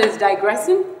 Counsel is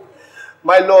digressing.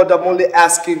 My lord, I'm only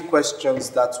asking questions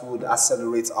that would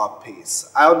accelerate our pace.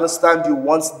 I understand you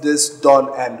want this done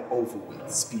and over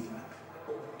with speedily.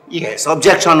 Yes,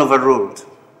 objection overruled.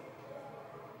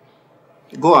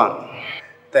 Go on.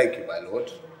 Thank you, my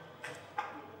lord.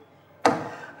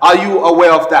 Are you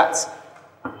aware of that?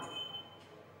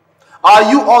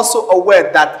 Are you also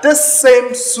aware that this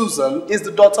same Susan is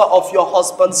the daughter of your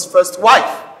husband's first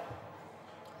wife?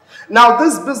 Now,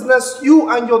 this business you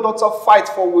and your daughter fight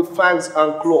for with fangs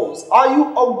and claws, are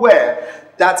you aware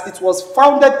that it was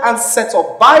founded and set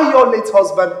up by your late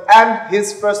husband and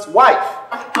his first wife?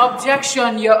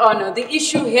 Objection, Your Honor. The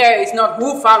issue here is not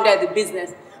who founded the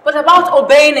business, but about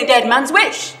obeying a dead man's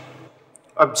wish.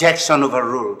 Objection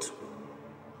overruled.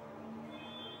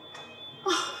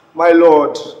 My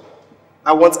lord,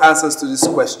 I want answers to these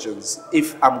questions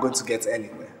if I'm going to get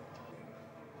anywhere.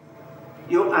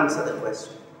 You answer the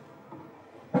question.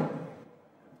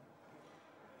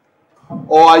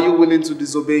 Or are you willing to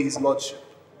disobey his lordship?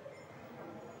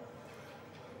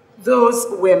 Those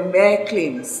were mere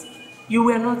claims. You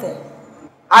were not there.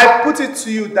 I put it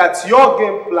to you that your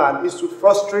game plan is to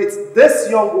frustrate this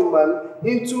young woman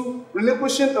into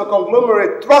relinquishing a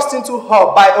conglomerate thrust into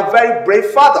her by a very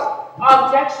brave father.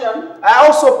 Objection. I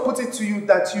also put it to you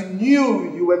that you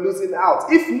knew you were losing out.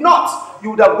 If not, you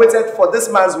would have waited for this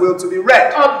man's will to be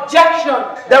read. Objection.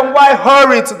 Then why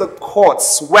hurry to the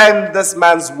courts when this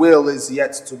man's will is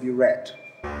yet to be read?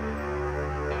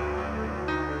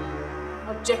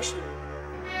 Objection.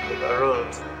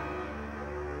 Overruled.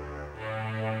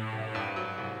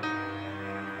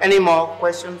 Any more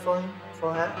questions for him,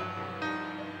 for her?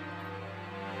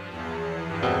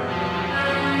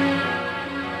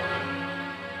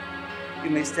 You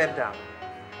may step down.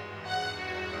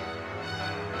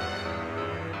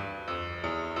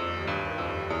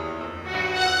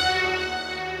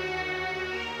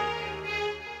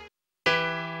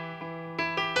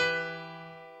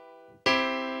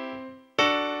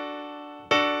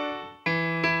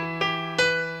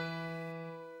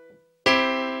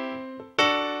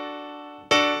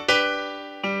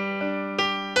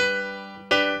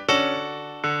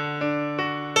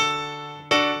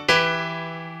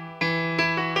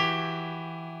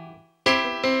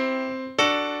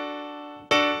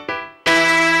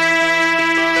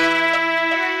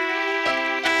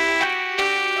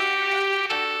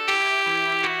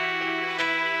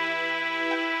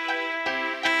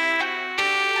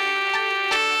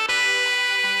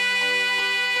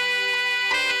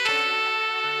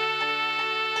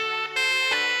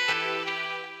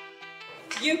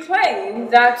 You claim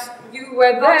that you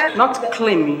were there. Not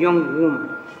claim, young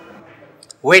woman.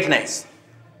 Witness,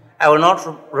 I will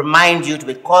not remind you to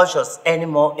be cautious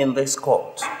anymore in this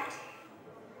court.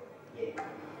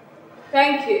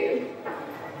 Thank you,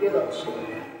 Your Lordship.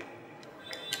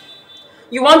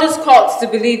 You want this court to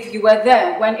believe you were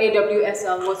there when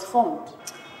AWSL was formed?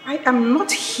 I am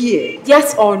not here.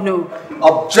 Yes or no?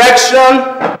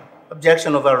 Objection!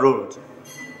 Objection overruled.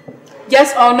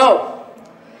 Yes or no?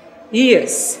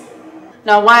 Yes.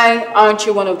 Now, why aren't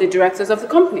you one of the directors of the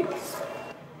company?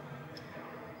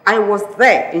 I was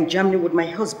there in Germany with my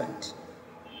husband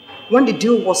when the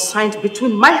deal was signed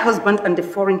between my husband and the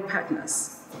foreign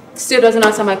partners. Still doesn't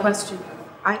answer my question.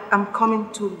 I am coming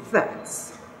to that.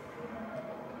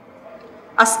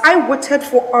 As I waited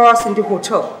for hours in the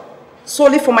hotel,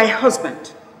 solely for my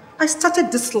husband, I started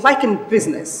disliking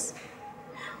business.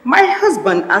 My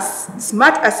husband, as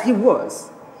smart as he was,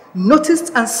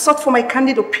 noticed and sought for my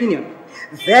candid opinion.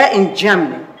 There in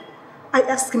Germany, I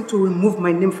asked him to remove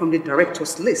my name from the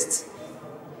director's list.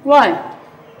 Why?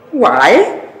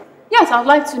 Why? Yes, I'd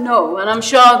like to know, and I'm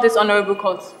sure this honorable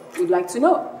court would like to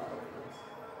know.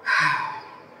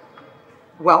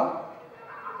 Well,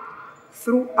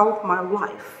 throughout my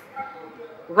life,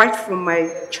 right from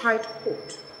my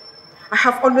childhood, I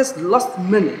have always lost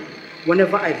money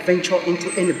whenever I venture into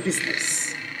any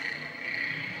business.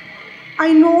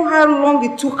 I know how long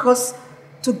it took us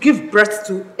to give birth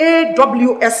to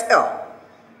AWSL.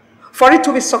 For it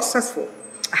to be successful,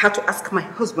 I had to ask my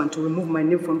husband to remove my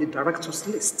name from the director's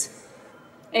list.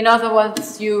 In other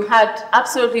words, you had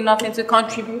absolutely nothing to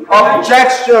contribute?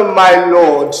 Objection, my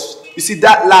lord. You see,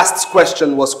 that last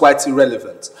question was quite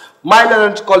irrelevant. My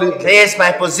learned colleague... It is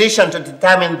my position to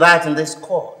determine that in this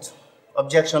court.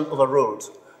 Objection overruled.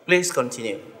 Please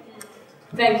continue.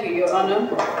 Thank you, Your Honor.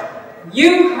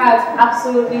 You had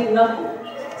absolutely nothing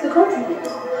To contribute?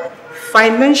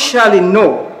 Financially,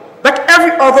 no. But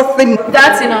every other thing...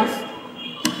 That's enough.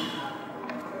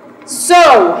 So,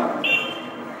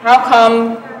 how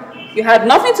come you had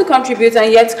nothing to contribute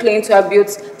and yet claim to have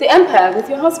built the empire with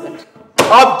your husband?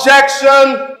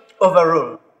 Objection!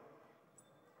 Overruled.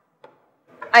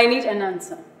 I need an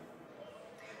answer.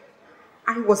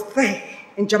 I was there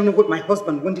in Germany with my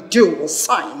husband when the deal was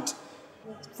signed.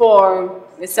 For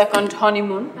a second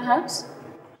honeymoon, perhaps?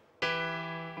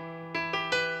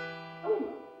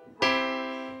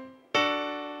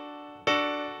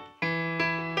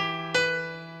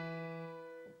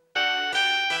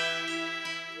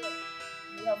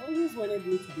 You have always wanted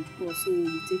me to be poor, so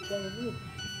you take care of me.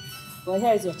 Well,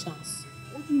 here is your chance.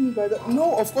 What do you mean by that?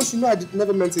 No, of course you know I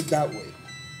never meant it that way.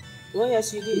 Oh,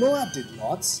 yes, you did. No, I did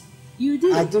not. You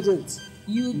did. I didn't.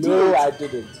 You did. No, I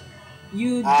didn't.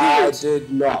 You did. I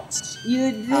did not.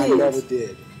 You did. I never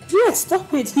did. Yes,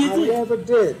 stop it. You did. I never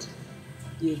did.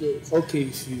 You did. Okay,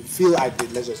 if you feel I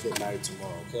did, let's just get married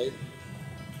tomorrow, okay?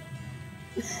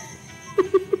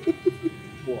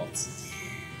 What?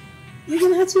 You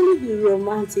can actually be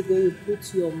romantic when you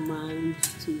put your mind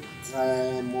to it. I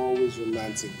am always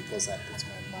romantic because I put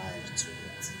my mind to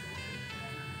it.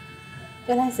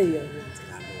 Can I say you're romantic?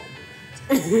 I know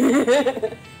I'm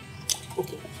romantic.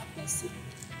 Okay, let's see.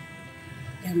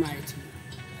 Get married to me.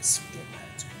 Let's get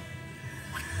married to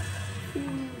me.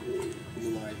 You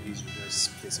know, I usually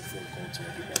just place a phone call to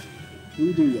everybody.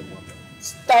 Who do you want?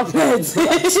 Stop it!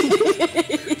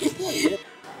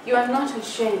 You are not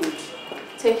ashamed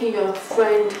taking your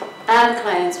friend and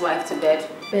client's wife to bed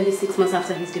barely 6 months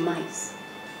after his demise.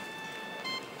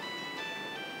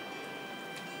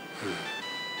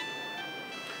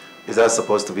 Is that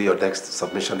supposed to be your next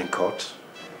submission in court?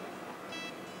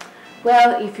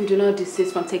 Well, if you do not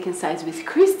desist from taking sides with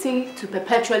Christy to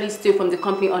perpetually steal from the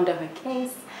company under her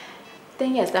case,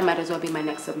 then yes, that might as well be my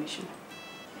next submission.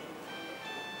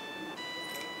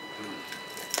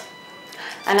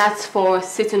 And as for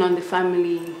sitting on the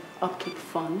family upkeep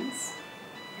funds,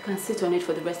 you can sit on it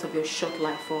for the rest of your short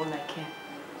life for all I care.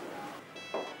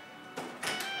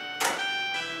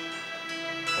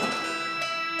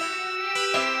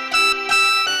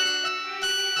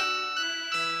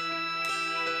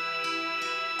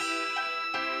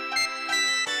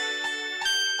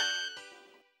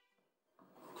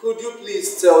 Could you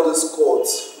please tell this court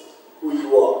who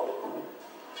you are?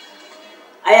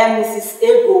 I am Mrs.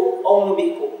 Ego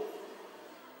Omubiko.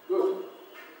 Good.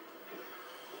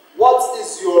 What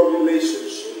is your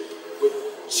relationship with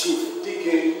Chief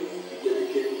Dike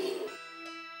Igwebuike?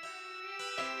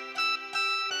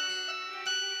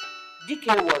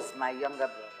 Dike was my younger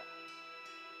brother.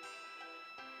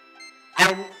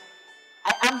 And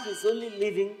I am his only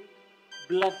living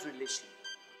blood relation.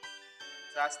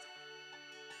 Fantastic.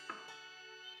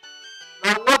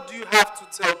 Now, what do you have to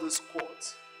tell this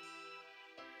court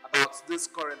about this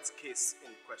current case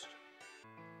in question?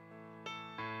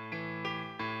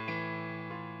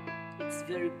 It's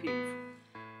very painful.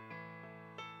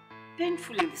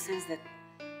 Painful in the sense that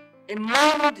a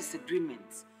minor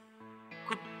disagreement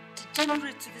could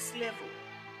degenerate to this level.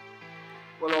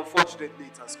 Well, unfortunately,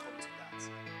 it has come to that.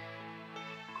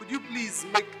 Could you please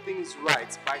make things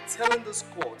right by telling this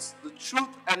court the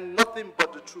truth and nothing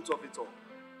but the truth of it all?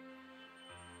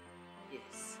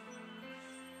 Yes.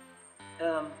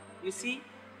 You see,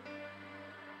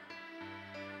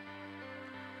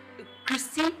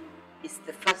 Christy is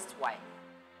the first wife.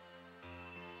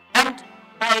 And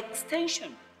by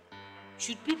extension,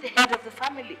 should be the head of the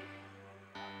family.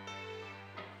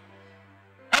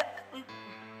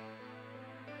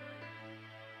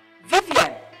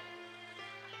 Vivian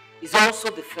is also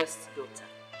the first daughter.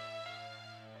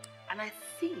 And I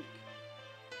think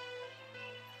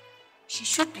she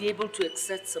should be able to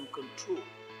exert some control.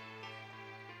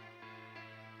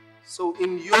 So,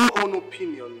 in your own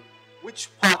opinion, which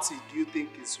party do you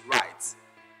think is right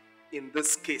in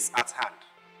this case at hand?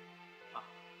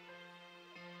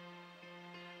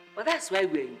 Well, that's why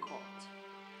we're in court.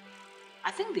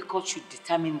 I think the court should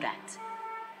determine that.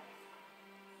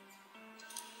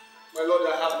 My lord,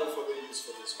 I have no further use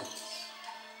for this witness.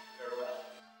 Very well.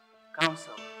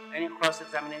 Counsel, any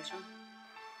cross-examination?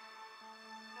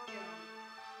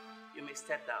 You may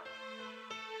step down.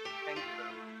 Thank you very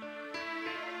much.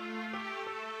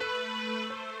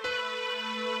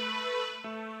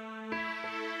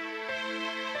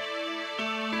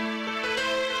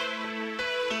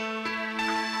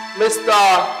 Mr.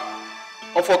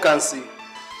 Ofokansi.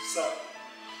 Sir.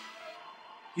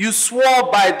 You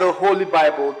swore by the Holy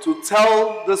Bible to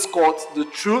tell this court the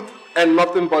truth and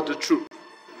nothing but the truth.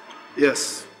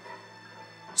 Yes.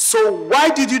 So why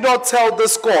did you not tell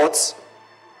this court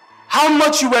how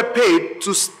much you were paid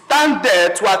to stand there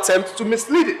to attempt to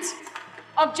mislead it?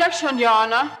 Objection, Your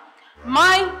Honor.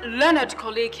 My learned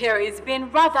colleague here is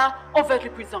being rather overtly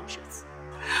presumptuous.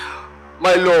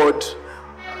 My lord.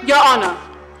 Your Honor,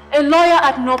 a lawyer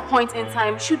at no point in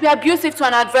time should be abusive to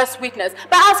an adverse witness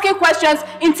by asking questions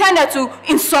intended to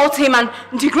insult him and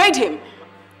degrade him.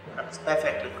 That's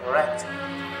perfectly correct.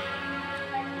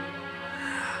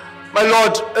 My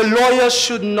lord, a lawyer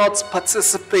should not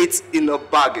participate in a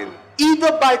bargain,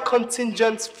 either by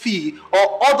contingent fee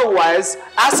or otherwise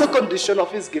as a condition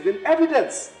of his giving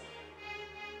evidence.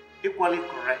 Equally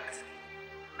correct.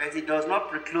 But it does not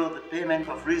preclude the payment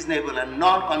of reasonable and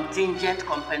non-contingent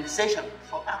compensation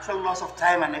for actual loss of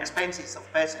time and expenses of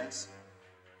persons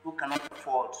who cannot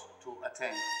afford to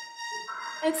attend.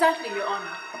 Exactly, Your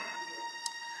Honor.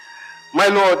 My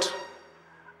lord,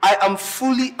 I am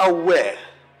fully aware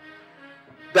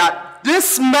that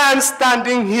this man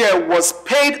standing here was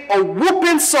paid a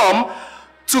whooping sum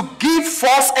to give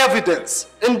false evidence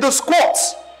in this court.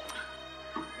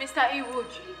 Mr.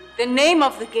 Iwoji, the name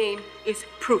of the game is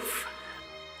proof.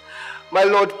 My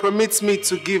lord, permits me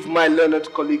to give my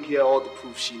learned colleague here all the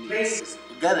proof she needs. Please,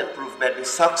 get the proof, but be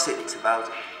succinct about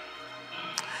it.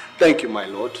 Thank you, my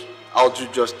lord. I'll do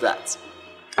just that.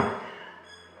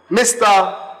 Mr.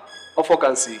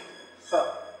 Ofokansi.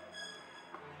 Sir.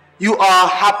 You are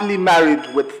happily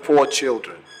married with 4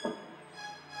 children.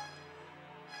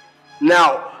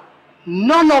 Now,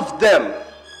 none of them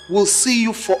will see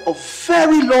you for a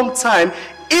very long time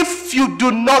if you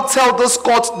do not tell this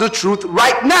court the truth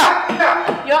right now.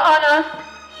 Your Honor,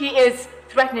 he is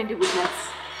threatening the witness.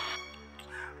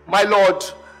 My lord,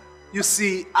 you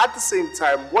see, at the same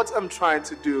time, what I'm trying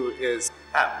to do is...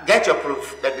 get your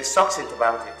proof, but be succinct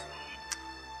about it.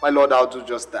 My lord, I'll do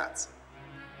just that.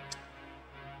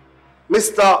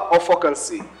 Mr.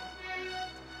 Ofokansi,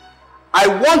 I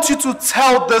want you to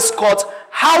tell this court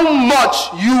how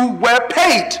much you were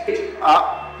paid.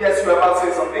 Yes, you were about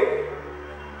to say something?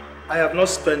 I have not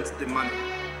spent the money.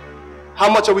 How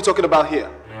much are we talking about here?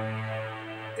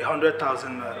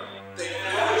 100,000 naira.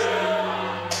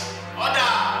 Order!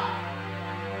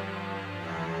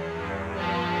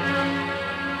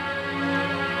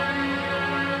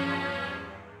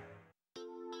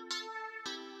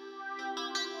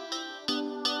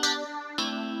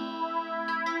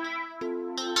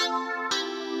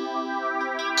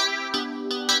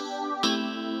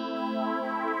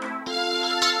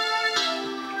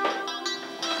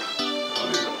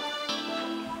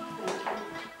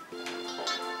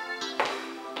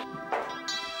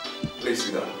 Please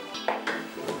sit down.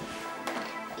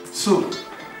 So,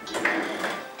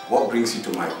 what brings you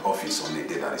to my office on a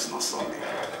day that is not Sunday?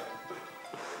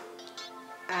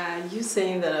 Are you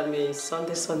saying that I'm a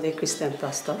Sunday Christian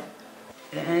pastor?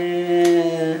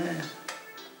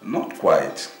 Not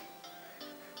quite.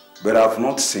 But I've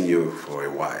not seen you for a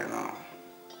while now.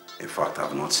 In fact,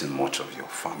 I've not seen much of your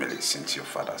family since your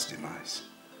father's demise.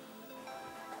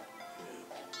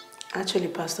 Actually,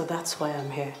 Pastor, that's why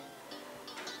I'm here.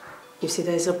 You see,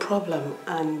 there's a problem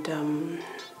and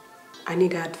I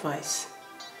need advice.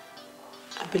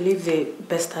 I believe the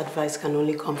best advice can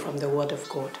only come from the Word of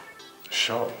God.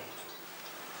 Sure.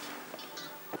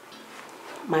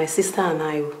 My sister and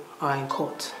I are in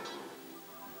court.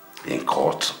 In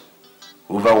court?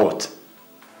 Over what?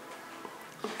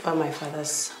 Over my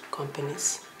father's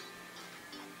companies.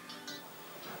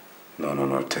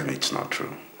 No, tell me it's not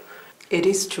true. It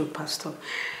is true, Pastor.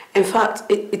 In fact,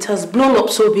 it has blown up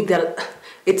so big that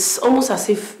it's almost as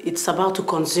if it's about to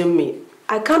consume me.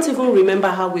 I can't even remember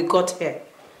how we got here.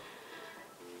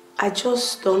 I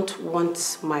just don't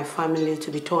want my family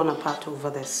to be torn apart over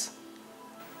this.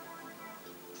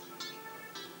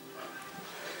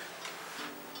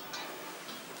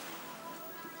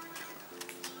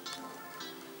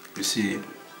 You see,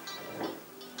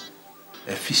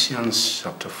 Ephesians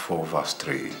chapter 4 verse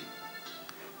 3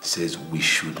 says we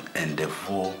should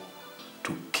endeavor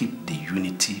to keep the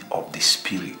unity of the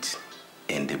Spirit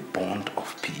in the bond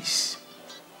of peace.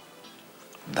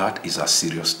 That is a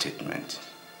serious statement.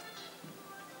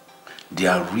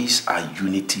 There is a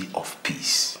unity of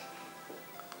peace.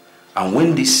 And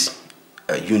when this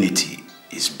unity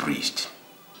is breached,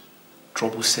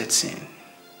 trouble sets in.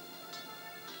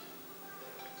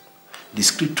 The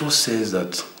scripture says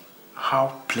that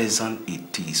how pleasant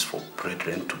it is for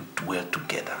brethren to dwell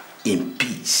together in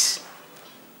peace.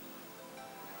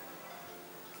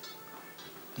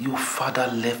 Your father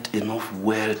left enough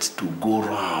wealth to go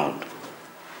round.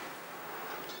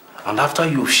 And after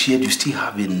you've shared, you still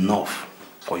have enough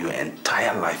for your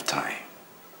entire lifetime.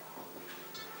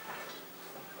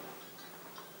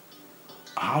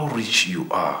 how rich you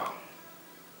are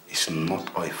is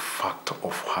not a factor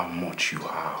of how much you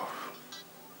have,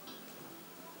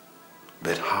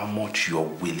 but how much you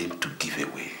are willing to give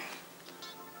away.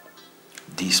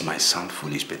 This might sound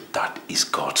foolish, but that is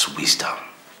God's wisdom.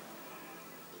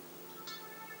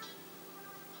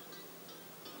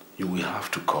 You will have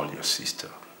to call your sister.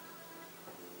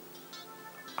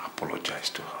 Apologize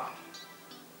to her.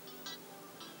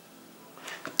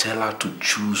 Tell her to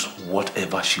choose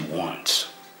whatever she wants,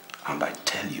 and I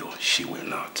tell you, she will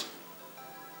not.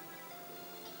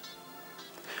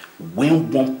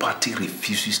 When one party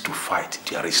refuses to fight,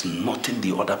 there is nothing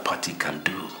the other party can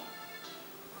do.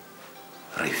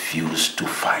 Refuse to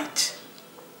fight.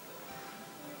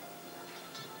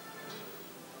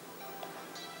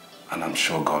 And I'm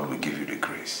sure God will give you the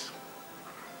grace.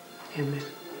 Amen.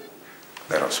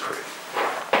 Let us pray.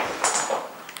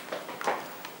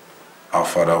 Our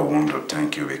Father, we want to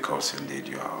thank you because indeed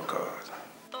you are our God.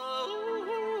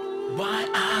 Why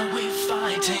are we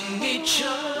fighting each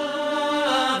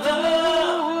other?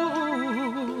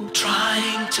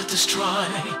 Trying to destroy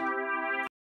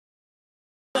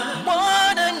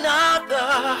one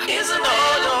another. Isn't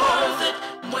it worth it?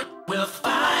 What we're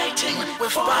fighting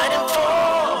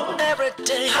for every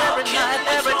day, every night,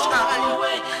 every time.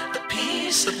 The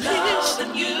peace, love,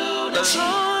 and unity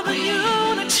we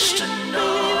used to know.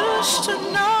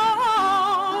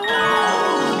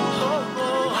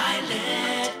 Why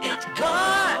let it go?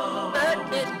 Let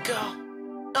it go.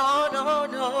 No, no,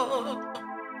 no.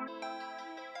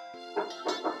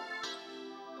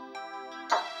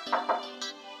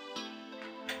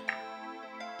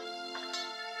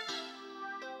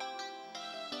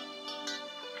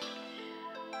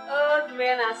 Old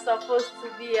men are supposed to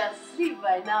be asleep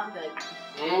by now,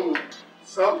 Daddy.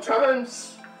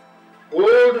 Sometimes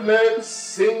old men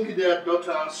sing their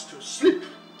daughters to sleep.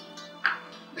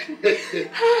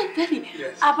 Daddy,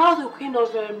 yes. About the Queen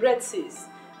of Red Seas.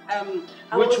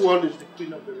 Which one is the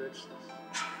Queen of the Red Seas?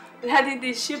 Daddy,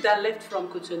 the ship that left from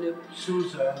Cotonou.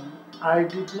 Susan, I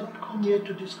did not come here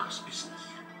to discuss business.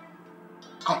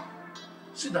 Come,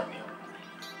 sit down here.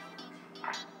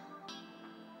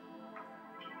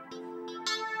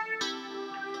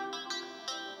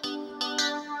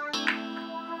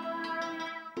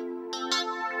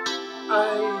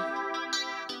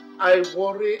 I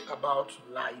worry about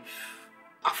life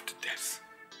after death.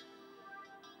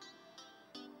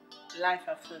 Life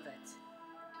after that.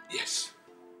 Yes.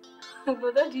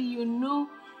 But Daddy, you know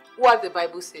what the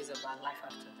Bible says about life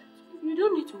after that. You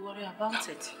don't need to worry about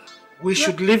it. We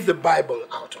should leave the Bible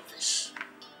out of this.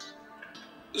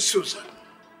 Susan,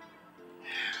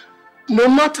 no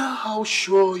matter how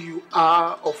sure you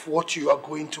are of what you are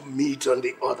going to meet on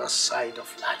the other side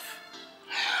of life,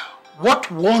 what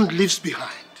one leaves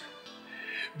behind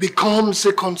becomes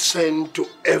a concern to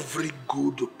every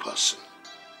good person.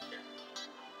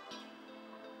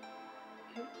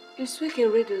 You speak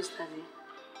in riddles, Daddy.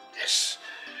 Yes.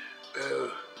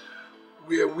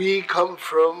 Where we come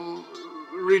from,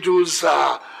 riddles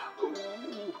are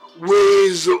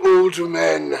ways old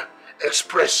men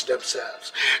express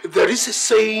themselves. There is a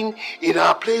saying in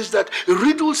our place that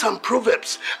riddles and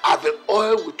proverbs are the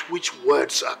oil with which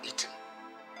words are eaten.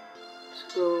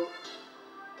 So,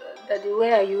 Daddy,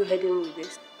 where are you heading with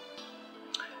this?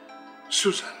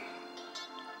 Susan,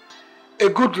 a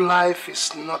good life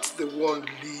is not the one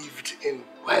lived in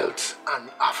wealth and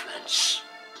affluence.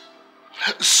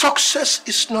 Success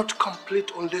is not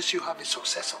complete unless you have a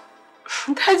successor.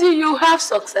 Daddy, you have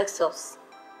successors.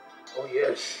 Oh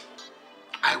yes,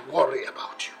 I worry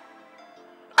about you.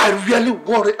 I really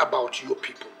worry about your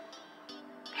people.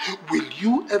 Will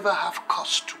you ever have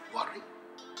cause to worry?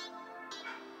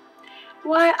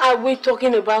 Why are we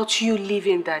talking about you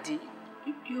leaving, Daddy?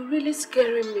 You're really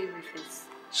scaring me with this.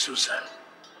 Susan,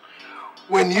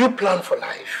 when you plan for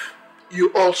life,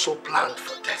 you also plan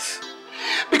for death.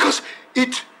 Because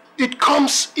it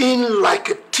comes in like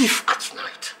a thief at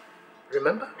night.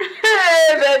 Remember?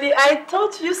 Hey, Daddy, I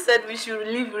thought you said we should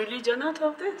leave religion out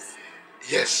of this.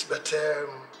 Yes, but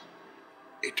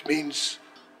it means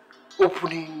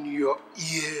opening your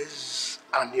ears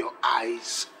and your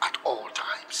eyes at all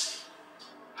times.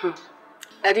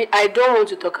 Daddy, I don't want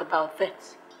to talk about that.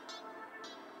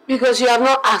 Because you have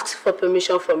not asked for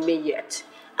permission from me yet.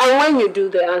 And when you do,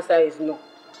 the answer is no.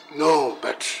 No,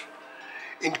 but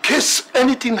in case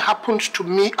anything happens to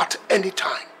me at any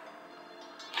time,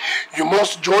 you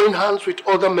must join hands with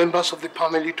other members of the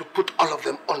family to put all of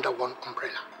them under one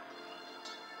umbrella.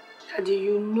 Daddy,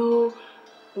 you know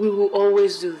we will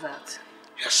always do that.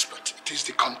 Yes, but it is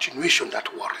the continuation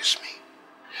that worries me.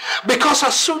 Because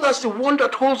as soon as the one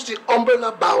that holds the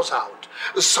umbrella bows out,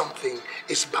 something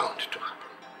is bound to happen.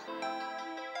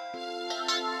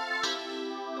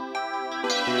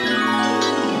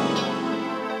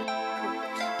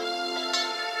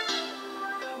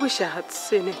 I wish I had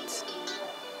seen it.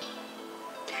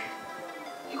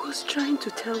 He was trying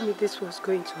to tell me this was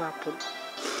going to happen.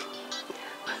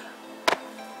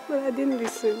 But I didn't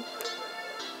listen.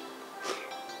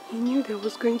 He knew there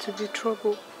was going to be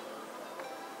trouble.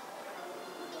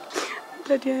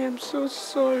 Daddy, I am so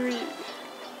sorry.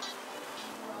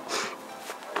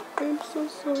 I am so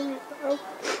sorry. I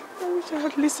wish I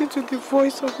had listened to the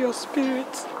voice of your spirit.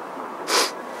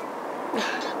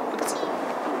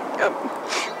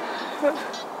 But,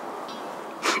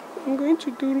 I'm going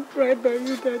to do right by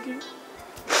you, Daddy.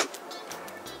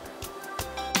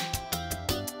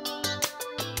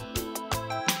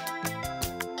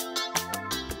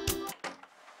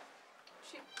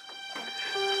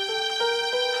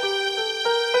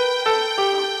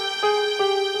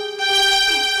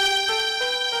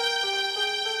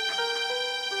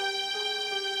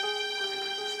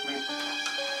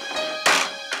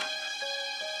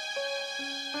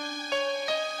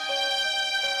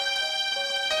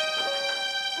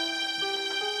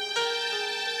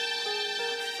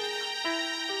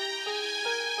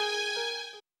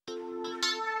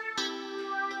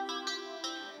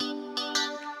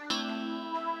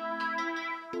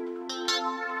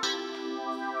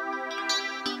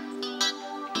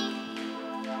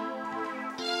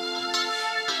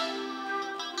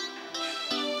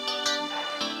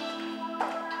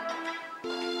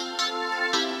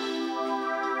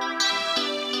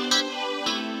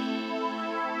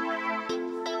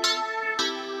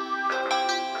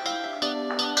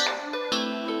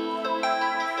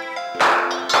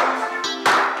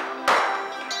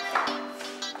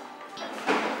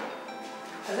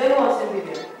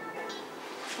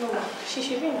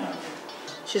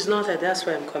 She's not there, that's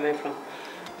where I'm coming from.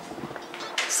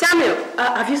 Samuel,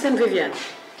 have you seen Vivian?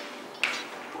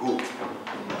 Who?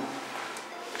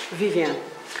 Vivian,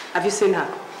 have you seen her?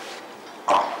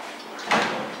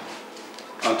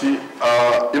 Auntie,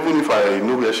 even if I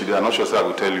know where she is, I'm not sure I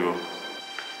will tell you.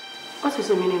 What is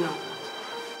the meaning of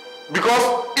that?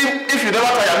 Because if you never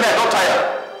tire, me, I don't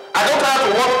tire. I don't tire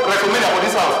to work WrestleMania for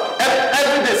this house.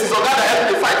 Every day, since Ogada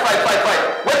help me fight.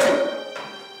 Waiting.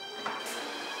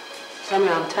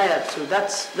 Samuel, I'm tired too.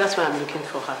 That's why I'm looking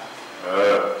for her.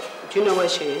 Do you know where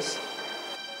she is?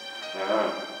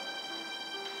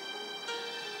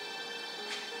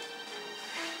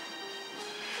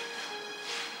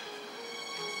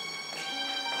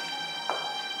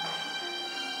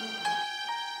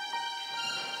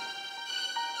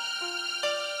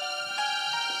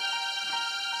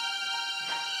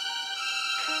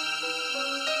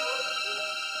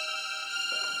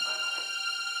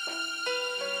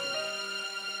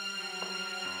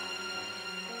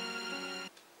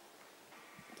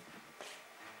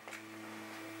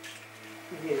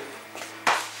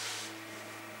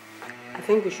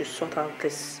 I think we should sort out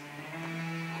this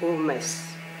whole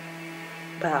mess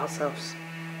by ourselves.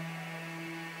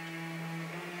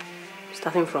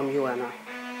 Starting from you and I.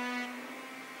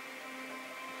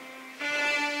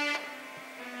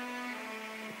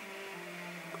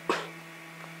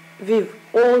 Viv,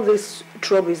 all this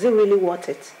trouble, is it really worth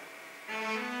it?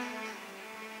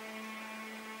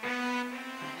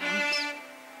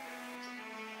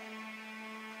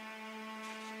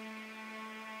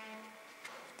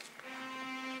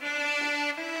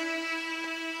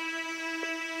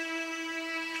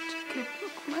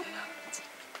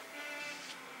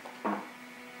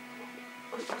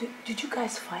 Did you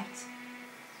guys fight?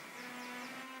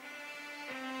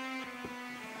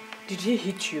 Did he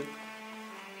hit you?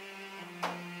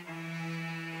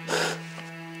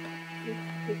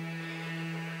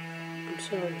 I'm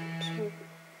sorry.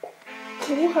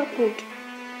 What happened?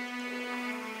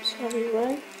 I'm sorry,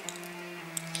 right?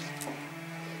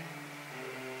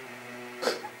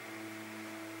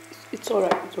 It's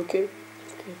alright, it's okay.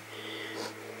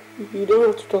 You don't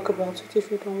have to talk about it if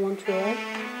you don't want to, right?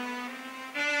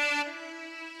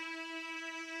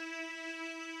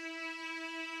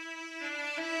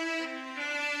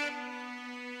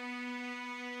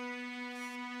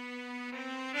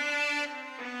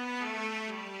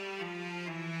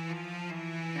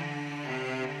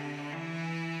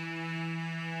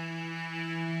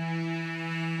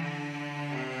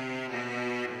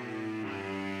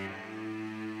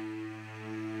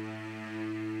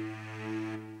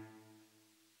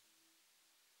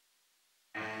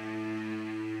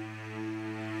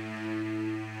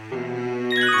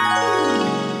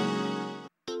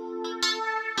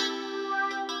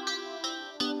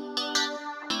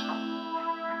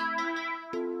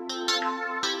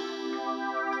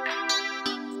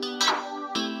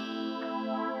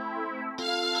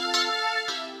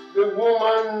 the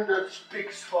woman that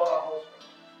speaks for her husband.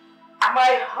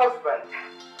 My husband.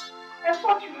 I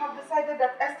thought you have decided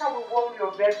that Esther will warm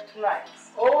your bed tonight.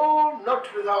 Oh, not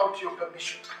without your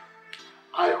permission.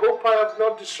 I hope I have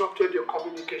not disrupted your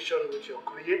communication with your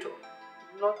creator.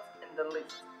 Not in the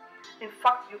least. In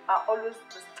fact, you are always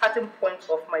the starting point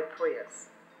of my prayers.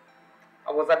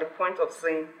 I was at the point of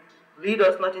saying, lead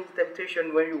us not into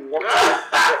temptation when you walk.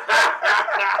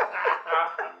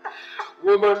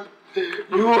 Woman,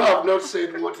 you have not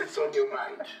said what is on your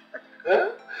mind.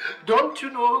 Huh? Don't you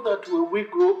know that when we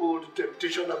grow old,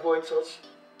 temptation avoids us?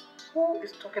 Who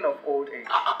is talking of old age?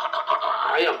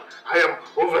 I am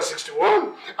over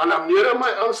 61 and I'm nearer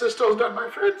my ancestors than my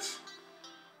friends.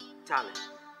 Darling,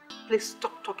 please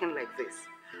stop talking like this.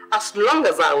 As long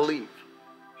as I live,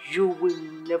 you will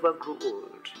never grow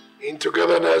old. In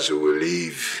togetherness we will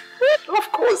live.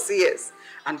 Of course, yes.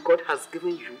 And God has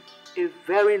given you a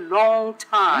very long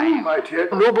time. My dear,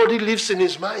 nobody lives in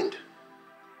his mind.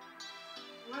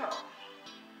 Well,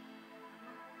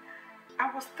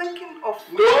 I was thinking of...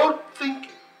 No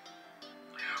thinking.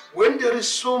 When there is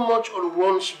so much on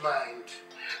one's mind,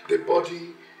 the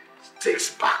body takes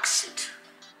back seat.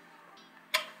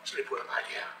 Sleep well, my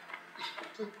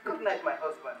dear. Good night, my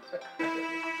husband.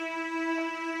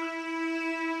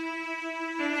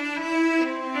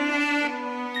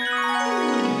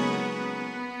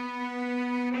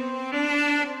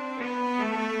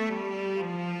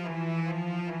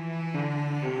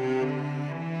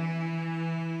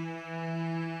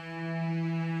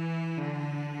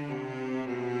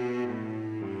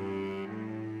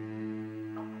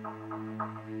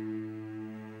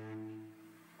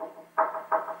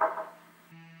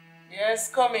 Yes,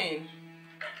 come in.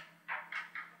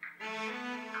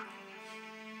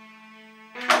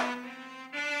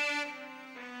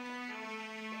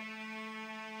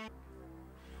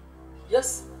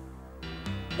 Yes?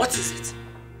 What is it?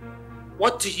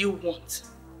 What do you want?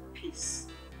 Peace.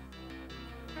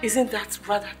 Isn't that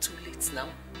rather too late now?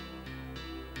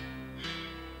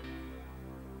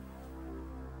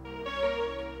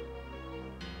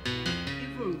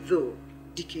 Even though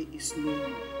Dike is no more,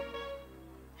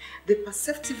 the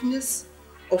perceptiveness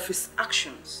of his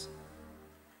actions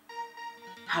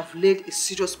have laid a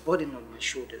serious burden on my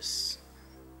shoulders.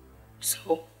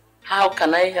 So, how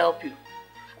can I help you?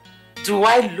 Do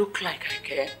I look like I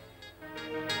care?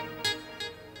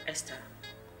 Esther,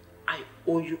 I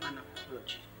owe you an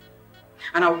apology.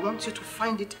 And I want you to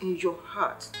find it in your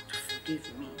heart to forgive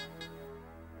me.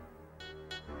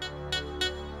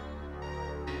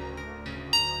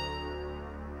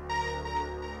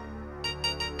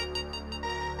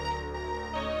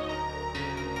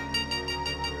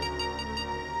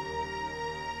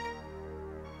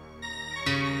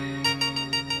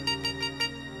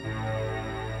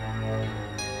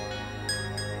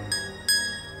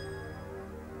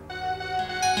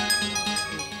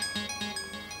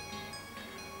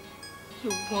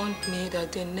 You warned me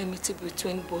that the enmity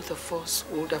between both of us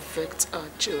would affect our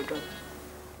children.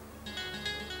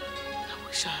 I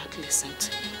wish I had listened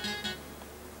to you.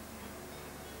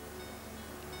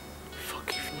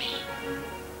 Forgive me.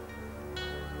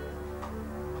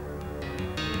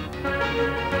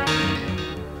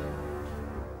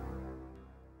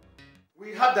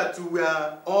 We heard that you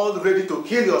were all ready to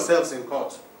kill yourselves in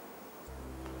court.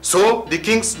 So the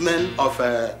king's men of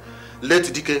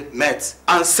late Dike met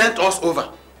and sent us over.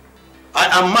 I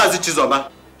am Mazi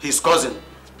Chizoba, his cousin.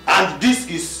 And this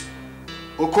is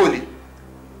Okoli,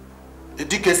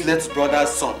 Dike's late brother's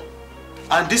son.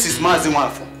 And this is Mazi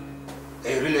Wanfo,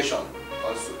 a relation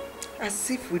also. As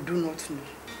if we do not know.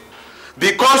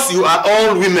 Because you are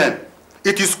all women,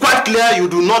 it is quite clear you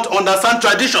do not understand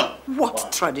tradition.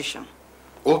 What tradition?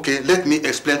 Okay, let me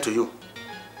explain to you.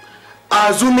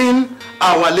 Assuming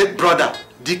our late brother,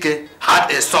 Dike, had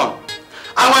a son,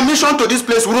 our mission to this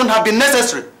place wouldn't have been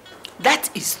necessary. That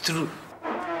is true.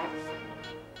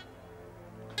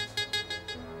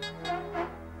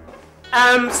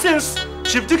 Since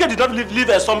Chief Dike did not leave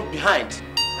a son behind.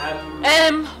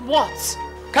 What?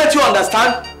 Can't you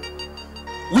understand?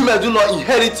 Women do not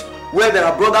inherit where there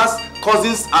are brothers,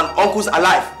 cousins, and uncles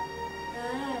alive.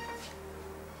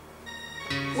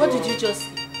 What did you just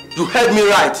say? You heard me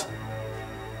right.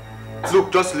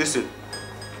 Look, just listen.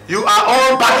 You are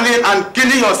all battling and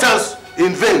killing yourselves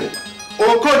in vain.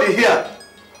 Okoli here,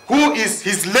 who is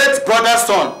his late brother's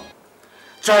son,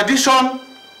 tradition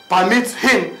permits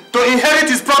him to inherit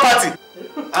his property.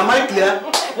 Am I clear?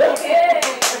 Okay.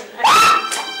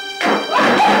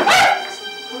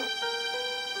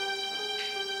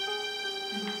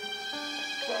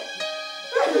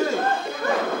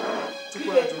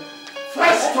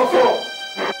 First of all,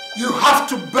 You have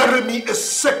to bury me a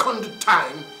second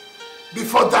time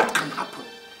before that can happen.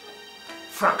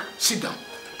 Frank, sit down.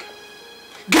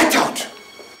 Get out!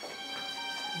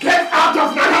 Get out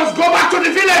of my house! Go back to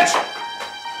the village!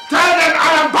 Tell them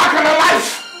I am back and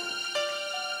alive!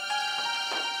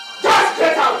 Just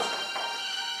get out!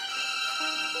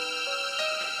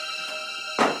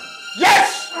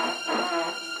 Yes!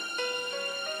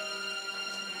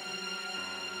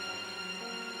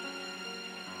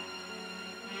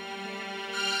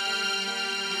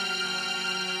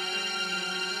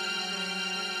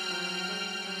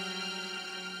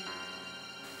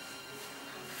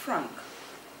 Frank,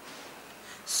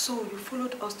 so you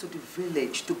followed us to the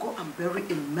village to go and bury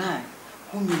a man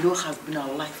whom you know has been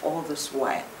alive all this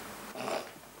while.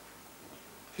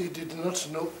 He did not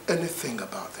know anything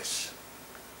about this.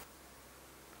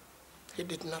 He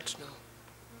did not know.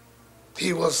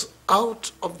 He was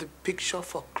out of the picture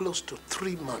for close to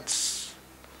 3 months.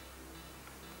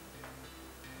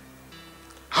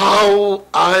 How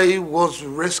I was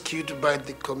rescued by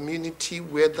the community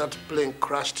where that plane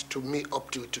crashed to me up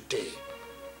till today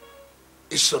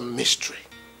is a mystery.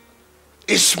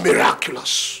 It's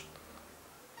miraculous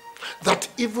that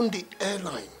even the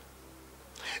airline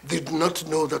did not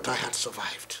know that I had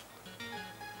survived.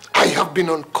 I have been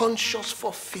unconscious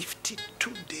for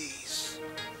 52 days.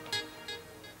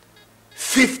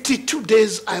 52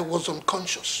 days I was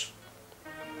unconscious.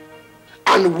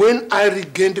 And when I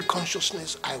regained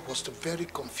consciousness, I was very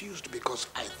confused because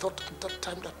I thought at that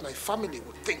time that my family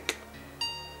would think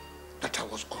that I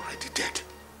was already dead.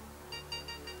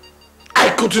 I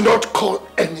could not call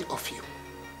any of you.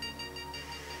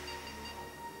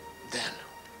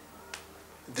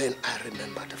 Then I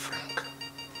remembered Frank.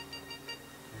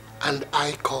 And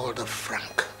I called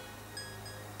Frank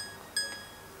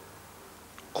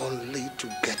only to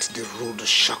get the rude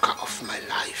shocker of my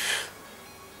life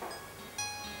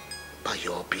by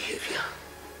your behavior.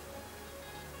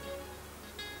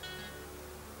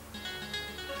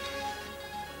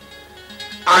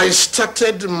 I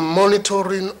started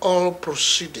monitoring all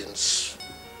proceedings.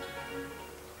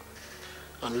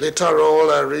 And later on,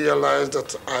 I realized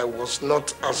that I was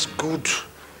not as good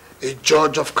a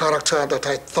judge of character that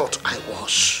I thought I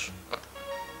was.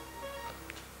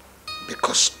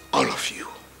 Because all of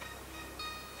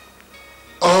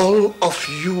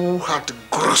you had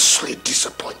grossly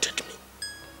disappointed me.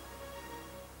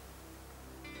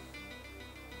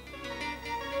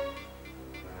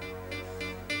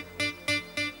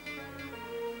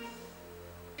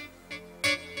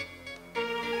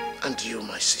 And you,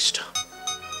 my sister.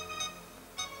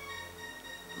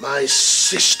 My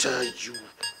sister, you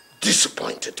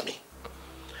disappointed me.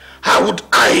 How would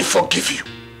I forgive you?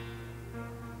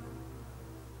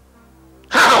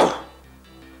 How?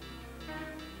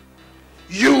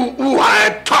 You who I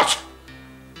had thought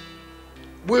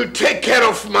will take care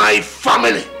of my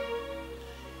family.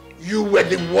 You were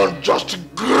the one just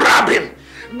grabbing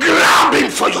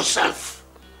for yourself.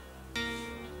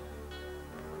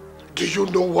 Do you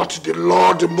know what the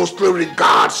Lord mostly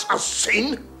regards as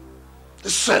sin?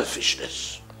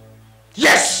 Selfishness.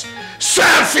 Yes,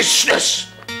 selfishness.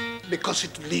 Because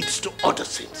it leads to other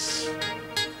things.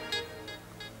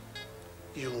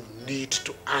 You need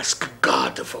to ask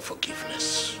God for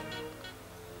forgiveness.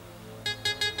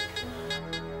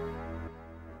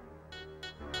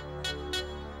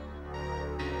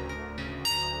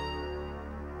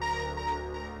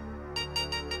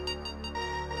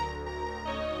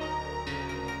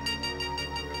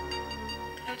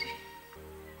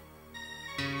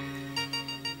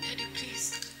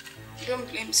 Don't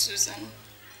blame Susan,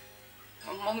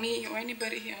 or mommy, or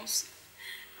anybody else.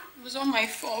 It was all my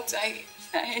fault. I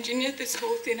engineered this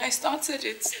whole thing. I started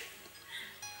it.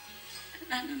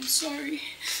 And I'm sorry.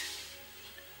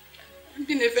 I've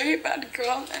been a very bad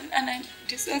girl and I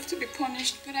deserve to be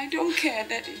punished, but I don't care,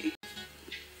 Daddy.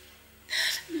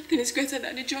 Nothing is greater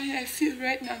than the joy I feel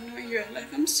right now knowing you're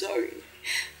alive. I'm sorry.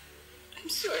 I'm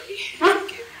sorry.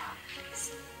 Forgive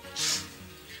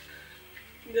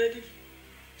me. Daddy.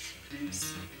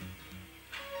 Please,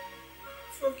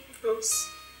 forgive us.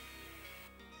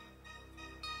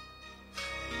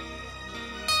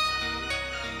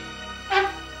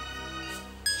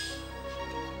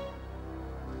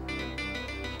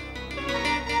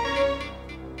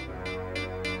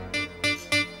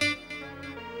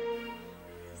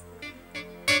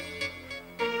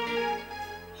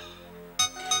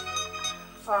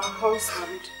 Our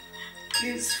husband,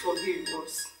 please forgive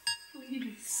us.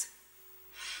 Please.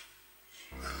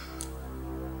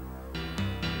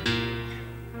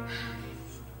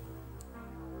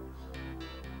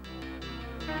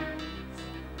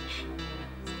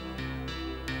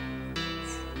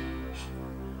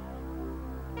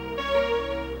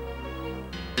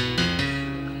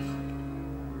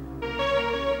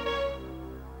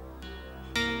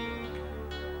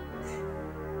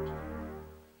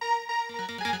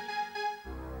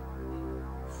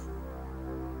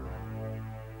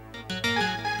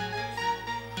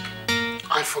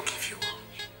 forgive you.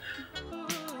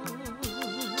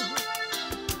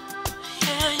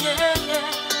 Yeah.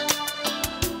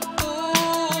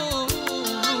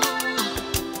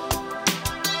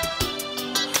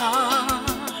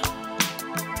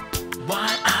 Why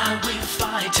are we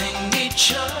fighting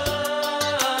each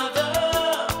other,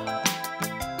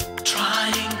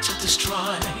 trying to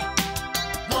destroy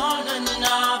one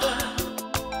another?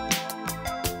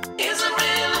 Is it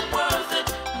really worth it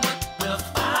what we're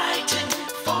fighting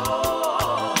for?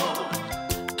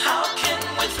 How can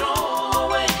we throw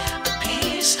away the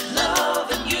peace, love,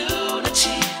 and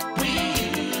unity we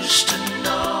used to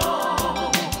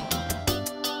know?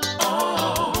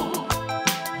 Oh,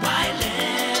 why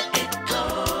let it go?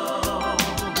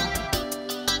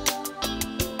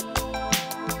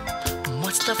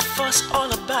 What's the fuss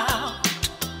all about?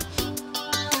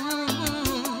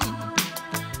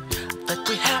 That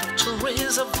we have to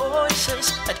raise our voices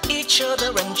at each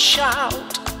other and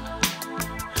shout.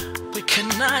 We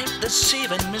connive,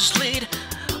 deceive, and mislead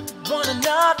one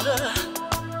another,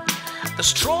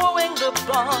 destroying the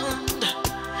bond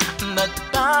that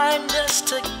binds us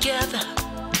together.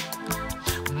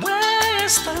 Where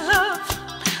is the love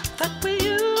that we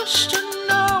used to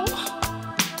know?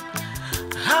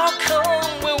 How come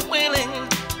we're willing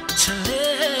to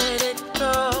live